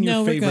 What has been your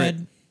No, we're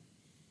favorite?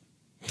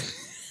 good.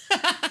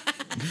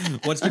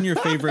 What's been your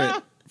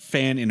favorite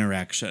fan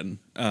interaction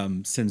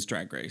since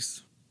Drag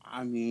Race?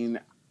 I mean,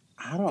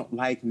 I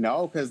don't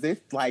know because they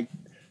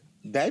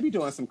be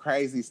doing some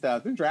crazy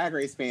stuff. The Drag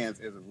Race fans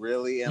is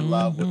really in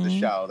love with the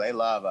show. They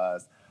love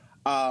us.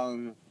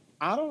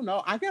 I don't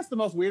know. I guess the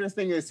most weirdest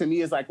thing is to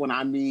me is like when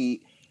I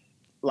meet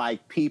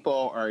like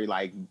people or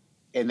like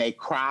and they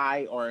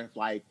cry or if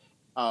like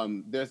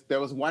there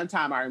was one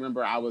time I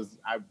remember I was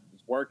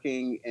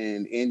working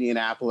in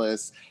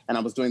Indianapolis and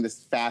I was doing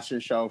this fashion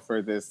show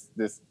for this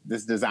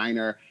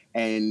designer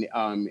and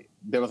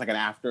there was like an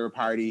after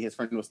party. His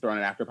friend was throwing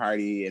an after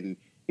party and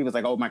he was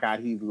like, "Oh my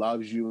God, he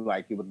loves you.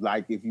 Like he would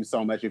like if you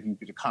so much if you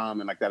could come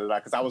and like that."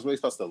 Because I was really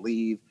supposed to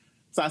leave.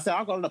 So I said,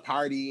 I'll go to the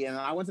party. And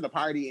I went to the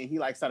party and he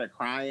like started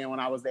crying when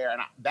I was there.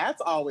 And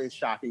that's always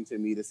shocking to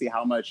me to see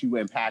how much you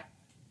impact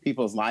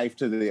people's life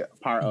to the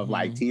part of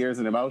like tears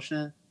and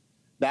emotion.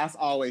 That's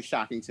always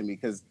shocking to me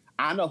because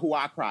I know who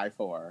I cry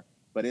for,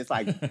 but it's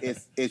like,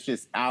 it's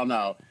just, I don't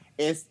know.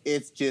 It's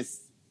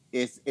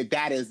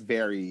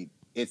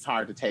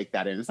hard to take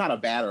that in. It's not a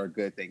bad or a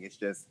good thing. It's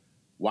just,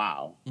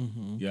 wow.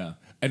 Yeah.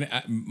 And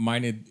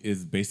mine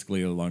is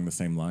basically along the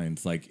same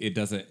lines. Like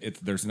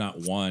there's not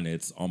one,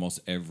 it's almost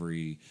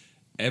every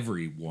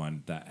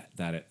one that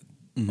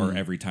or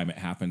every time it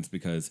happens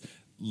because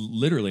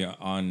literally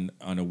on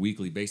a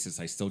weekly basis,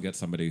 I still get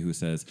somebody who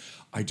says,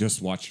 "I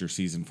just watched your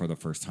season for the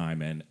first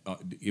time and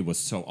it was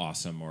so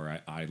awesome," or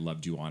I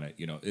loved you on it,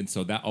 you know. And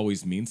so that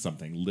always means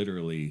something.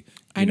 Literally,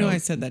 I know I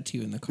said that to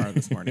you in the car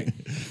this morning.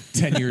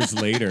 10 years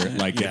later,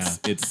 like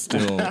it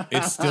still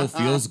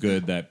feels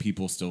good that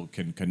people still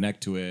can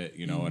connect to it,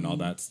 you know, and all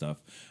that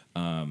stuff.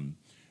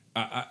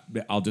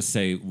 I'll just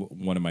say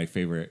one of my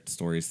favorite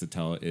stories to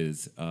tell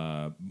is.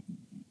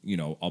 You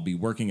know, I'll be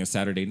working a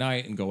Saturday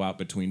night and go out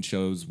between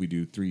shows. We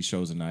do 3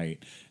 shows a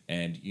night.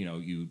 And, you know,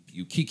 you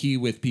kiki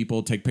with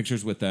people, take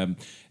pictures with them.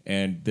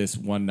 And this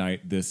one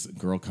night, this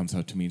girl comes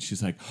up to me and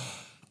she's like,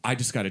 "I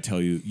just got to tell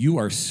you, you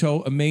are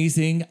so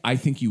amazing. I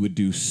think you would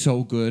do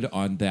so good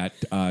on that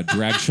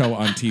drag show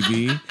on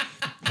TV.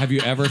 Have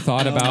you ever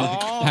thought about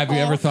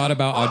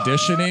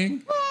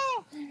auditioning?"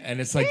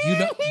 And it's like,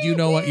 you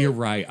know what? You're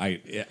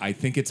right. I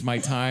think it's my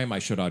time. I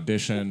should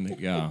audition.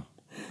 Yeah.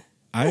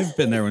 I've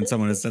been there when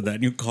someone has said that,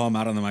 and you call them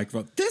out on the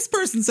microphone. This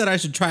person said I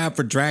should try out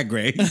for Drag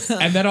Race.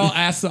 And then I'll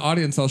ask the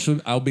audience,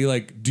 I'll be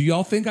like, "Do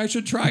y'all think I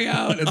should try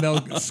out?" And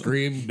they'll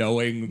scream,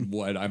 knowing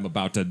what I'm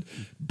about to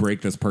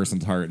break this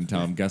person's heart and tell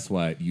them, "Guess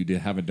what? You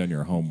haven't done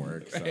your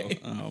homework." Right.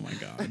 So. Oh my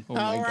God.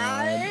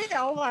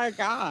 Oh my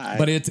God.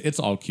 But it's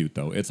all cute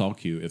though. It's all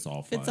cute. It's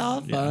all fun. It's all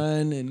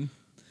fun and.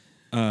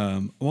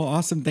 Well,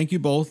 awesome. Thank you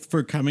both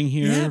for coming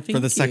here for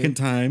the second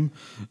time.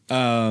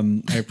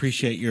 I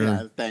appreciate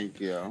your. Thank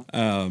you.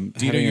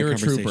 Dita, you're a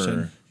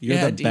trooper.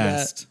 You're the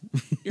best.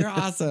 You're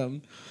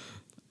awesome.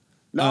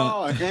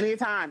 No,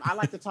 anytime. I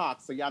like to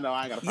talk, so y'all know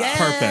I ain't got to Yeah.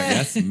 Perfect.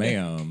 Yes,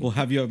 ma'am. We'll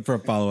have you up for a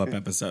follow-up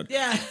episode.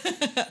 Yeah.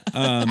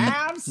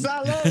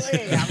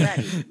 Absolutely. I'm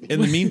ready.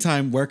 In the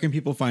meantime, where can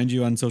people find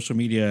you on social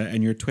media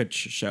and your Twitch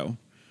show?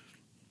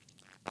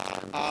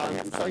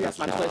 So yes,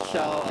 my Twitch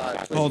show.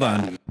 Hold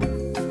on.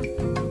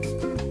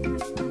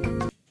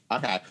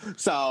 Okay,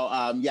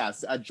 so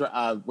yes,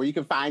 where you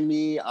can find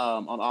me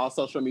on all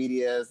social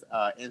medias,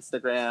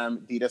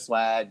 Instagram, Dita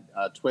Swag,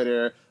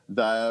 Twitter,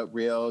 The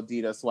Real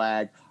Dita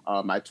Swag.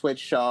 My Twitch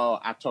show,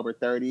 October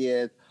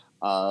 30th,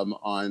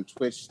 on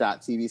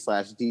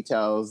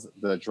twitch.tv/details,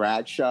 The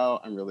Drag Show.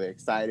 I'm really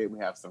excited. We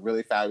have some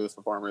really fabulous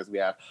performers. We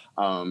have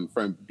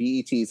from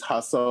BET's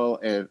Hustle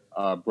in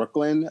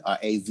Brooklyn,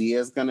 AZ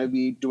is going to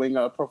be doing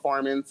a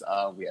performance.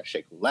 We have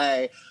Shea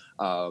Coulee,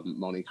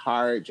 Monique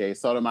Hart, Jay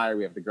Sotomayor.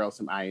 We have the girls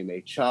from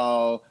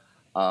IMHO,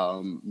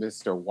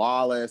 Mr.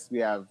 Wallace. We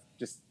have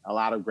just a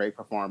lot of great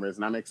performers,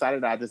 and I'm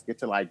excited that I just get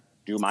to like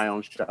do my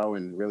own show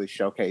and really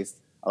showcase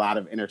a lot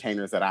of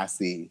entertainers that I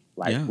see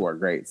who are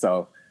great.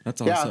 So that's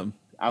awesome.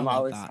 I'm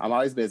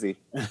always busy.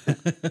 I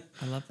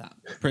love that.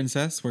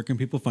 Princess, where can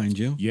people find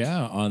you?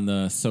 Yeah, on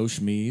the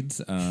social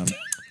meds,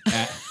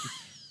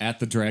 at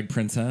the Drag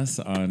Princess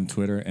on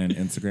Twitter and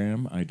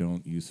Instagram. I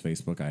don't use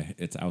Facebook.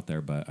 It's out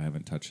there, but I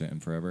haven't touched it in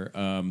forever.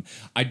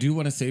 I do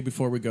want to say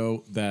before we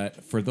go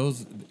that for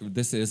those,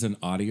 this is an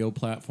audio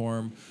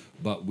platform,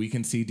 but we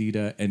can see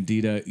Dita. And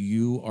Dita,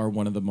 you are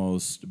one of the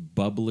most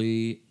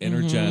bubbly,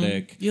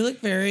 energetic. You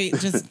look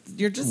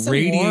you're just so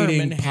radiating warm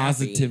and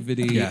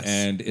positivity, Yes.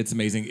 and it's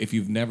amazing. If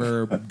you've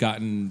never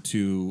gotten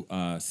to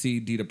see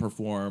Dita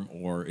perform,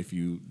 or if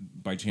you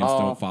by chance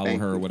don't follow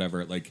her or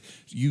whatever, like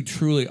you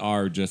truly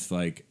are just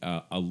like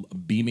a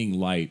beaming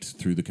light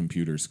through the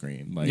computer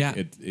screen. Like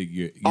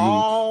you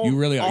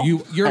really are.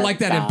 You're like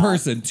that in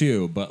person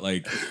too, but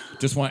like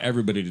just want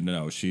everybody to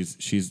know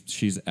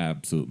she's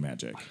absolute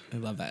magic. I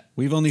love that.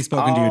 We've only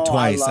spoken to you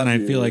twice, and I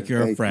you. feel like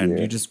you're a Thank friend. you.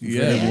 You're just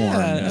very warm.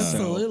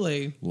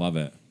 Absolutely. So, love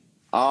it.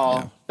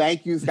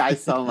 Thank you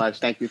guys so much.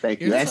 Thank you.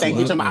 You're And thank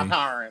you to my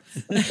parents.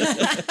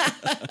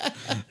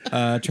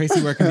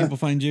 Tracy, where can people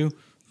find you?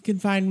 You can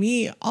find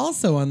me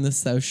also on the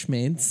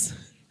Socimates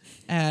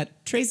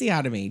at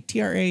Traceyottomy,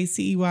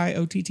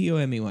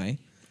 TRACEYOTTOMEY.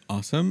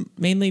 Awesome.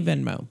 Mainly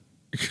Venmo.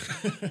 You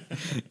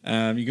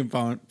can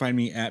find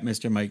me at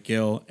Mr. Mike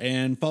Gill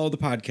and follow the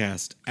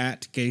podcast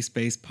at Gay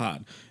Space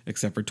Pod,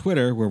 except for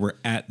Twitter where we're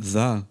at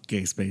the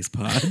Gay Space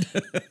Pod.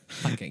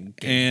 Fucking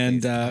Gay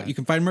And Space Pod. you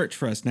can find merch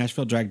for us,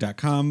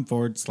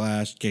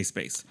 NashvilleDrag.com/Gay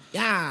Space.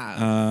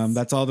 Yeah.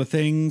 That's all the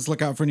things.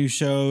 Look out for new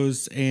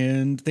shows.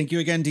 And thank you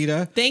again,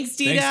 Dita. Thanks,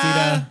 Dita. Thanks,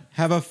 Dita.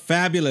 Have a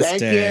fabulous Thank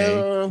day.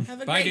 you.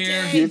 Have a Bye, great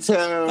dear. day. You too.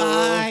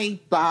 Bye.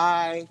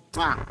 Bye.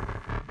 Mwah.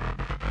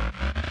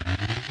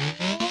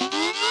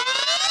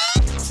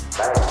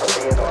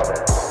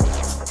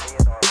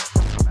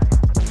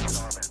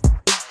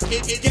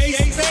 It's gay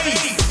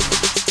space.